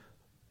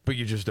 But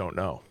you just don't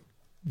know.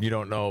 You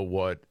don't know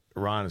what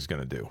Iran is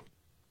going to do.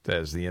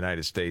 As the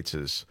United States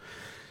is,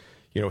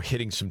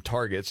 hitting some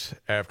targets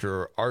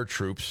after our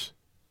troops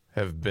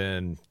have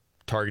been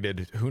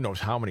targeted who knows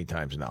how many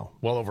times now,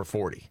 well over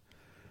 40.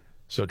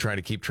 So trying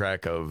to keep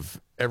track of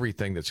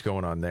everything that's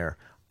going on there.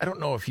 I don't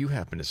know if you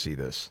happen to see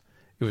this.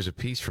 It was a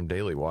piece from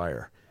Daily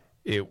Wire.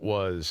 It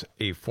was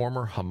a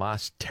former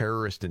Hamas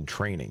terrorist in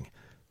training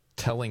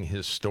telling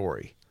his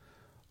story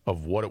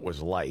of what it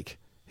was like,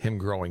 him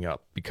growing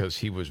up, because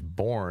he was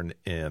born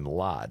in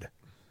Lod,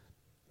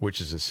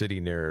 which is a city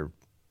near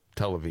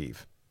Tel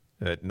Aviv.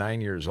 At 9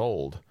 years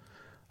old,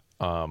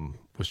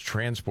 was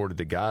transported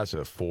to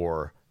Gaza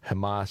for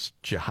Hamas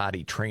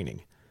jihadi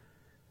training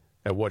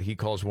at what he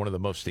calls one of the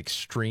most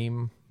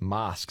extreme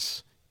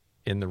mosques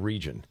in the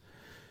region.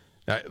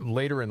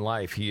 Later in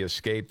life, he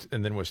escaped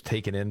and then was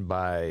taken in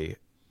by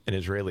an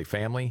Israeli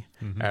family.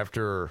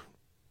 After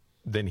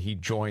then, he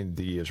joined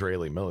the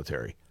Israeli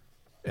military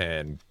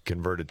and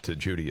converted to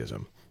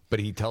Judaism. But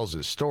he tells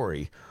his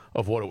story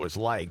of what it was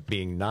like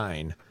being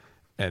 9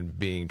 and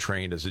being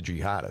trained as a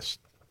jihadist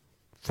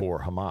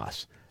for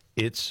Hamas.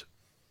 It's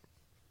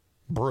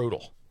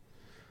brutal,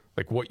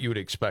 like what you would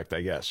expect,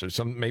 I guess, or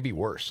some maybe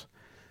worse.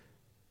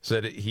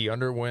 Said he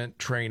underwent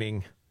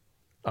training,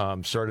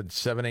 started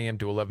 7 a.m.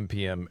 to 11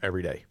 p.m.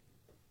 every day.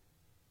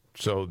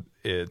 So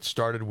it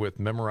started with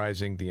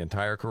memorizing the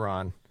entire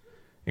Quran,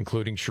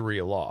 including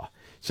Sharia law.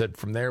 Said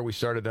from there we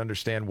started to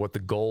understand what the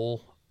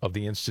goal of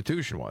the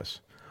institution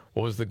was.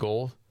 What was the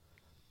goal?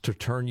 To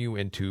turn you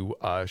into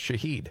a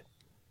shaheed,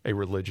 a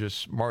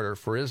religious martyr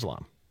for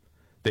Islam.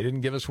 They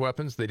didn't give us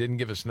weapons. They didn't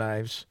give us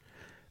knives.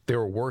 They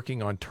were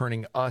working on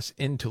turning us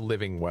into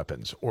living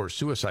weapons or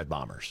suicide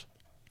bombers.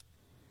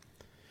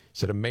 He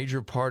said a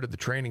major part of the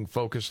training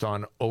focused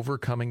on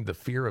overcoming the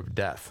fear of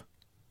death.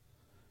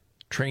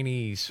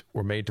 Trainees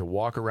were made to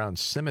walk around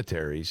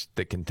cemeteries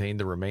that contained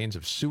the remains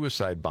of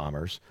suicide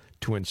bombers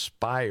to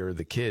inspire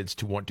the kids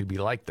to want to be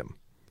like them.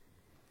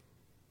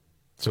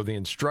 So the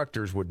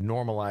instructors would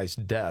normalize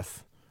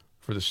death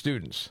for the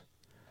students.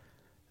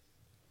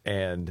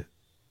 And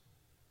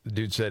the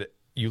dude said,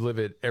 you live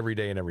it every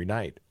day and every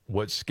night.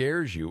 What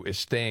scares you is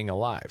staying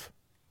alive,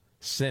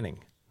 sinning.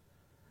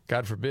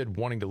 God forbid,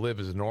 wanting to live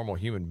as a normal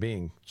human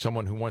being,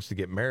 someone who wants to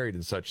get married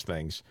and such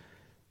things,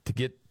 to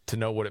get to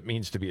know what it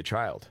means to be a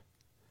child.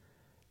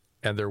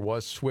 And there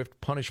was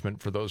swift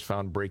punishment for those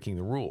found breaking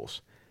the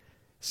rules.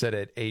 Said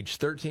at age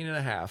 13 and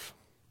a half,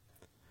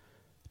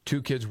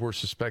 2 kids were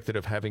suspected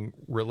of having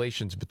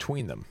relations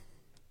between them.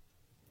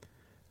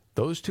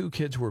 Those 2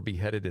 kids were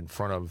beheaded in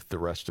front of the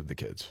rest of the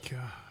kids. God.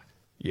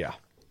 Yeah.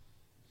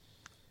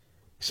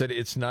 Said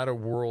it's not a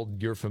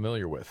world you're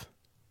familiar with.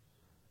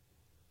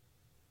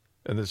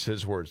 And this is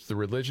his words. The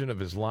religion of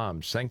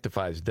Islam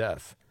sanctifies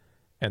death,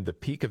 and the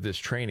peak of this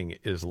training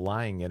is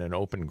lying in an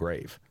open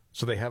grave.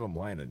 So they have him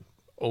lying in an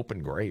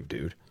open grave,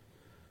 dude.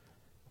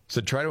 So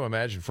try to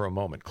imagine for a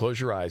moment. Close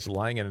your eyes,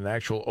 lying in an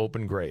actual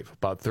open grave.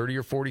 About 30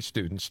 or 40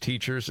 students,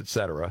 teachers,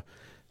 etc.,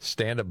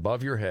 stand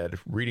above your head,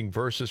 reading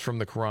verses from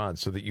the Quran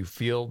so that you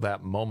feel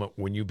that moment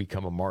when you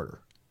become a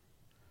martyr.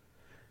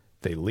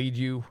 They lead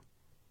you.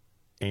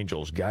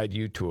 Angels guide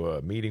you to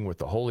a meeting with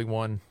the Holy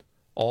One.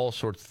 All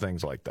sorts of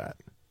things like that.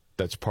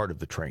 That's part of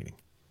the training.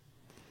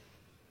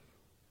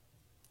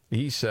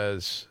 He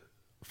says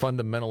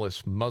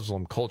fundamentalist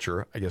Muslim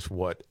culture, I guess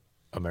what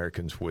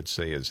Americans would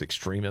say is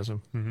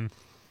extremism,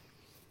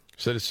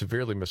 said it's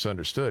severely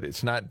misunderstood.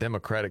 It's not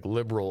democratic,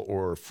 liberal,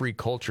 or free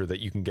culture that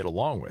you can get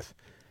along with.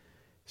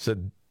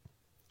 Said,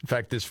 in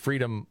fact, this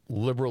freedom,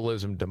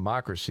 liberalism,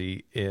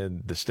 democracy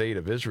in the state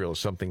of Israel is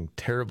something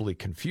terribly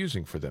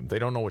confusing for them. They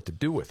don't know what to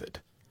do with it.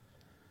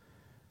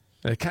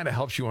 And it kind of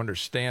helps you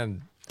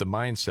understand the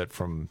mindset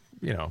from,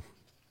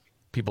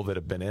 people that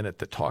have been in it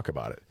that talk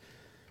about it.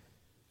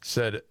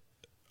 Said,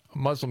 a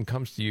Muslim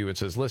comes to you and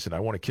says, listen, I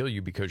want to kill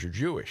you because you're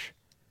Jewish.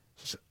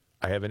 Says,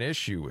 I have an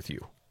issue with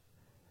you.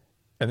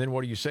 And then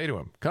what do you say to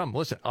him? Come,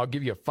 listen, I'll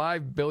give you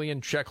 5 billion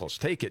shekels.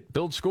 Take it.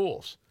 Build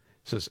schools.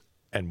 Says,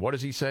 and what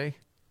does he say?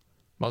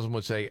 Muslim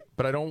would say,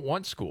 but I don't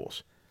want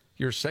schools.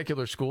 Your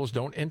secular schools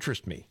don't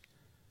interest me.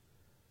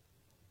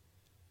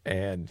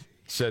 And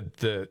he said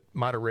the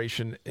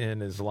moderation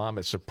in Islam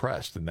is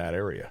suppressed in that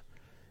area.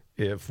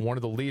 If one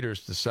of the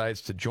leaders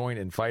decides to join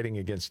in fighting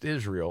against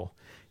Israel,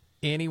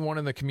 anyone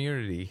in the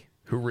community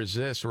who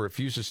resists or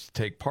refuses to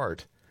take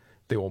part,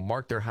 they will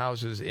mark their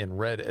houses in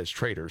red as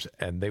traitors,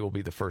 and they will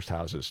be the first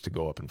houses to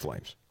go up in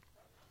flames.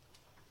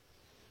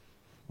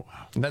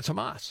 Wow. And that's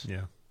Hamas.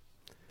 Yeah.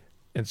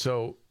 And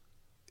so,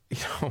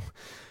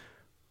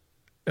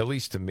 at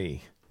least to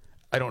me,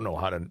 I don't know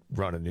how to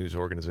run a news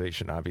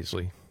organization,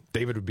 obviously.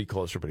 David would be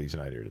closer, but he's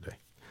not here today.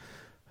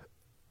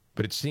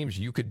 But it seems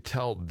you could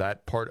tell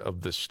that part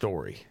of the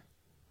story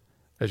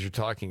as you're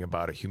talking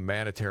about a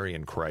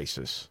humanitarian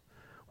crisis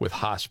with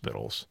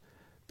hospitals.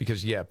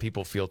 Because, yeah,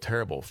 people feel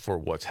terrible for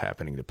what's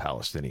happening to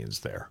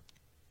Palestinians there.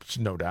 It's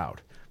no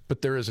doubt.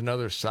 But there is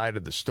another side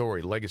of the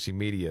story legacy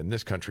media in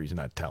this country is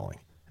not telling,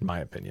 in my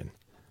opinion.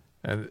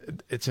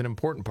 And it's an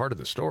important part of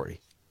the story.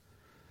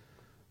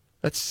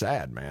 That's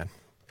sad, man.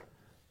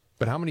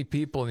 But how many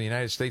people in the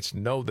United States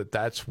know that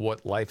that's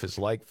what life is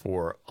like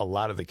for a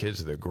lot of the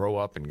kids that grow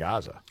up in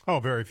Gaza? Oh,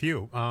 very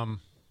few.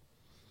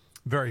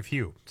 Very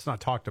few. It's not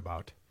talked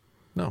about.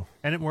 No.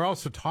 And we're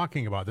also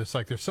talking about this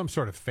like there's some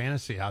sort of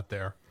fantasy out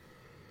there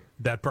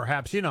that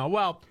perhaps, we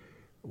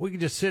can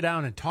just sit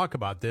down and talk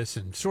about this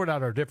and sort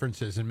out our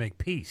differences and make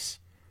peace.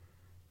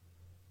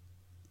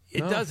 It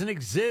doesn't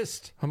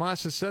exist.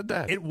 Hamas has said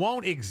that. It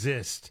won't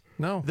exist.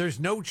 No. There's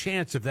no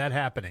chance of that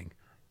happening.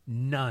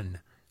 None.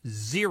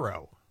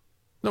 Zero.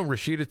 No,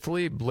 Rashida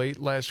Tlaib late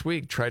last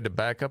week tried to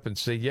back up and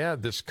say, yeah,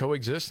 this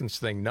coexistence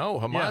thing. No,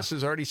 Hamas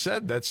has already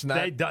said that's not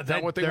what they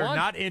want. They're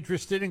not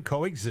interested in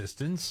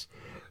coexistence.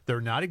 They're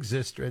not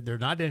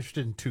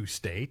interested in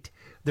two-state.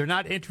 They're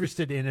not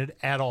interested in it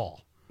at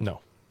all.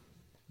 No.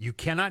 You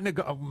cannot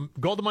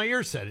Golda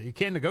Meir said it. You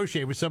can't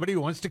negotiate with somebody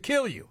who wants to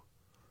kill you.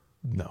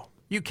 No.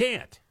 You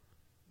can't.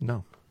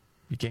 No,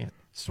 you can't.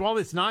 So all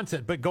this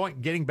nonsense, but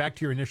getting back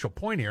to your initial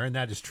point here, and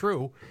that is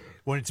true,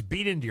 when it's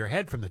beat into your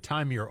head from the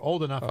time you're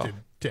old enough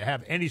to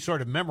have any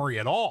sort of memory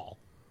at all,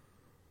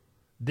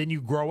 then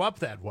you grow up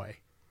that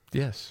way.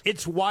 Yes.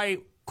 It's why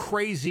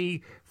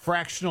crazy,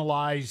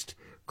 fractionalized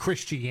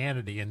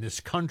Christianity in this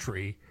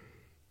country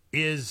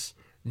is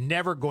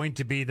never going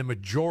to be the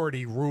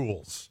majority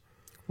rules.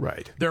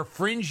 Right. They're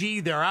fringy.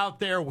 They're out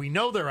there. We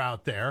know they're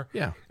out there.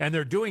 Yeah. And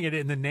they're doing it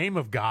in the name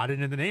of God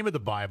and in the name of the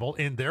Bible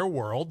in their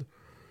world.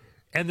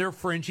 And they're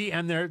fringy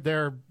and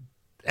they're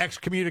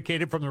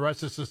excommunicated from the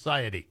rest of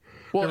society.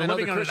 Well, they're and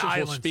living other on an Christians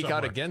will island speak somewhere.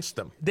 out against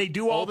them. They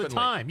do all openly. the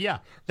time. Yeah.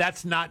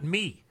 That's not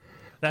me.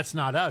 That's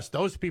not us.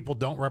 Those people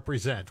don't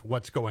represent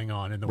what's going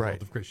on in the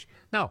world of Christianity.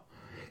 No.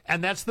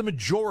 And that's the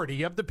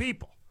majority of the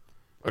people.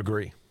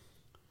 Agree.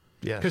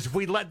 Yeah. Because if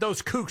we let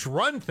those kooks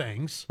run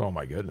things, oh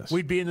my goodness,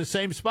 we'd be in the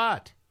same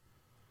spot.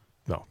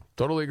 No,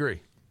 totally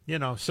agree.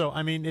 So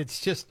I mean, it's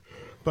just,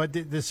 but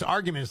this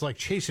argument is like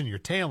chasing your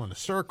tail in a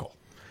circle.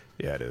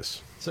 Yeah, it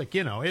is. It's like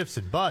ifs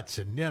and buts,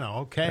 and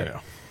okay.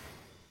 Yeah.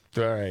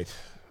 All right.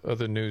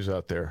 Other news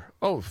out there.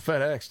 Oh,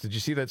 FedEx. Did you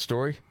see that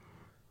story?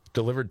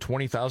 Delivered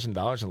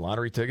 $20,000 in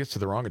lottery tickets to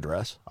the wrong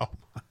address. Oh,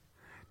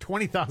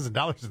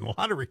 $20,000 in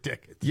lottery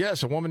tickets.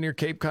 Yes, a woman near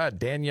Cape Cod,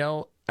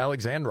 Danielle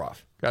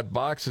Alexandrov, got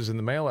boxes in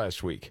the mail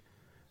last week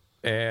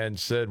and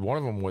said one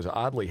of them was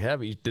oddly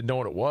heavy. Didn't know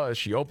what it was.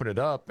 She opened it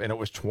up, and it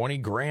was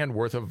 $20,000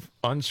 worth of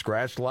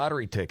unscratched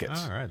lottery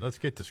tickets. All right, let's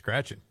get to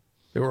scratching.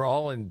 They were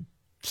all in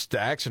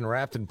stacks and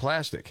wrapped in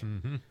plastic.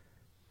 Mm-hmm.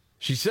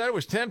 She said it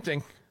was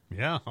tempting.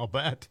 Yeah, I'll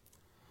bet.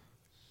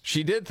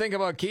 She did think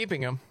about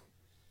keeping them,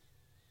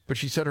 but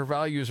she said her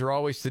values are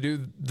always to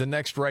do the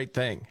next right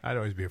thing. I'd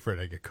always be afraid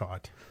I'd get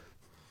caught.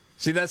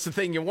 See, that's the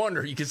thing you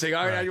wonder. You can say,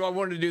 all right, I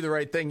wanted to do the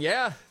right thing.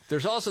 Yeah,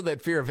 there's also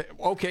that fear of,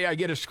 okay, I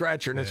get a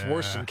scratcher and it's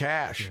worse than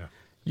cash. Yeah.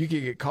 You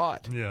could get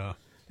caught. Yeah.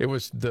 It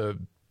was the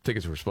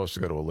tickets were supposed to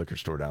go to a liquor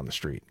store down the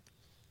street.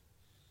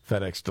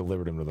 FedEx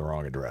delivered them to the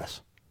wrong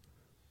address.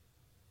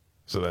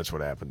 So that's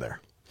what happened there.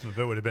 If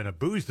it would have been a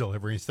booze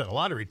delivery instead of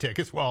lottery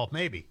tickets, well,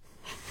 maybe.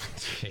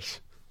 Jeez.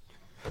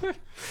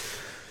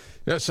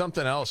 There's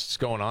something else that's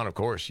going on, of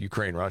course,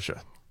 Ukraine,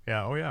 Russia.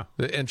 Yeah, oh yeah.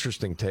 The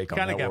interesting take on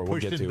that. Kind of got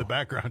pushed into the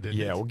background, didn't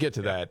it? Yeah, we'll get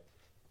to that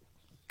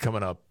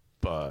coming up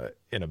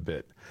in a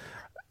bit.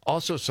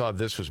 Also saw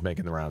this was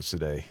making the rounds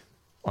today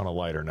on a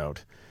lighter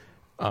note.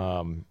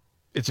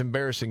 It's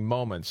embarrassing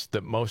moments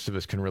that most of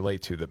us can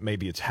relate to that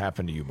maybe it's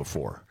happened to you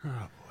before. Oh,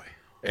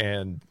 boy.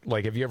 And,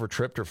 like, have you ever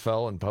tripped or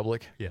fell in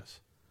public?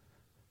 Yes.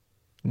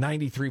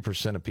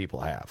 93% of people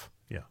have.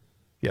 Yeah.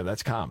 Yeah,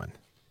 that's common.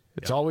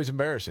 It's always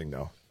embarrassing,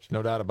 though. There's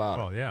no doubt about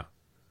it. Oh, yeah.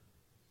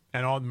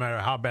 And no matter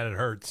how bad it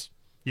hurts,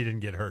 you didn't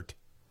get hurt.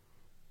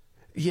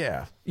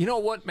 Yeah. You know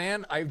what,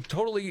 man? I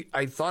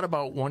thought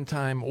about one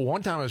time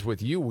I was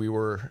with you. We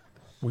were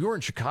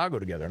in Chicago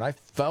together, and I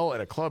fell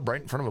at a club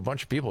right in front of a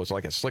bunch of people. It's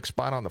like a slick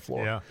spot on the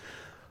floor. Yeah.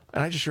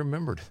 And I just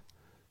remembered,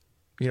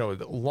 a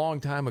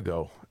long time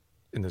ago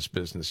in this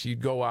business,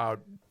 you'd go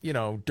out,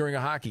 during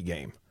a hockey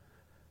game.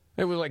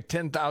 It was like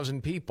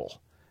 10,000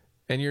 people.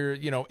 And you're,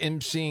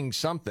 emceeing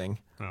something.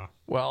 Oh.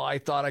 Well, I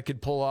thought I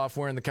could pull off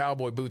wearing the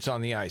cowboy boots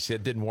on the ice.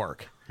 It didn't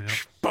work. Yep.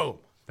 Boom.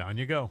 Down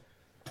you go.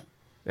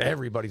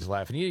 Everybody's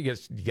laughing. You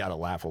got to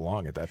laugh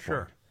along at that point.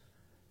 Sure.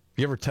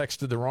 You ever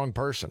texted the wrong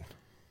person?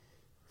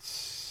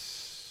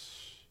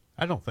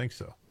 I don't think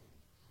so.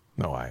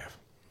 No, I have.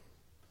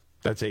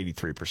 That's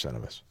 83%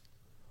 of us.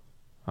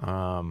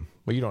 Well,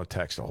 you don't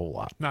text a whole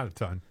lot. Not a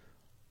ton.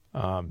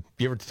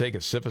 You ever take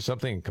a sip of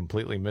something and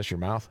completely miss your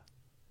mouth?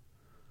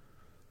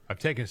 I've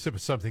taken a sip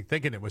of something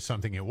thinking it was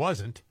something it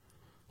wasn't.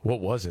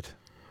 What was it?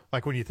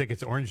 Like when you think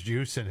it's orange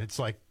juice and it's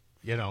like,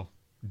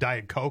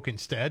 Diet Coke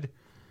instead.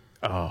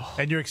 Oh.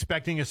 And you're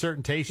expecting a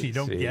certain taste and you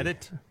don't get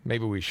it.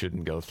 Maybe we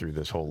shouldn't go through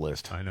this whole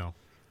list. I know.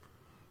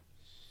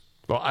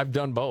 Well, I've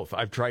done both.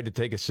 I've tried to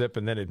take a sip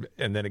and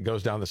then it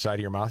goes down the side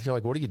of your mouth. You're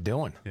like, what are you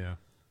doing? Yeah.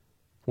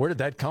 Where did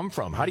that come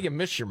from? How do you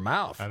miss your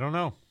mouth? I don't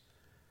know.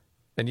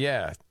 And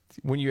yeah,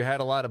 when you had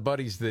a lot of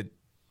buddies that,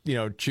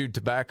 chewed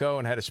tobacco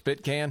and had a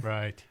spit can.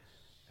 Right.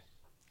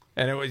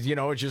 And it was,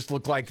 it just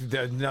looked like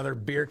another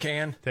beer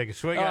can. Take a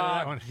swig out of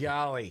that one.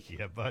 Golly.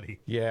 Yeah,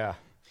 buddy. Yeah.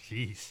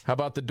 Jeez. How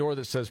about the door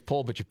that says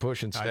pull, but you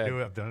push instead? I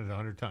do. I've done it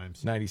 100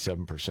 times.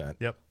 97%.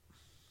 Yep.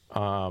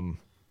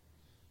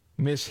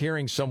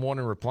 Mishearing someone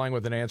and replying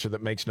with an answer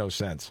that makes no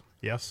sense.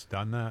 Yes,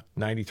 done that.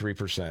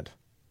 93%.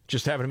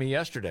 Just happened to me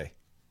yesterday.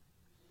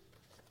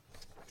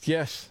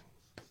 Yes.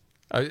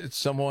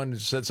 Someone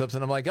said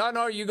something. I'm like, oh,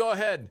 no, you go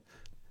ahead.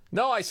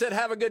 No, I said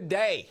have a good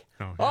day.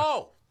 Oh, yeah.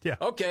 Oh. Yeah.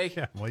 Okay.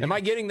 Yeah. Well, Am I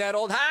getting that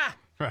old? Ha!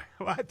 Right.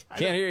 What?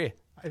 Can't hear you.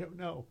 I don't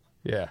know.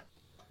 Yeah.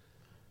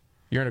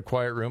 You're in a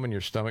quiet room and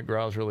your stomach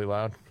growls really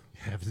loud. It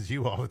happens to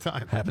you all the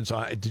time.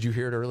 Did you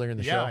hear it earlier in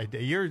the show?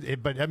 Yeah,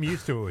 but I'm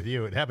used to it with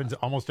you. It happens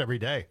almost every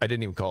day. I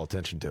didn't even call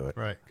attention to it.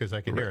 Right, because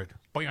I can hear it.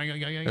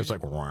 It's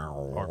like, yeah,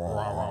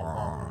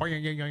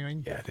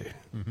 dude.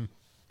 Mm-hmm.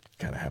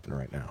 Kind of happening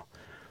right now.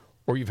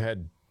 Or you've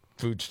had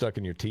food stuck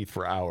in your teeth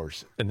for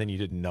hours and then you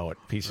didn't know it.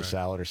 Piece of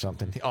salad or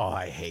something. Oh,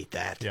 I hate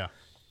that. Yeah.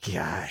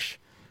 Gosh.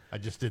 I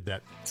just did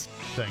that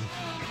thing.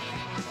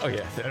 Oh,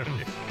 yeah.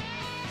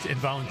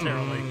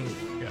 Involuntarily.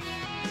 Yeah.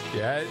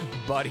 Yeah,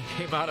 buddy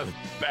came out of the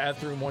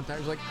bathroom one time.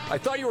 He was like, I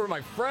thought you were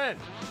my friend.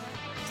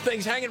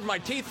 Thing's hanging from my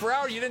teeth for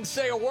hours. You didn't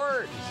say a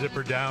word.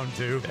 Zipper down,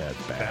 too. Yeah,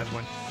 it's bad. Bad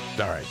one.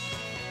 All right.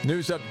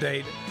 News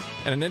update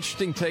and an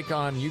interesting take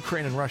on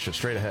Ukraine and Russia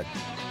straight ahead.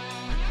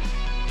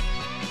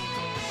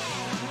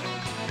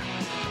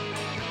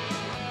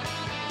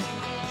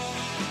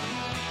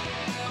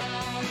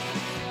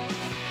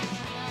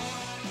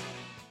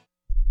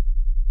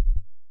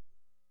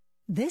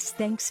 This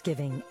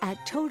Thanksgiving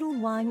at Total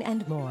Wine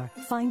 & More,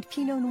 find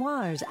Pinot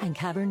Noirs and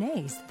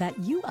Cabernets that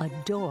you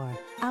adore.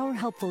 Our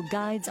helpful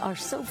guides are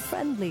so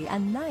friendly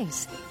and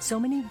nice.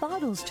 So many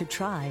bottles to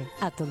try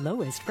at the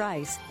lowest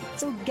price.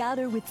 So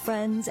gather with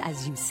friends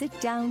as you sit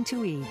down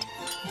to eat.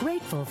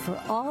 Grateful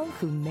for all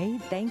who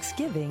made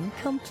Thanksgiving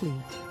complete.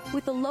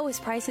 With the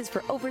lowest prices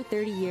for over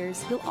 30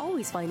 years, you'll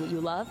always find what you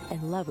love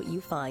and love what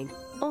you find.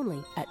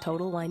 Only at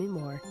Total Wine &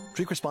 More.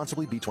 Drink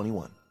responsibly,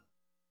 B21.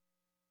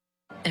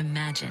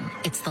 Imagine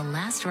it's the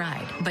last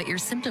ride, but your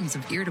symptoms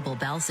of irritable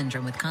bowel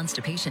syndrome with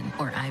constipation,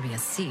 or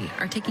IBS-C,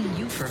 are taking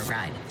you for a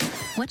ride.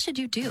 What should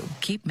you do?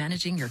 Keep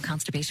managing your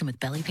constipation with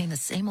belly pain the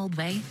same old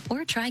way?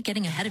 Or try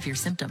getting ahead of your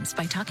symptoms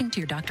by talking to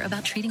your doctor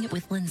about treating it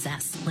with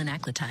Linzess,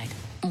 linaclotide.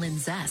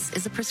 Linzess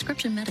is a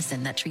prescription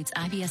medicine that treats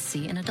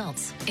IBS-C in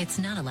adults. It's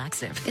not a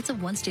laxative. It's a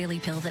once-daily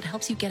pill that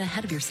helps you get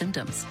ahead of your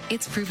symptoms.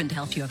 It's proven to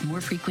help you have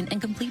more frequent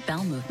and complete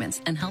bowel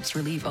movements and helps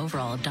relieve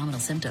overall abdominal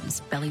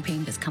symptoms, belly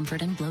pain,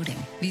 discomfort, and bloating.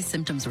 These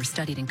symptoms were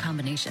studied in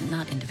combination,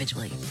 not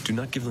individually. Do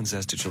not give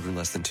Linzess to children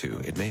less than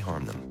 2. It may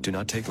harm them. Do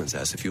not take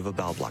Linzess if you have a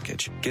bowel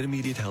blockage. Get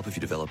immediate help if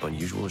you develop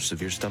unusual or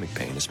severe stomach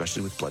pain,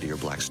 especially with bloody or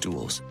black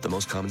stools. The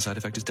most common side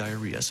effect is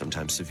diarrhea,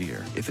 sometimes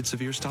severe. If it's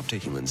severe, stop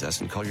taking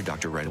Linzess and call your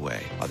doctor right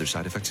away. Other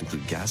side effects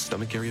include gas,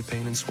 stomach area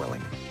pain, and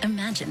swelling.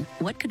 Imagine,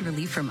 what could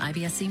relief from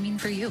IBS-C mean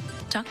for you?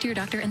 Talk to your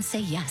doctor and say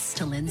yes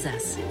to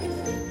Linzess.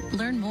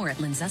 Learn more at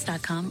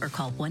linzess.com or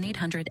call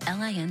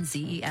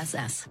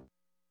 1-800-LINZESS.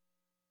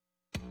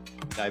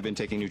 I've been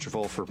taking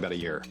Nutrafol for about a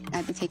year.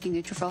 I've been taking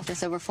Nutrafol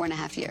just over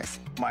 4.5 years.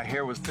 My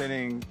hair was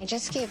thinning. I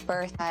just gave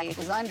birth. I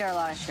was under a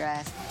lot of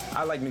stress.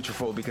 I like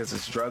Nutrafol because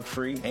it's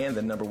drug-free and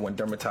the #1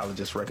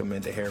 dermatologist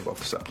recommended hair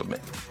growth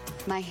supplement.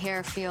 My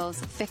hair feels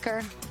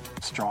thicker,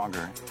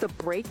 Stronger. The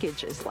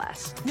breakage is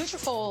less.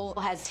 Nutrafol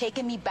has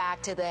taken me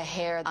back to the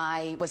hair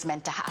I was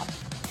meant to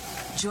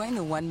have. Join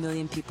the 1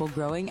 million people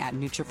growing at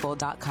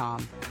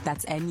Nutrafol.com.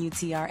 That's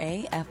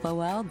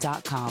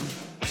Nutrafol.com.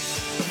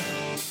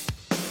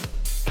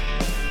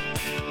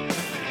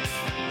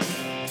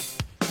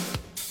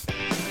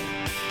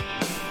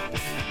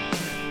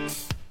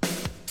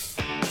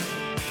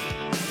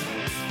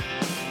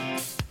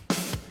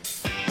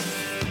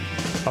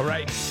 All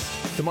right,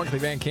 the Markley,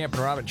 Van Camp,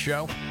 and Robbins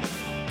Show.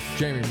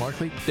 Jamie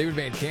Markley, David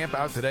Van Camp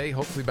out today,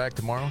 hopefully back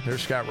tomorrow.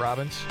 There's Scott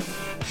Robbins.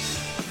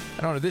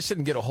 I don't know, this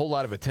didn't get a whole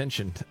lot of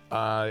attention.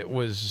 It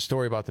was a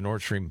story about the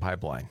Nord Stream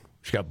pipeline,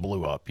 which got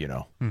blew up, you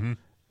know. Mm-hmm.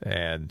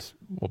 And,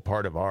 well,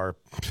 part of our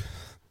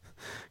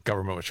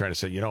government was trying to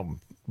say, you know,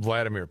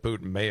 Vladimir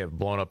Putin may have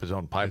blown up his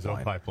own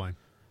pipeline.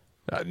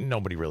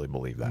 Nobody really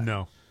believed that.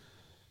 No.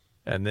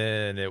 And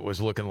then it was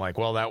looking like,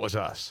 well, that was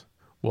us.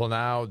 Well,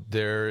 now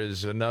there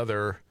is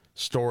another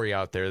story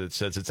out there that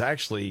says it's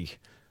actually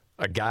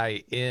a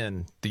guy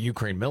in the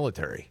Ukraine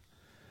military.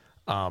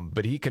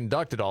 But he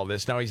conducted all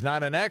this. Now, he's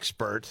not an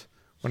expert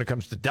when it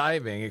comes to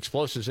diving,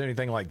 explosives,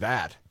 anything like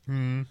that.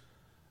 Mm-hmm.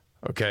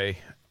 Okay.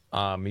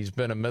 He's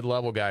been a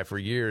mid-level guy for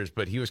years,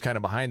 but he was kind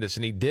of behind this,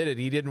 and he did it.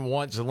 He didn't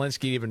want Zelensky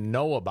to even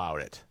know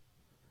about it.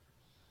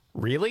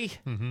 Really?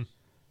 Mm-hmm.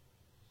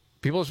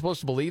 People are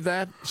supposed to believe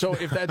that? So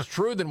if that's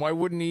true, then why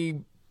wouldn't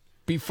he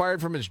be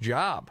fired from his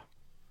job?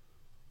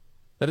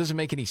 That doesn't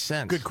make any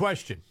sense. Good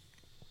question.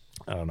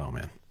 I don't know,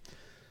 man.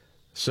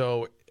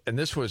 So, and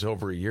this was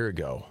over a year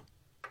ago.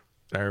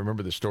 I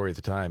remember the story at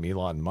the time,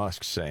 Elon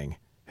Musk saying,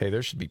 hey,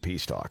 there should be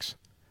peace talks.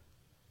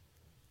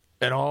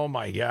 And oh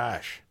my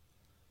gosh,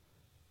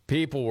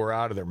 people were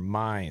out of their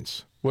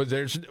minds. Well,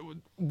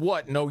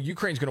 no,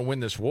 Ukraine's going to win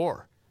this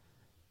war.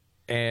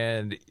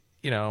 And,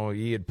 you know,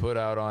 he had put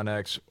out on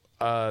X,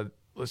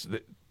 listen,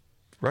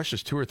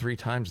 Russia's 2 or 3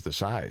 times the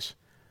size.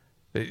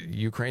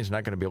 Ukraine's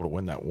not going to be able to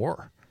win that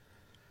war.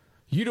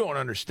 You don't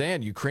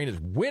understand. Ukraine is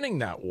winning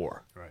that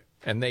war. Right.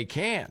 And they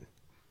can.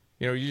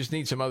 You know, you just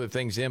need some other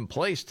things in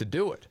place to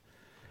do it.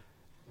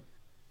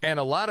 And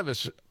a lot of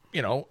us,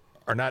 you know,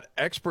 are not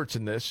experts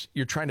in this.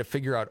 You're trying to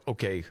figure out,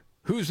 okay,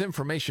 whose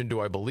information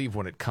do I believe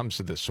when it comes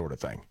to this sort of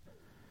thing?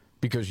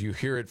 Because you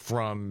hear it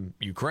from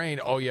Ukraine,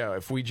 oh, yeah,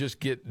 if we just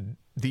get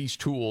these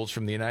tools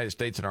from the United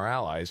States and our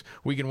allies,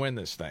 we can win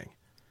this thing.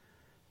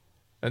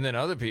 And then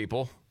other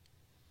people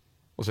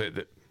will say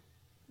that,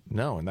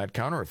 no, and that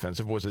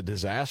counteroffensive was a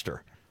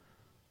disaster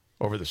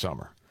over the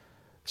summer.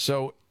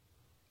 So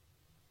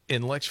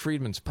in Lex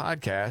Friedman's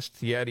podcast,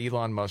 he had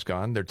Elon Musk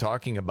on. They're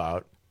talking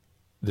about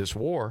this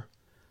war.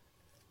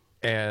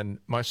 And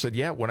Musk said,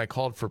 yeah, when I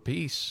called for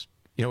peace,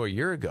 you know, a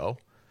year ago,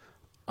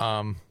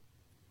 I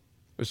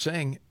was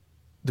saying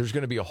there's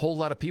going to be a whole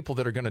lot of people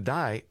that are going to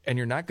die, and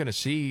you're not going to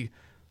see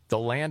the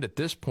land at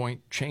this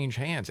point change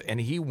hands. And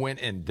he went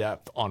in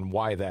depth on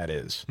why that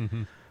is.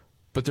 Mm-hmm.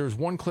 But there's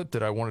one clip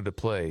that I wanted to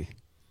play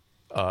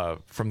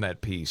from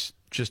that piece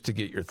just to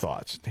get your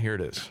thoughts. Here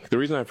it is. The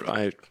reason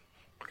I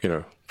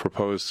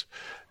proposed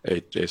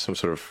some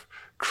sort of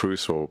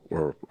truce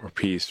or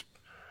peace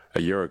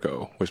a year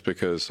ago was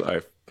because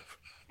I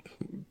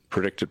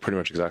predicted pretty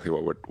much exactly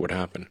what would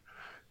happen,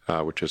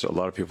 which is a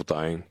lot of people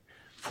dying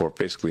for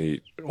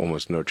basically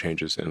almost no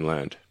changes in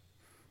land,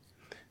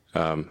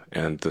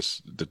 and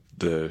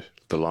the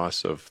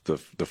loss of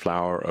the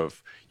flower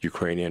of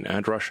Ukrainian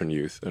and Russian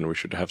youth, and we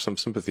should have some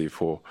sympathy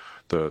for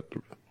the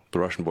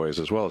Russian boys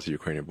as well as the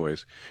Ukrainian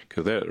boys,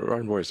 because the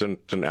Russian boys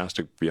didn't ask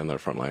to be on the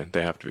front line;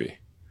 they have to be.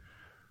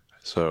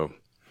 So,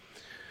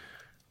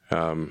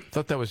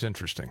 thought that was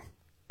interesting,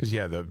 because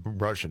yeah, the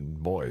Russian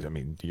boys. I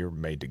mean, you're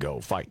made to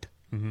go fight.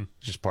 Mm-hmm.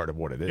 It's just part of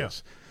what it is. Yeah.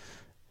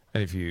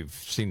 And if you've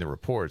seen the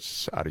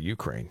reports out of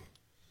Ukraine,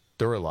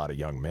 there were a lot of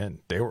young men.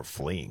 They were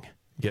fleeing,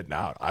 getting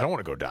out. I don't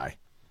want to go die.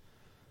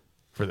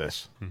 for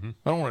this. I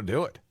don't want to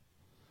do it.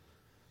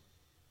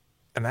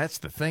 And that's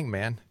the thing,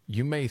 man.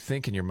 You may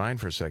think in your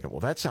mind for a second, well,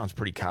 that sounds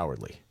pretty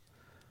cowardly.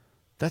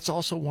 That's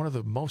also one of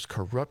the most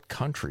corrupt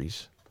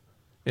countries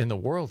in the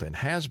world and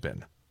has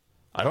been.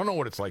 I don't know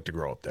what it's like to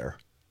grow up there.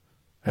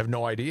 I have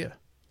no idea.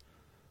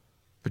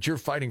 But you're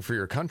fighting for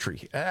your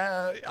country.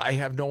 I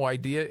have no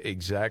idea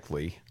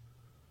exactly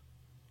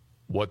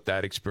what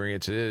that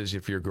experience is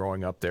if you're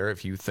growing up there,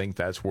 if you think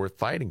that's worth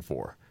fighting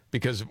for.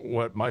 Because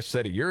what I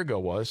said a year ago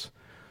was,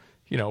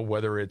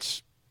 whether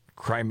it's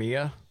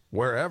Crimea,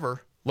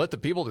 wherever, let the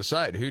people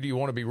decide who do you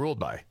want to be ruled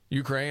by,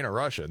 Ukraine or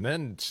Russia, and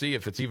then see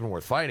if it's even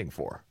worth fighting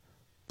for.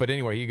 But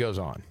anyway, he goes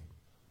on.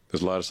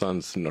 There's a lot of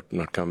sons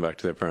not coming back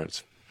to their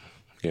parents,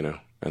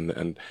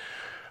 and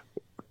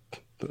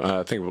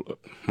I think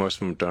most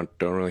of them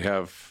don't really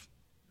have.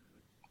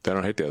 They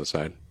don't hate the other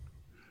side.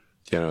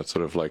 It's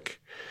sort of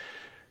like,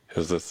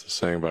 as this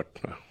saying about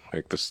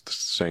this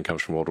saying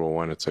comes from World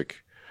War I. It's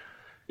like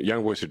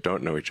young boys who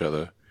don't know each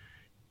other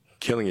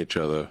killing each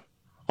other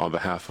on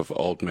behalf of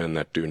old men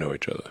that do know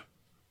each other.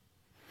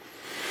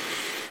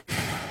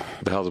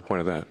 What the hell's the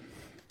point of that?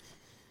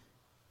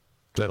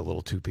 Is that a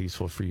little too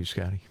peaceful for you,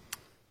 Scotty?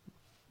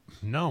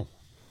 No.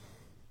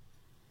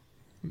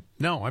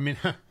 I mean,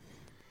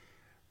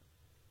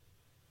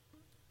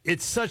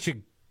 it's such a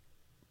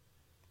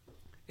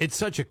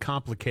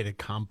complicated,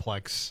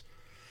 complex,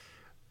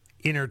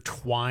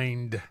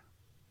 intertwined.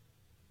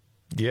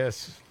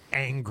 Yes.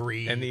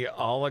 Angry. And the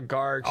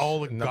oligarchs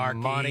and the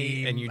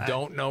money, and you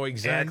don't know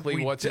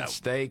exactly what's at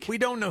stake. We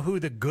don't know who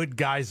the good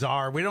guys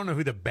are. We don't know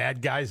who the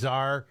bad guys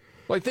are.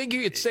 Well, I think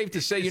it's safe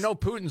to say,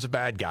 Putin's a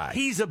bad guy.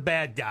 He's a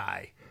bad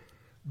guy.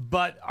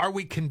 But are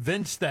we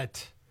convinced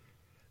that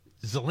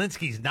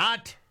Zelensky's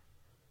not?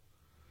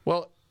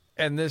 Well,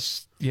 and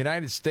this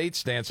United States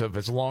stance of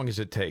as long as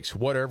it takes,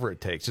 whatever it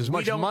takes, as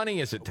much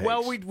money as it takes.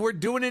 Well, we're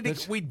doing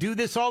it. We do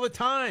this all the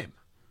time.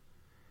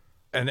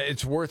 And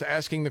it's worth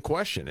asking the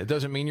question. It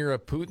doesn't mean you're a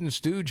Putin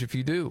stooge if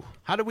you do.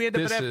 How did we end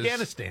up This in is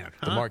Afghanistan?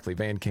 The Markley,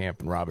 Van Camp,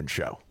 and Robbins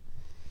show.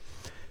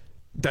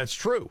 That's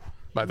true,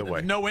 by the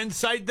way. No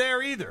insight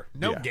there either.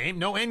 No game,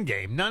 no end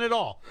game, none at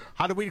all.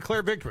 How do we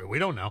declare victory? We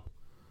don't know.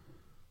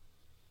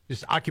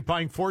 Just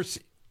occupying force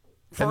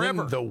forever. And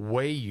then the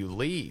way you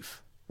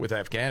leave with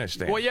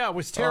Afghanistan. Well, yeah, it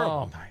was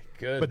terrible. Oh, my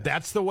goodness. But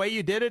that's the way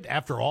you did it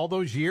after all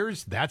those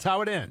years. That's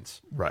how it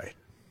ends. Right.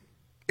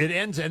 It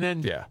ends, and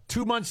then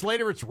 2 months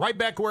later, it's right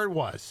back where it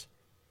was.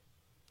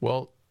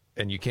 Well,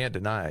 and you can't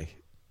deny,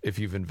 if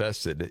you've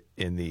invested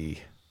in the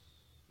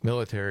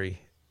military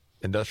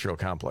industrial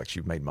complex,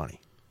 you've made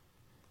money.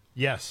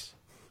 Yes,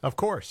 of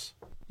course.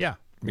 Yeah.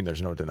 I mean,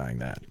 there's no denying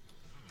that.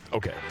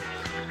 Okay.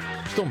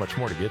 Still much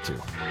more to get to.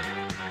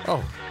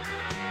 Oh,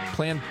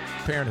 Planned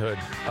Parenthood.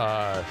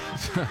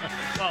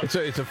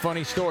 It's a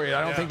funny story.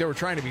 I don't think they were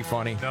trying to be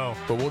funny. No.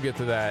 But we'll get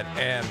to that.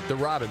 And the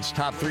Robbins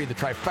top 3, the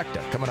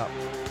trifecta, coming up.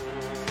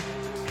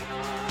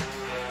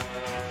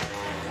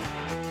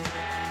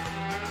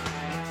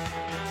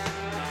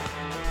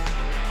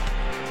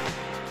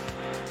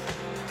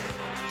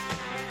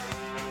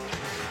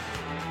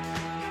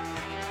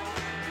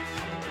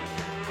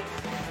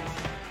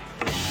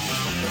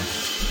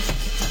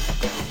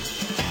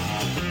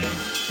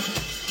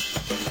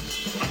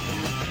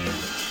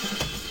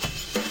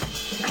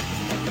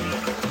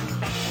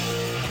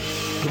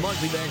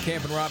 Van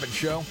Camp and Robbins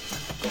show.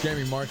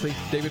 Jamie Markley,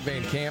 David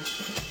Van Camp.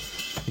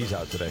 He's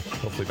out today.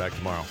 Hopefully back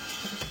tomorrow.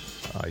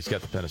 He's got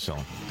the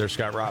penicillin. There's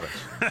Scott Robbins.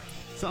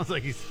 Sounds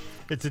like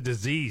it's a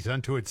disease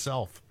unto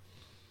itself.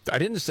 I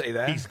didn't say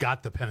that. He's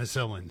got the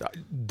penicillin.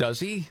 Does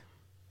he?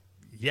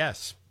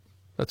 Yes.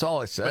 That's all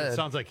I said. But it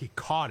sounds like he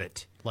caught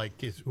it,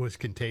 like it was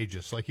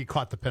contagious, like he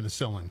caught the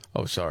penicillin.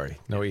 Oh, sorry.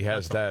 No, he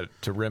has that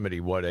to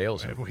remedy what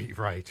ails him.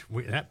 Right.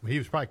 He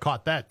was probably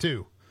caught that,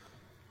 too.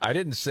 I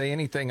didn't say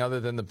anything other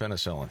than the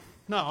penicillin.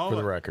 No. For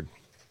the record.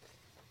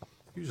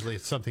 Usually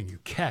it's something you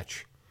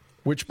catch.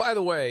 Which, by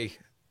the way,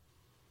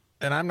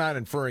 and I'm not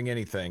inferring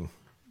anything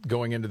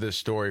going into this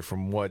story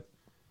from what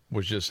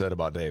was just said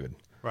about David.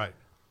 Right.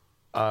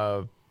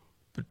 But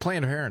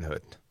Planned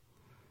Parenthood,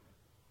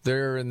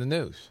 they're in the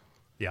news.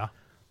 Yeah.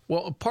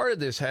 Well, a part of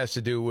this has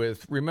to do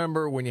with,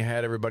 remember when you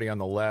had everybody on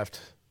the left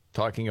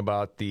talking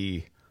about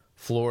the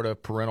Florida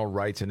Parental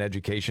Rights and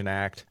Education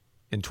Act?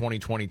 In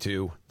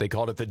 2022, they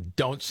called it the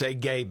Don't Say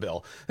Gay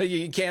bill.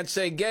 You can't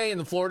say gay in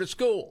the Florida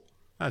school.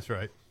 That's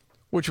right.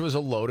 Which was a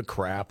load of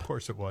crap. Of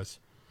course it was.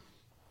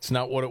 It's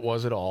not what it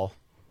was at all.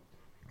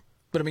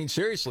 But, I mean,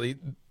 seriously,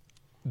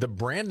 the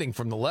branding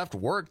from the left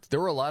worked. There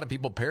were a lot of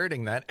people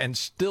parroting that and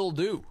still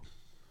do.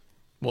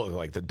 Well,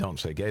 like the Don't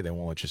Say Gay, they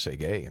won't let you say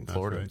gay in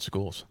Florida in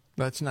schools.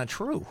 That's not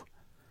true.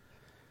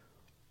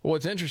 Well,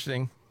 what's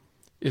interesting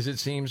is it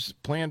seems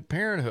Planned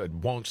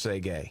Parenthood won't say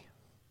gay.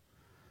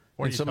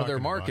 In some of their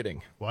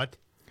marketing. About? What?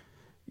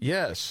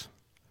 Yes.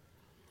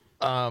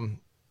 An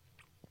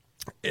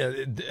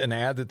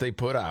ad that they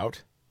put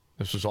out,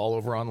 this was all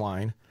over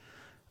online,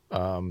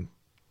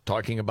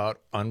 talking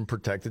about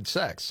unprotected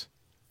sex.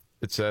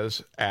 It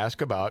says, ask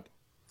about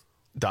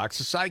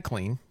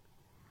doxycycline,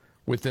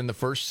 within the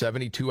first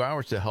 72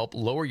 hours to help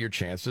lower your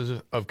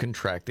chances of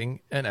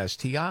contracting an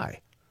STI.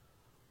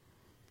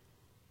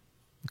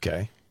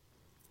 Okay.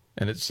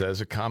 And it says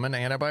a common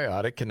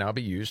antibiotic can now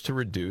be used to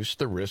reduce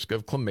the risk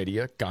of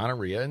chlamydia,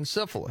 gonorrhea, and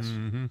syphilis.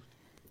 Mm-hmm.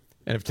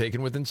 And if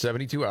taken within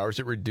 72 hours,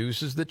 it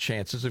reduces the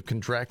chances of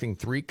contracting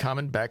 3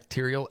 common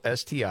bacterial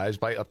STIs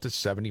by up to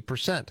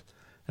 70%.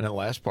 And the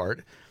last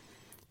part,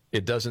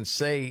 it doesn't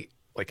say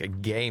like a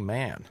gay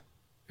man.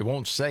 It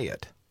won't say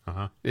it.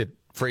 It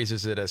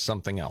phrases it as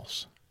something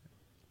else,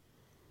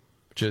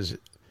 which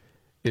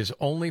is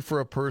only for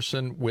a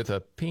person with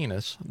a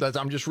penis.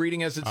 I'm just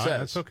reading as it says.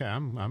 That's okay.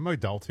 I'm an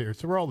adult here,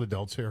 so we're all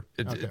adults here.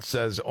 It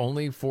says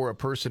only for a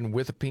person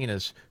with a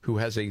penis who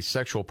has a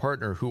sexual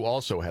partner who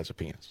also has a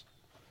penis.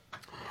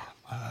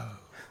 Oh.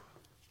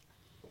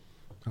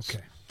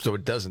 Okay. So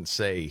it doesn't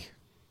say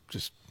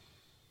just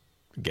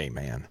gay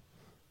man.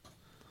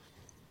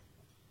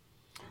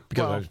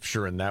 Because I'm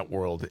sure in that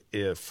world,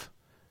 if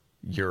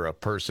you're a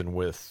person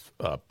with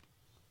a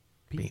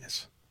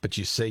penis, but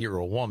you say you're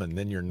a woman,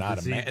 then you're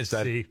not a man.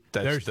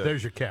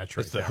 There's your catch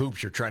right That's the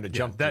hoops you're trying to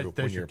jump through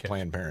when you're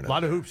Planned Parenthood. A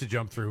lot of hoops to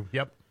jump through.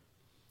 Yep.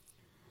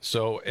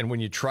 So, and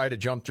when you try to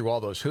jump through all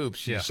those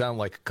hoops, you sound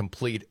like a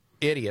complete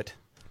idiot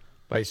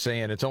by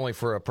saying it's only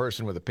for a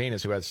person with a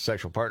penis who has a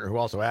sexual partner who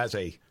also has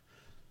a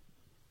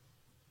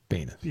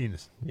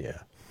penis. Yeah.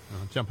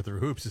 Well, jumping through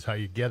hoops is how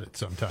you get it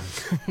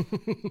sometimes.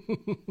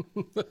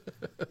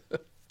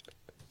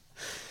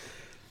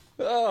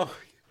 Oh.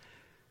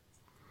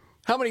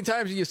 How many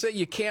times do you say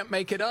you can't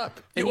make it up?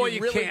 And well,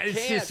 you really can't.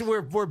 It's just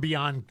we're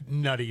beyond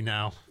nutty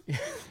now.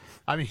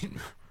 I mean,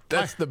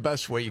 that's the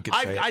best way you could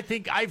say it. I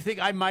think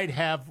I might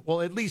have,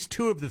 well, at least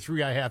 2 of the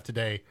 3 I have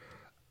today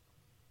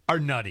are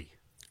nutty.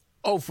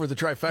 Oh, for the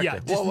trifecta. Yeah,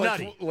 just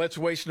nutty. Let's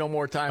waste no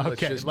more time.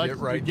 Okay, let's get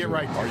right to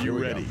it. Are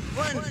you ready?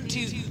 1,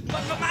 2,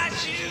 put my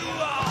shoe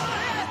on.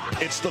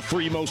 It's the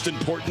 3 most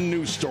important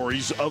news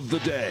stories of the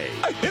day.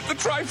 I hit the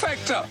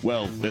trifecta.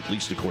 Well, at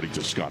least according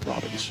to Scott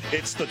Robbins.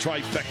 It's the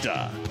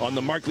trifecta on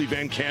the Markley,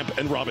 Van Camp,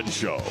 and Robbins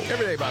show.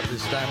 Every day about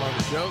this time on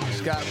the show,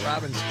 Scott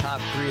Robbins' top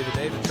 3 of the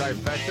day, the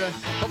trifecta,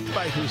 helped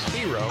by whose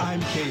hero.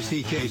 I'm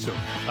Casey Kasem.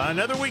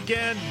 Another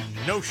weekend,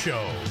 no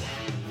show.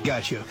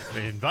 Gotcha.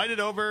 Invited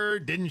over,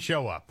 didn't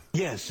show up.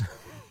 Yes.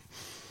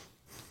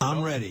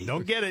 I'm ready.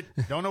 Don't get it.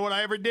 Don't know what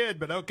I ever did,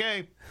 but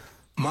okay.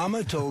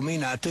 Mama told me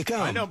not to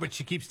come. I know, but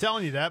she keeps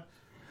telling you that.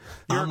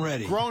 You're I'm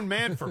ready. A grown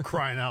man for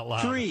crying out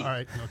loud. 3. All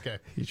right, okay.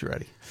 He's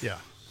ready. Yeah.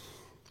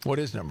 What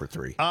is number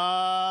 3?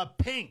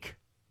 Pink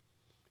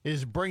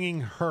is bringing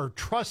her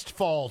Trust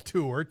Fall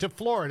tour to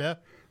Florida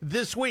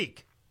this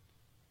week.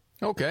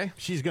 Okay.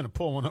 She's going to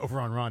pull one over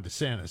on Ron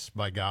DeSantis,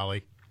 by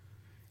golly.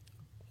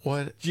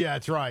 What? Yeah,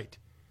 that's right.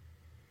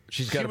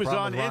 She was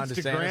on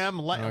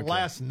Instagram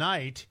last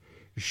night,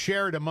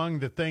 shared among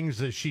the things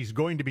that she's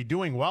going to be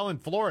doing while in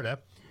Florida.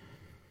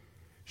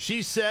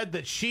 She said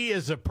that she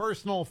is a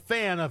personal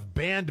fan of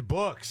banned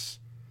books.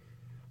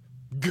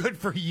 Good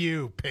for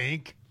you,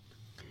 Pink.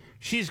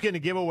 She's going to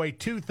give away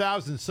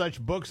 2,000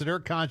 such books at her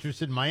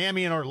concerts in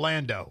Miami and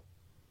Orlando.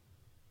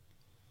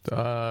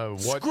 What?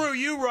 Screw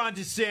you, Ron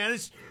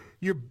DeSantis.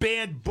 Your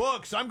banned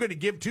books. I'm going to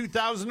give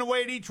 2,000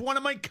 away at each one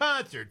of my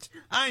concerts.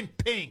 I'm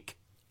Pink.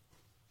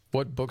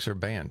 What books are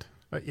banned?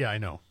 Yeah, I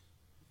know.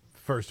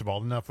 First of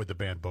all, enough with the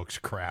banned books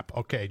crap.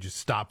 Okay, just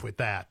stop with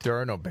that. There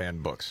are no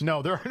banned books.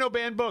 No, there are no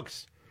banned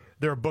books.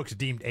 There are books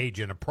deemed age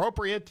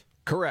inappropriate.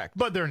 Correct.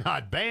 But they're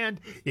not banned.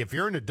 If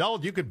you're an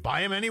adult, you can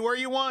buy them anywhere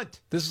you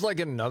want. This is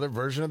like another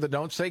version of the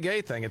don't say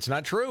gay thing. It's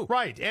not true.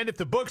 Right. And if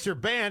the books are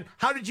banned,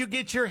 how did you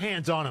get your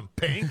hands on them,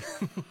 Pink?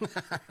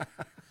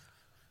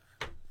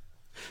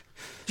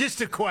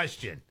 Just a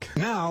question.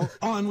 Now,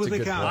 on with the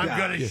countdown. I'm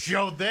going to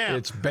show them.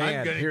 It's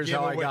banned. Here's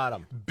how I got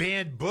them.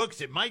 Banned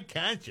books at my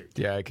concert.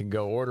 Yeah, I can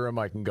go order them.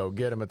 I can go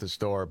get them at the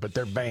store, but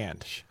they're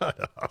banned.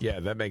 Shut up. Yeah,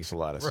 that makes a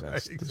lot of sense. Right,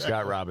 exactly.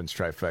 Scott Robbins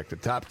trifecta.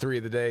 Top 3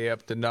 of the day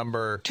up to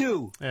number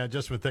 2. Yeah,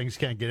 just when things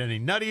can't get any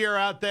nuttier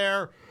out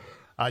there.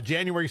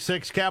 January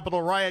 6th,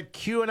 Capitol riot.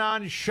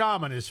 QAnon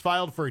shaman is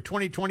filed for a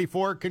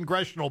 2024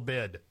 congressional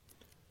bid.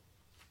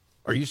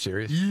 Are you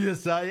serious?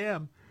 Yes, I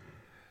am.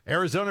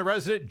 Arizona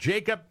resident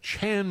Jacob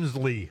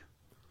Chansley.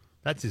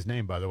 That's his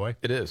name, by the way.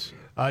 It is.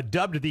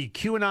 Dubbed the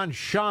QAnon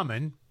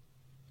shaman,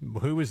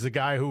 who was the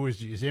guy who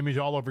was his image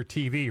all over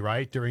TV,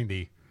 right, during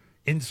the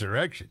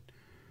insurrection.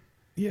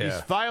 Yeah.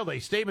 He's filed a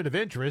statement of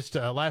interest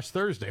last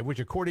Thursday, which,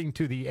 according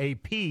to the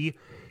AP,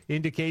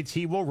 indicates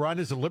he will run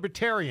as a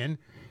libertarian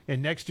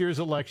in next year's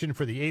election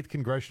for the 8th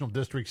Congressional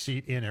District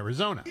seat in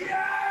Arizona.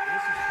 Yeah!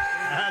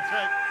 That's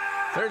right.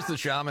 There's the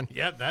shaman.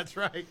 Yep, that's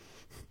right.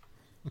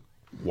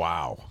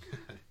 Wow.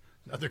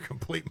 Another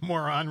complete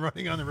moron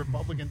running on the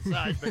Republican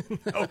side, but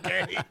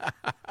okay.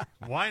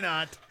 Why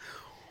not?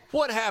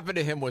 What happened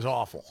to him was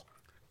awful.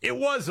 It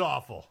was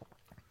awful.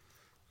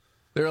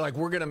 They're like,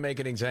 we're going to make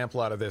an example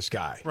out of this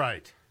guy.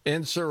 Right.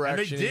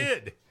 Insurrection. And they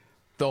did.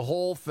 The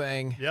whole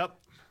thing. Yep.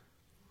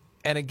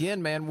 And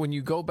again, man, when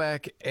you go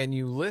back and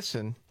you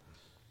listen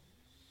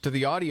to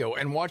the audio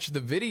and watch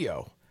the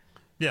video.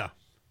 Yeah.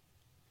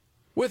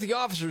 With the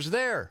officers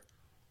there.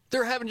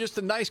 They're having just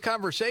a nice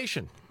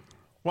conversation.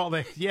 Well,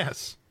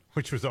 yes,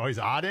 which was always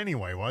odd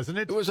anyway, wasn't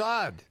it? It was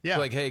odd. Yeah. It's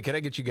like, hey, can I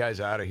get you guys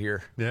out of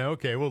here? Yeah,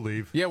 okay, we'll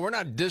leave. Yeah, we're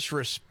not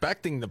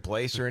disrespecting the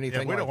place or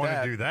anything we like don't want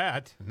that. to do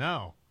that.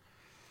 No.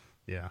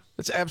 Yeah.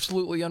 It's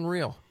absolutely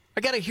unreal.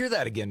 I got to hear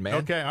that again, man.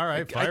 Okay, all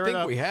right. I think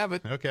up. we have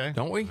it. Okay.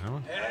 Don't we?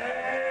 Hey!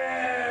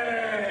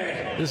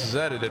 This is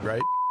edited,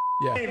 right?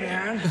 Yeah. Hey,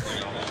 man.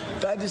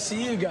 Glad to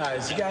see you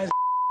guys. You guys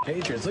are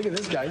patriots. Look at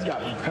this guy. He's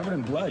got covered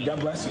in blood. God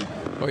bless you.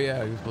 Oh,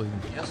 yeah, he was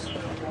bleeding. Yes.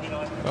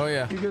 Oh,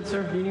 yeah. You good,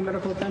 sir? Do you need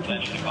medical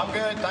attention? I'm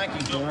good,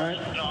 thank you. All right.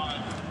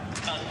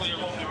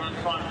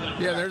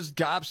 Yeah, there's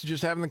cops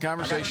just having the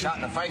conversation. Shot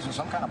in the face with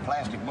some kind of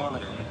plastic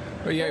bullet.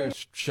 Oh, yeah, he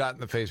was shot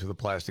in the face with a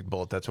plastic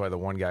bullet. That's why the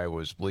one guy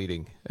was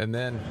bleeding. And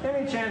then...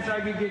 Any chance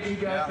I could get you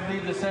guys to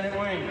leave the Senate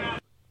wing?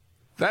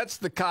 That's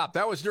the cop.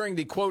 That was during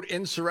the, quote,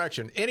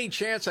 insurrection. Any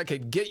chance I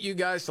could get you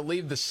guys to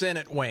leave the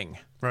Senate wing?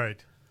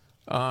 Right.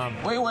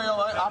 We will.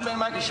 I've been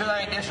making sure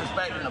they ain't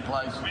disrespecting the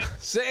place.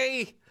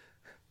 See?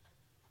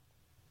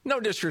 No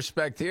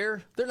disrespect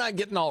here. They're not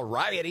getting all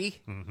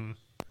rioty. Mm-hmm.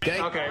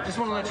 Okay, just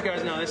want to let you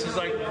guys know this is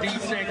like the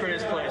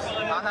sacredest place.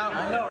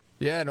 I know.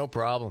 Yeah, no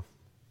problem.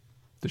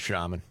 The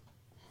shaman.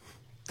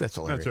 That's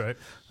hilarious. That's right.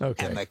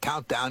 Okay. And the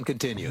countdown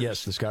continues.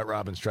 Yes, the Scott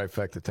Robbins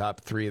trifecta, top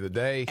 3 of the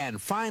day.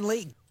 And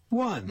finally,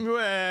 one.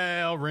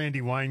 Well,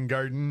 Randy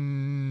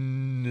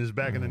Weingarten is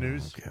back in the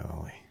news.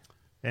 Golly.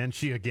 And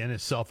she, again,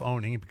 is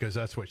self-owning because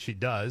that's what she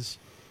does.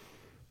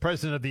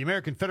 President of the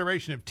American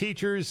Federation of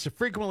Teachers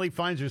frequently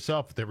finds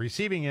herself at the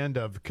receiving end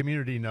of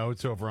community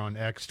notes over on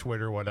X,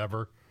 Twitter,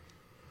 whatever,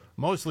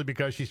 mostly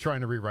because she's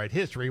trying to rewrite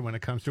history when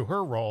it comes to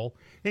her role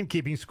in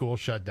keeping schools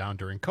shut down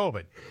during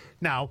COVID.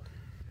 Now,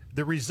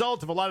 the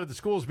result of a lot of the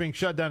schools being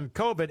shut down in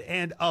COVID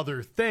and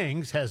other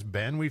things has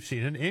been we've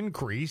seen an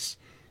increase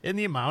in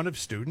the amount of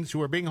students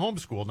who are being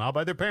homeschooled now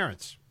by their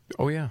parents.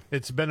 Oh, yeah.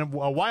 It's been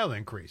a wild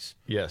increase.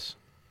 Yes.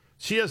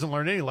 She hasn't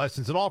learned any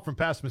lessons at all from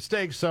past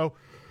mistakes, so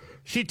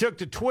she took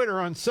to Twitter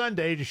on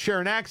Sunday to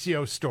share an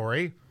Axios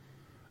story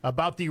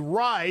about the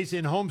rise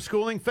in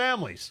homeschooling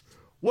families.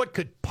 What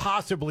could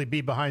possibly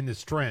be behind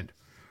this trend?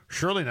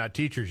 Surely not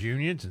teachers'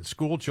 unions and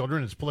school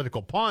children as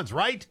political pawns,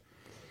 right?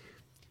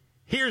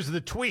 Here's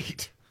the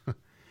tweet.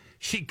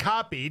 She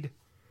copied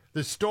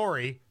the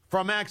story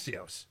from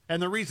Axios.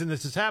 And the reason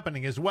this is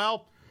happening is,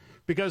 well,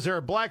 because there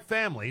are black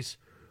families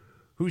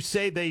who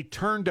say they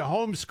turned to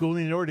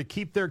homeschooling in order to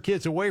keep their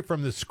kids away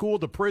from the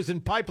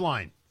school-to-prison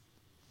pipeline.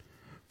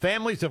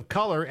 Families of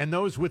color and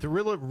those with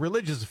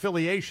religious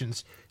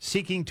affiliations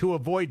seeking to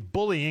avoid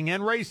bullying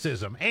and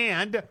racism.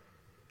 And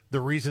the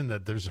reason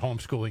that there's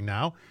homeschooling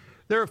now,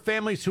 there are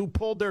families who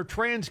pulled their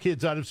trans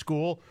kids out of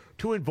school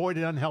to avoid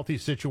an unhealthy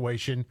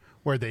situation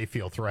where they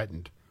feel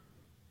threatened.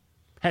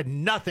 Had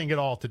nothing at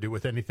all to do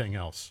with anything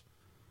else.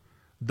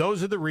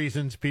 Those are the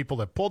reasons people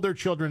have pulled their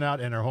children out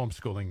and are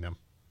homeschooling them.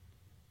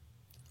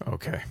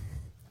 Okay.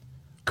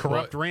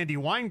 Corrupt Randy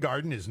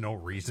Weingarten is no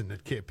reason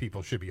that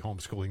people should be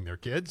homeschooling their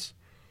kids.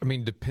 I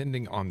mean,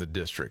 depending on the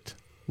district.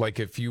 Like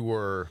if you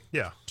were,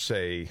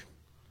 say,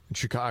 in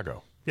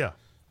Chicago. Yeah.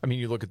 I mean,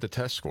 you look at the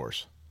test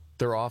scores.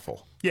 They're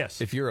awful.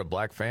 Yes. If you're a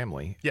black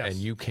family and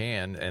you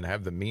can and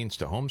have the means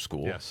to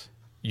homeschool,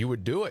 you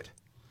would do it.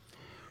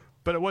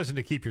 But it wasn't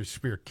to keep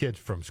your kids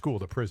from school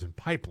to prison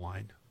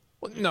pipeline.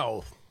 Well,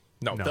 no.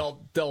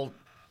 They'll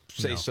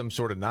say some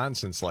sort of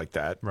nonsense like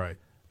that. Right.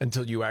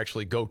 Until you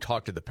actually go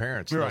talk to the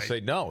parents. And they'll say,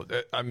 no,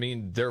 I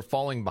mean, they're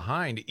falling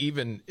behind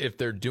even if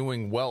they're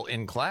doing well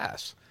in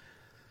class.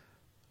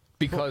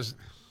 Because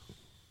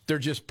they're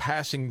just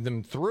passing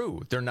them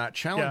through. They're not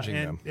challenging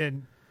them.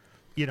 And,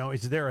 you know,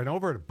 is there an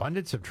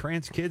overabundance of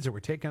trans kids that were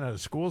taken out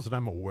of schools that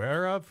I'm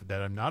aware of,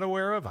 that I'm not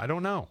aware of? I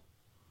don't know.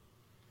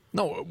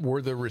 No,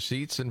 were the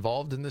receipts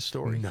involved in this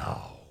story?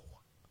 No.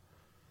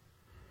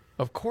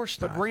 Of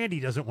course not. But Randy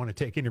doesn't want to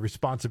take any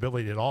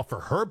responsibility at all for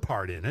her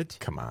part in it.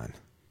 Come on.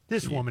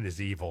 This woman is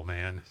evil,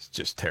 man. It's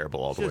just terrible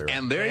all the way around.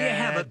 And there you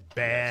have it.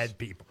 Bad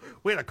people.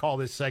 We had to call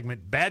this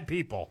segment Bad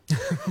People.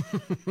 Just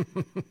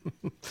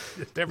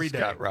every day.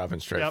 Scott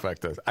Robbins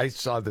trifecta. Yep. I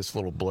saw this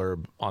little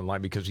blurb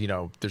online because, you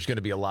know, there's going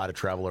to be a lot of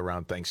travel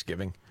around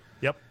Thanksgiving.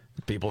 Yep.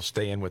 People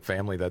stay in with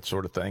family, that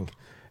sort of thing.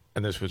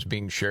 And this was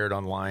being shared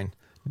online.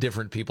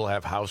 Different people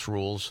have house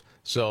rules.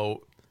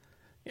 So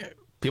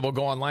people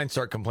go online and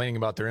start complaining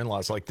about their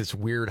in-laws, like this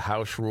weird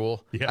house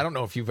rule. Yeah. I don't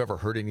know if you've ever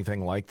heard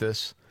anything like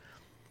this.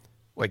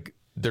 Like,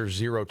 there's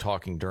zero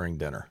talking during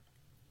dinner.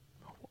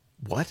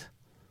 What?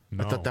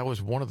 No. I thought that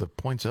was one of the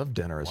points of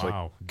dinner. It's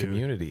like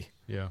community.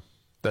 Yeah.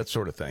 That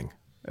sort of thing.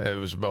 It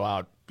was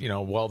about, you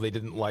know, well, they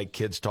didn't like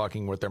kids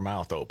talking with their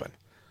mouth open.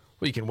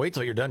 Well, you can wait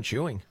till you're done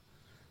chewing.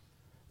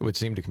 It would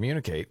seem to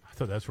communicate. I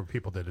thought that's where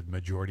people did a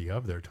majority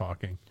of their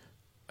talking.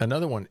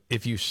 Another one,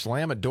 if you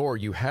slam a door,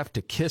 you have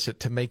to kiss it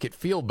to make it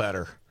feel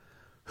better.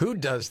 Who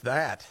does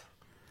that?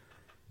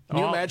 Can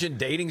you imagine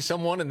dating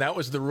someone and that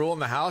was the rule in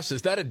the house?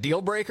 Is that a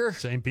deal breaker?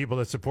 Same people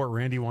that support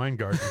Randy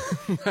Weingarten.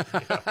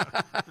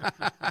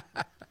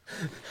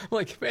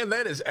 Like, man,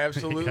 that is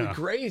absolutely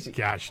crazy.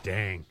 Gosh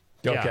dang.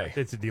 Okay.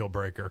 Yeah, it's a deal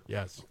breaker,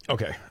 yes.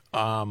 Okay.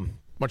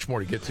 Much more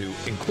to get to,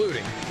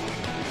 including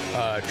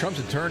Trump's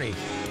attorney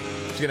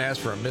is going to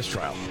ask for a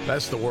mistrial.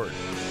 That's the word.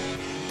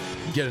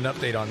 Get an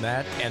update on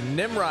that. And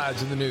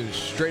Nimrod's in the news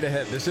straight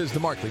ahead. This is the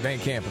Markley, Van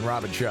Camp, and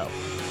Robbins Show.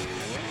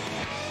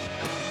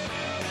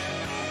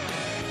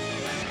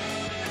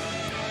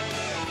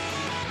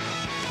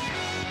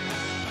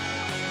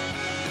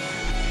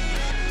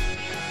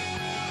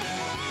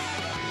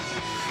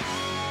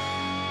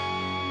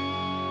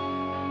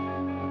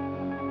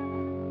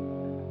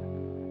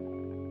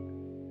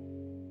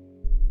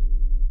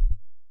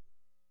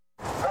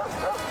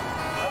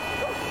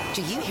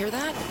 Do you hear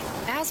that?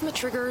 Asthma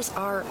triggers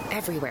are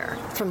everywhere,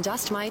 from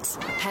dust mites,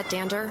 pet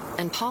dander,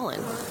 and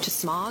pollen, to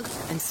smog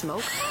and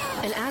smoke.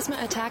 An asthma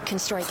attack can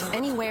strike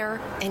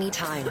anywhere,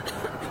 anytime.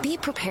 Be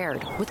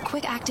prepared with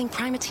quick-acting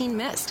Primatene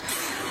Mist.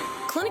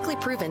 Clinically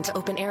proven to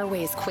open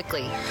airways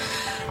quickly.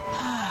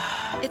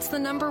 It's the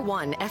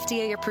 #1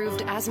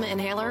 FDA-approved asthma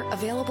inhaler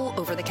available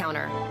over the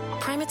counter.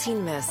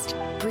 Primatene Mist.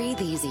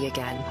 Breathe easy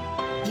again.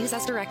 Use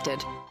as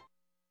directed.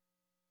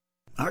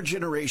 Our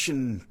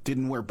generation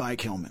didn't wear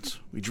bike helmets.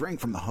 We drank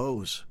from the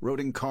hose,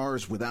 rode in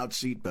cars without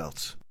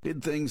seatbelts,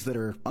 did things that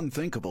are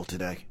unthinkable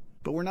today.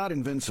 But we're not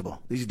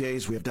invincible. These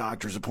days we have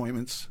doctor's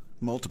appointments,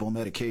 multiple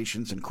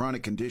medications, and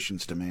chronic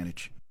conditions to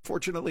manage.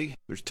 Fortunately,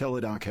 there's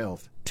Teladoc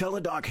Health.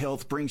 Teladoc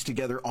Health brings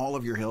together all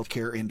of your health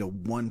care into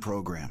one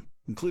program,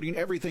 including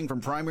everything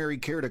from primary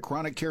care to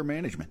chronic care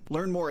management.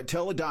 Learn more at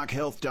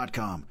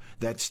teladochealth.com.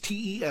 That's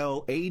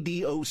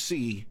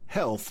TELADOC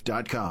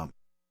health.com.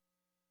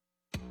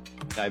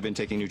 I've been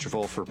taking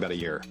Nutrafol for about a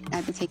year.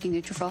 I've been taking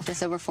Nutrafol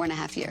just over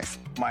 4.5 years.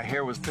 My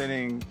hair was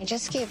thinning. I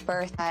just gave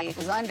birth. I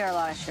was under a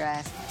lot of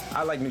stress.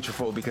 I like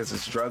Nutrafol because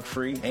it's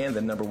drug-free and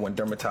the #1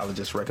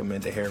 dermatologist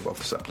recommended hair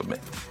growth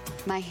supplement.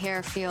 My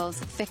hair feels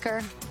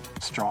thicker,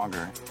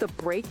 stronger. The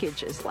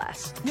breakage is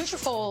less.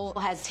 Nutrafol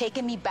has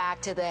taken me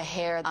back to the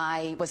hair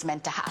I was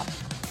meant to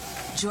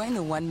have. Join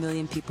the 1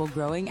 million people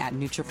growing at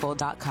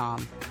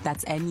Nutrafol.com.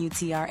 That's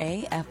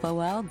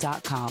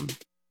Nutrafol.com.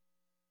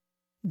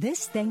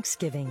 This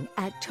Thanksgiving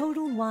at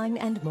Total Wine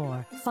 &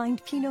 More,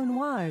 find Pinot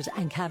Noirs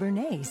and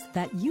Cabernets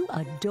that you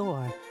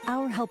adore.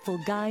 Our helpful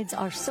guides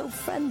are so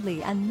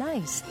friendly and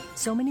nice.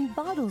 So many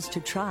bottles to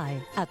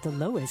try at the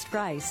lowest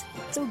price.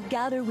 So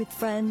gather with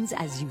friends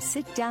as you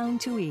sit down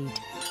to eat.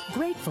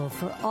 Grateful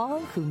for all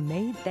who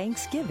made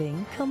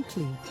Thanksgiving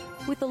complete.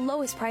 With the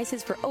lowest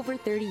prices for over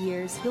 30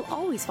 years, you'll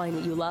always find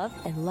what you love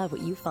and love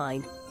what you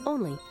find.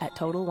 Only at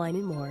Total Wine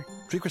 & More.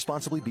 Drink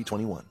responsibly,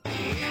 B21.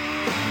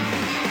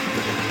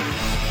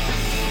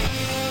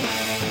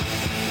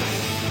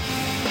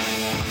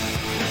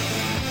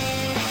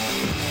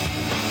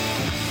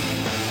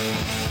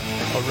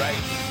 All right.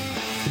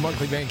 The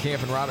Markley, Van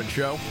Camp, and Robbins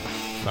Show.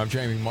 I'm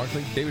Jamie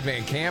Markley. David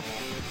Van Camp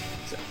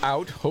is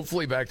out.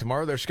 Hopefully back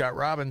tomorrow. There's Scott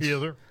Robbins.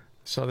 Yes, sir.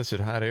 Saw this at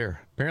Hot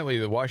Air. Apparently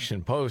the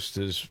Washington Post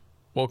has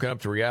woken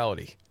up to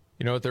reality.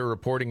 You know what they're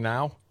reporting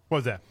now?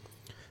 What's that?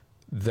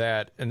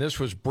 And this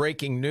was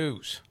breaking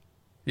news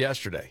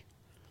yesterday,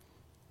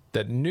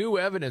 that new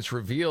evidence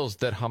reveals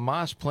that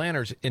Hamas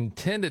planners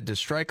intended to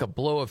strike a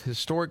blow of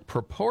historic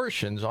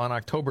proportions on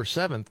October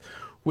 7th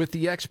with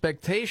the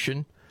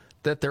expectation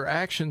that their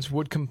actions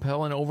would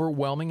compel an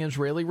overwhelming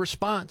Israeli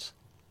response.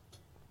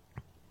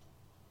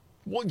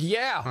 Well,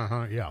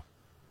 yeah. Yeah.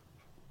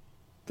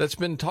 That's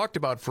been talked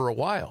about for a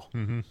while.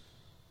 Mm-hmm.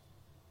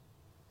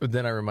 But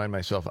then I remind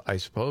myself, I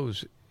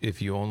suppose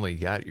if you only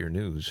got your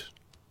news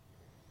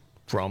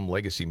from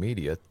legacy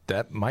media,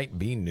 that might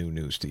be new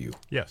news to you.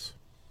 Yes.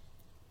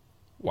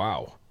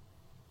 Wow.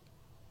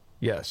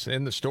 Yes,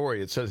 in the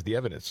story it says the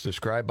evidence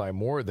described by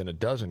more than a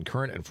dozen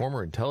current and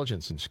former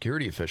intelligence and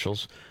security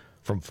officials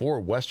from 4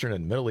 Western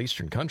and Middle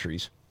Eastern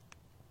countries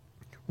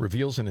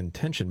reveals an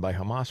intention by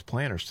Hamas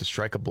planners to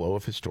strike a blow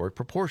of historic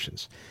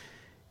proportions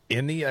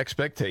in the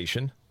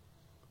expectation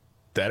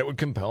that it would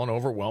compel an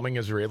overwhelming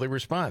Israeli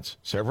response.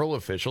 Several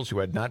officials who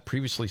had not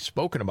previously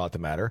spoken about the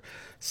matter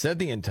said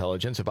the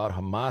intelligence about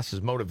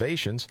Hamas's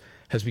motivations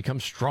has become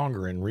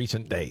stronger in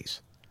recent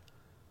days.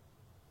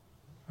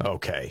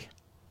 Okay.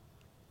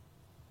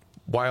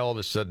 Why all of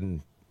a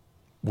sudden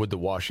would the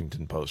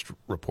Washington Post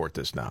report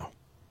this now?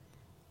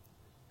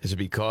 Is it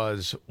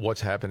because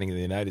what's happening in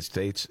the United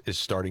States is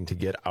starting to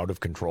get out of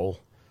control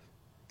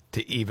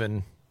to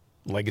even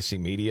legacy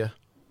media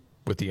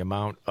with the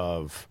amount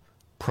of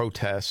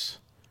protests,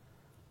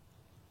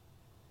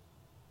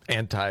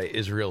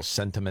 anti-Israel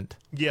sentiment?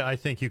 Yeah, I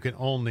think you can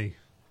only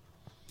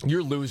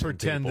You're losing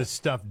pretend people. this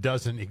stuff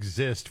doesn't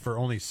exist for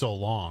only so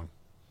long.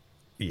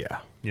 Yeah.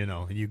 You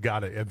know, you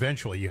got to,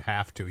 eventually you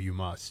have to, you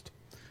must.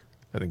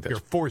 I think that's You're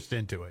forced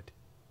into it.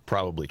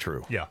 probably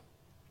true. Yeah.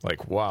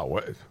 Like, wow,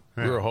 what?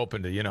 We were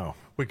hoping to,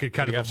 we could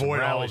kind of have some avoid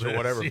all rallies this, or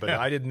whatever, but yeah.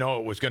 I didn't know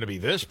it was going to be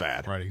this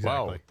bad. Right, exactly.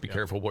 Wow, be Yep.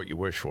 careful what you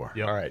wish for.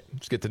 All right,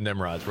 let's get to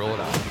Nimrods. Roll it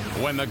out.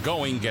 When the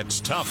going gets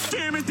tough.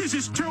 Damn it, this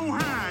is too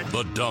hard.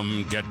 The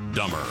dumb get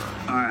dumber.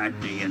 All right,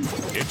 Ian.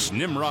 It's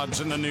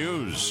Nimrods in the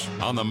News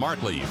on the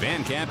Markley,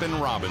 Van Camp, and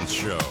Robbins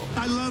Show.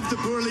 I love the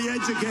poorly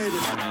educated.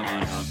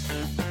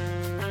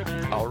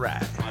 All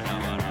right.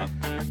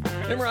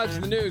 Nimrod's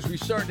in the news. We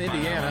start in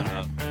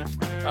Indiana.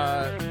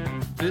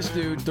 This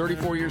dude,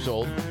 34 years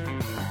old,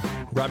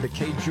 robbed a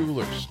K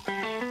Jewelers.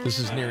 This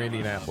is near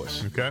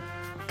Indianapolis. Okay.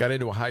 Got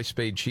into a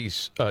high-speed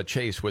chase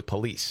with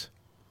police.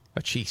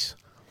 A chase.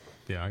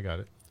 Yeah, I got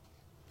it.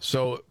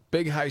 So,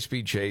 big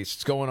high-speed chase.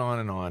 It's going on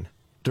and on.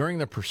 During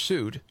the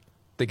pursuit,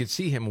 they could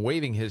see him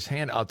waving his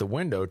hand out the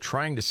window,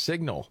 trying to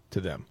signal to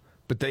them.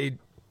 But they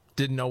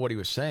didn't know what he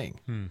was saying.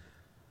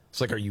 It's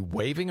like, are you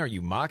waving? Are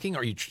you mocking?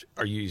 Are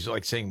you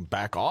like saying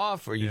back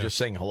off? Are you just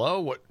saying hello?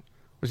 What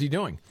was he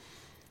doing?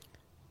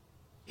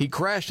 He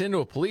crashed into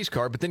a police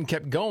car, but then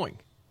kept going.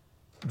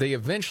 They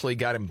eventually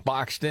got him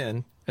boxed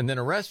in and then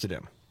arrested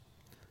him.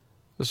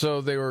 So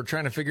they were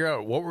trying to figure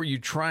out, what were you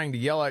trying to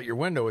yell out your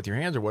window with your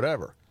hands or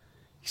whatever?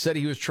 He said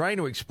he was trying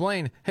to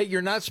explain, hey,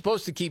 you're not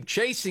supposed to keep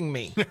chasing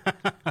me.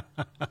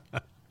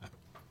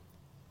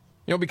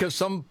 Because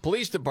some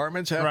police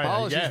departments have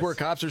policies where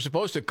cops are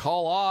supposed to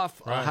call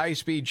off a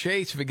high-speed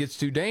chase if it gets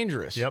too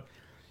dangerous. Yep.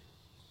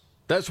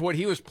 That's what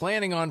he was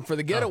planning on for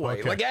the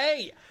getaway. Okay. Like,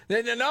 hey,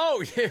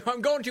 no,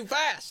 I'm going too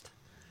fast.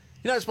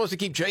 You're not supposed to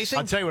keep chasing.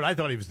 I'll tell you what I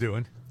thought he was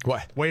doing.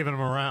 What? Waving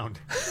him around.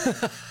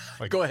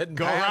 Like, go ahead and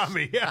go pass. around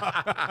me.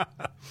 Yeah.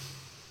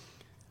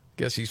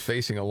 Guess he's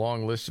facing a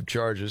long list of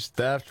charges: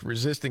 theft,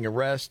 resisting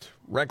arrest,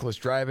 reckless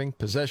driving,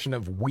 possession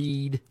of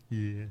weed.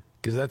 Yeah.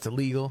 Because that's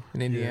illegal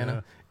in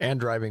Indiana, and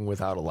driving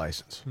without a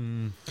license.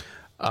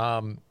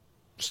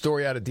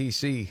 Story out of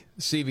D.C.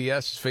 CVS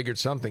has figured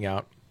something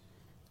out,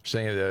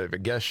 saying that I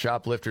guess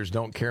shoplifters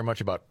don't care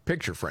much about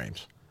picture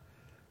frames.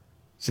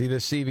 See,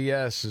 this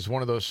CVS is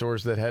one of those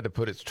stores that had to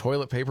put its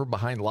toilet paper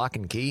behind lock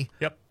and key.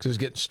 Yep. Because it was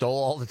getting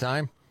stole all the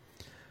time.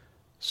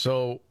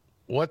 So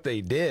what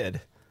they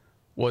did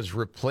was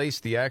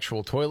replace the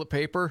actual toilet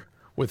paper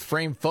with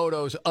framed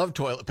photos of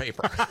toilet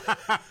paper.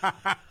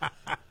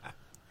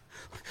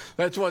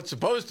 That's what's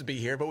supposed to be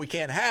here, but we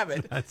can't have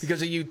it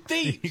because of you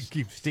thieves. You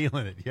keep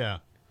stealing it, yeah.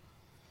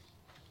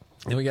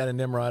 And we got a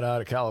Nimrod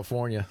out of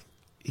California.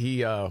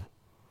 He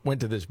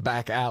went to this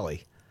back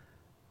alley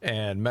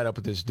and met up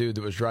with this dude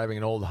that was driving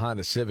an old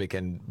Honda Civic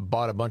and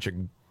bought a bunch of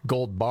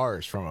gold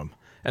bars from him.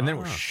 And then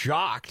was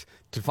shocked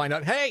to find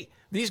out, hey,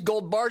 these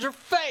gold bars are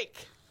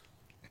fake.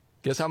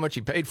 Guess how much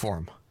he paid for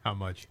them? How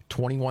much?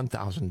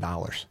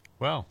 $21,000.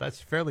 Well,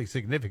 that's fairly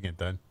significant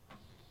then.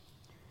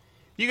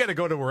 You got to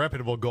go to a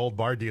reputable gold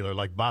bar dealer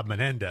like Bob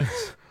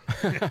Menendez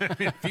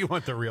if you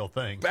want the real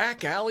thing.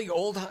 Back alley,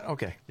 old...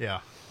 Okay. Yeah.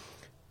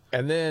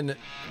 And then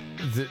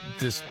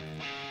this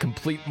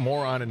complete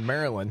moron in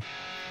Maryland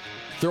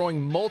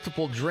throwing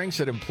multiple drinks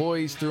at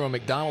employees through a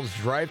McDonald's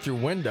drive-thru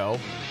window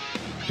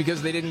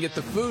because they didn't get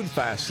the food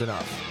fast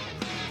enough.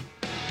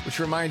 Which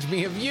reminds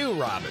me of you,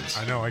 Robbins.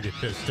 I know, I get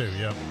pissed too,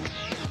 yep.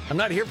 I'm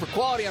not here for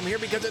quality, I'm here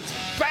because it's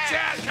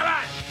fast. Come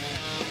on!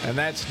 And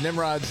that's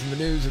Nimrod's in the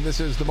news, and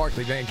this is the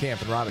Markley, Van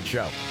Camp, and Robbins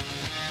Show.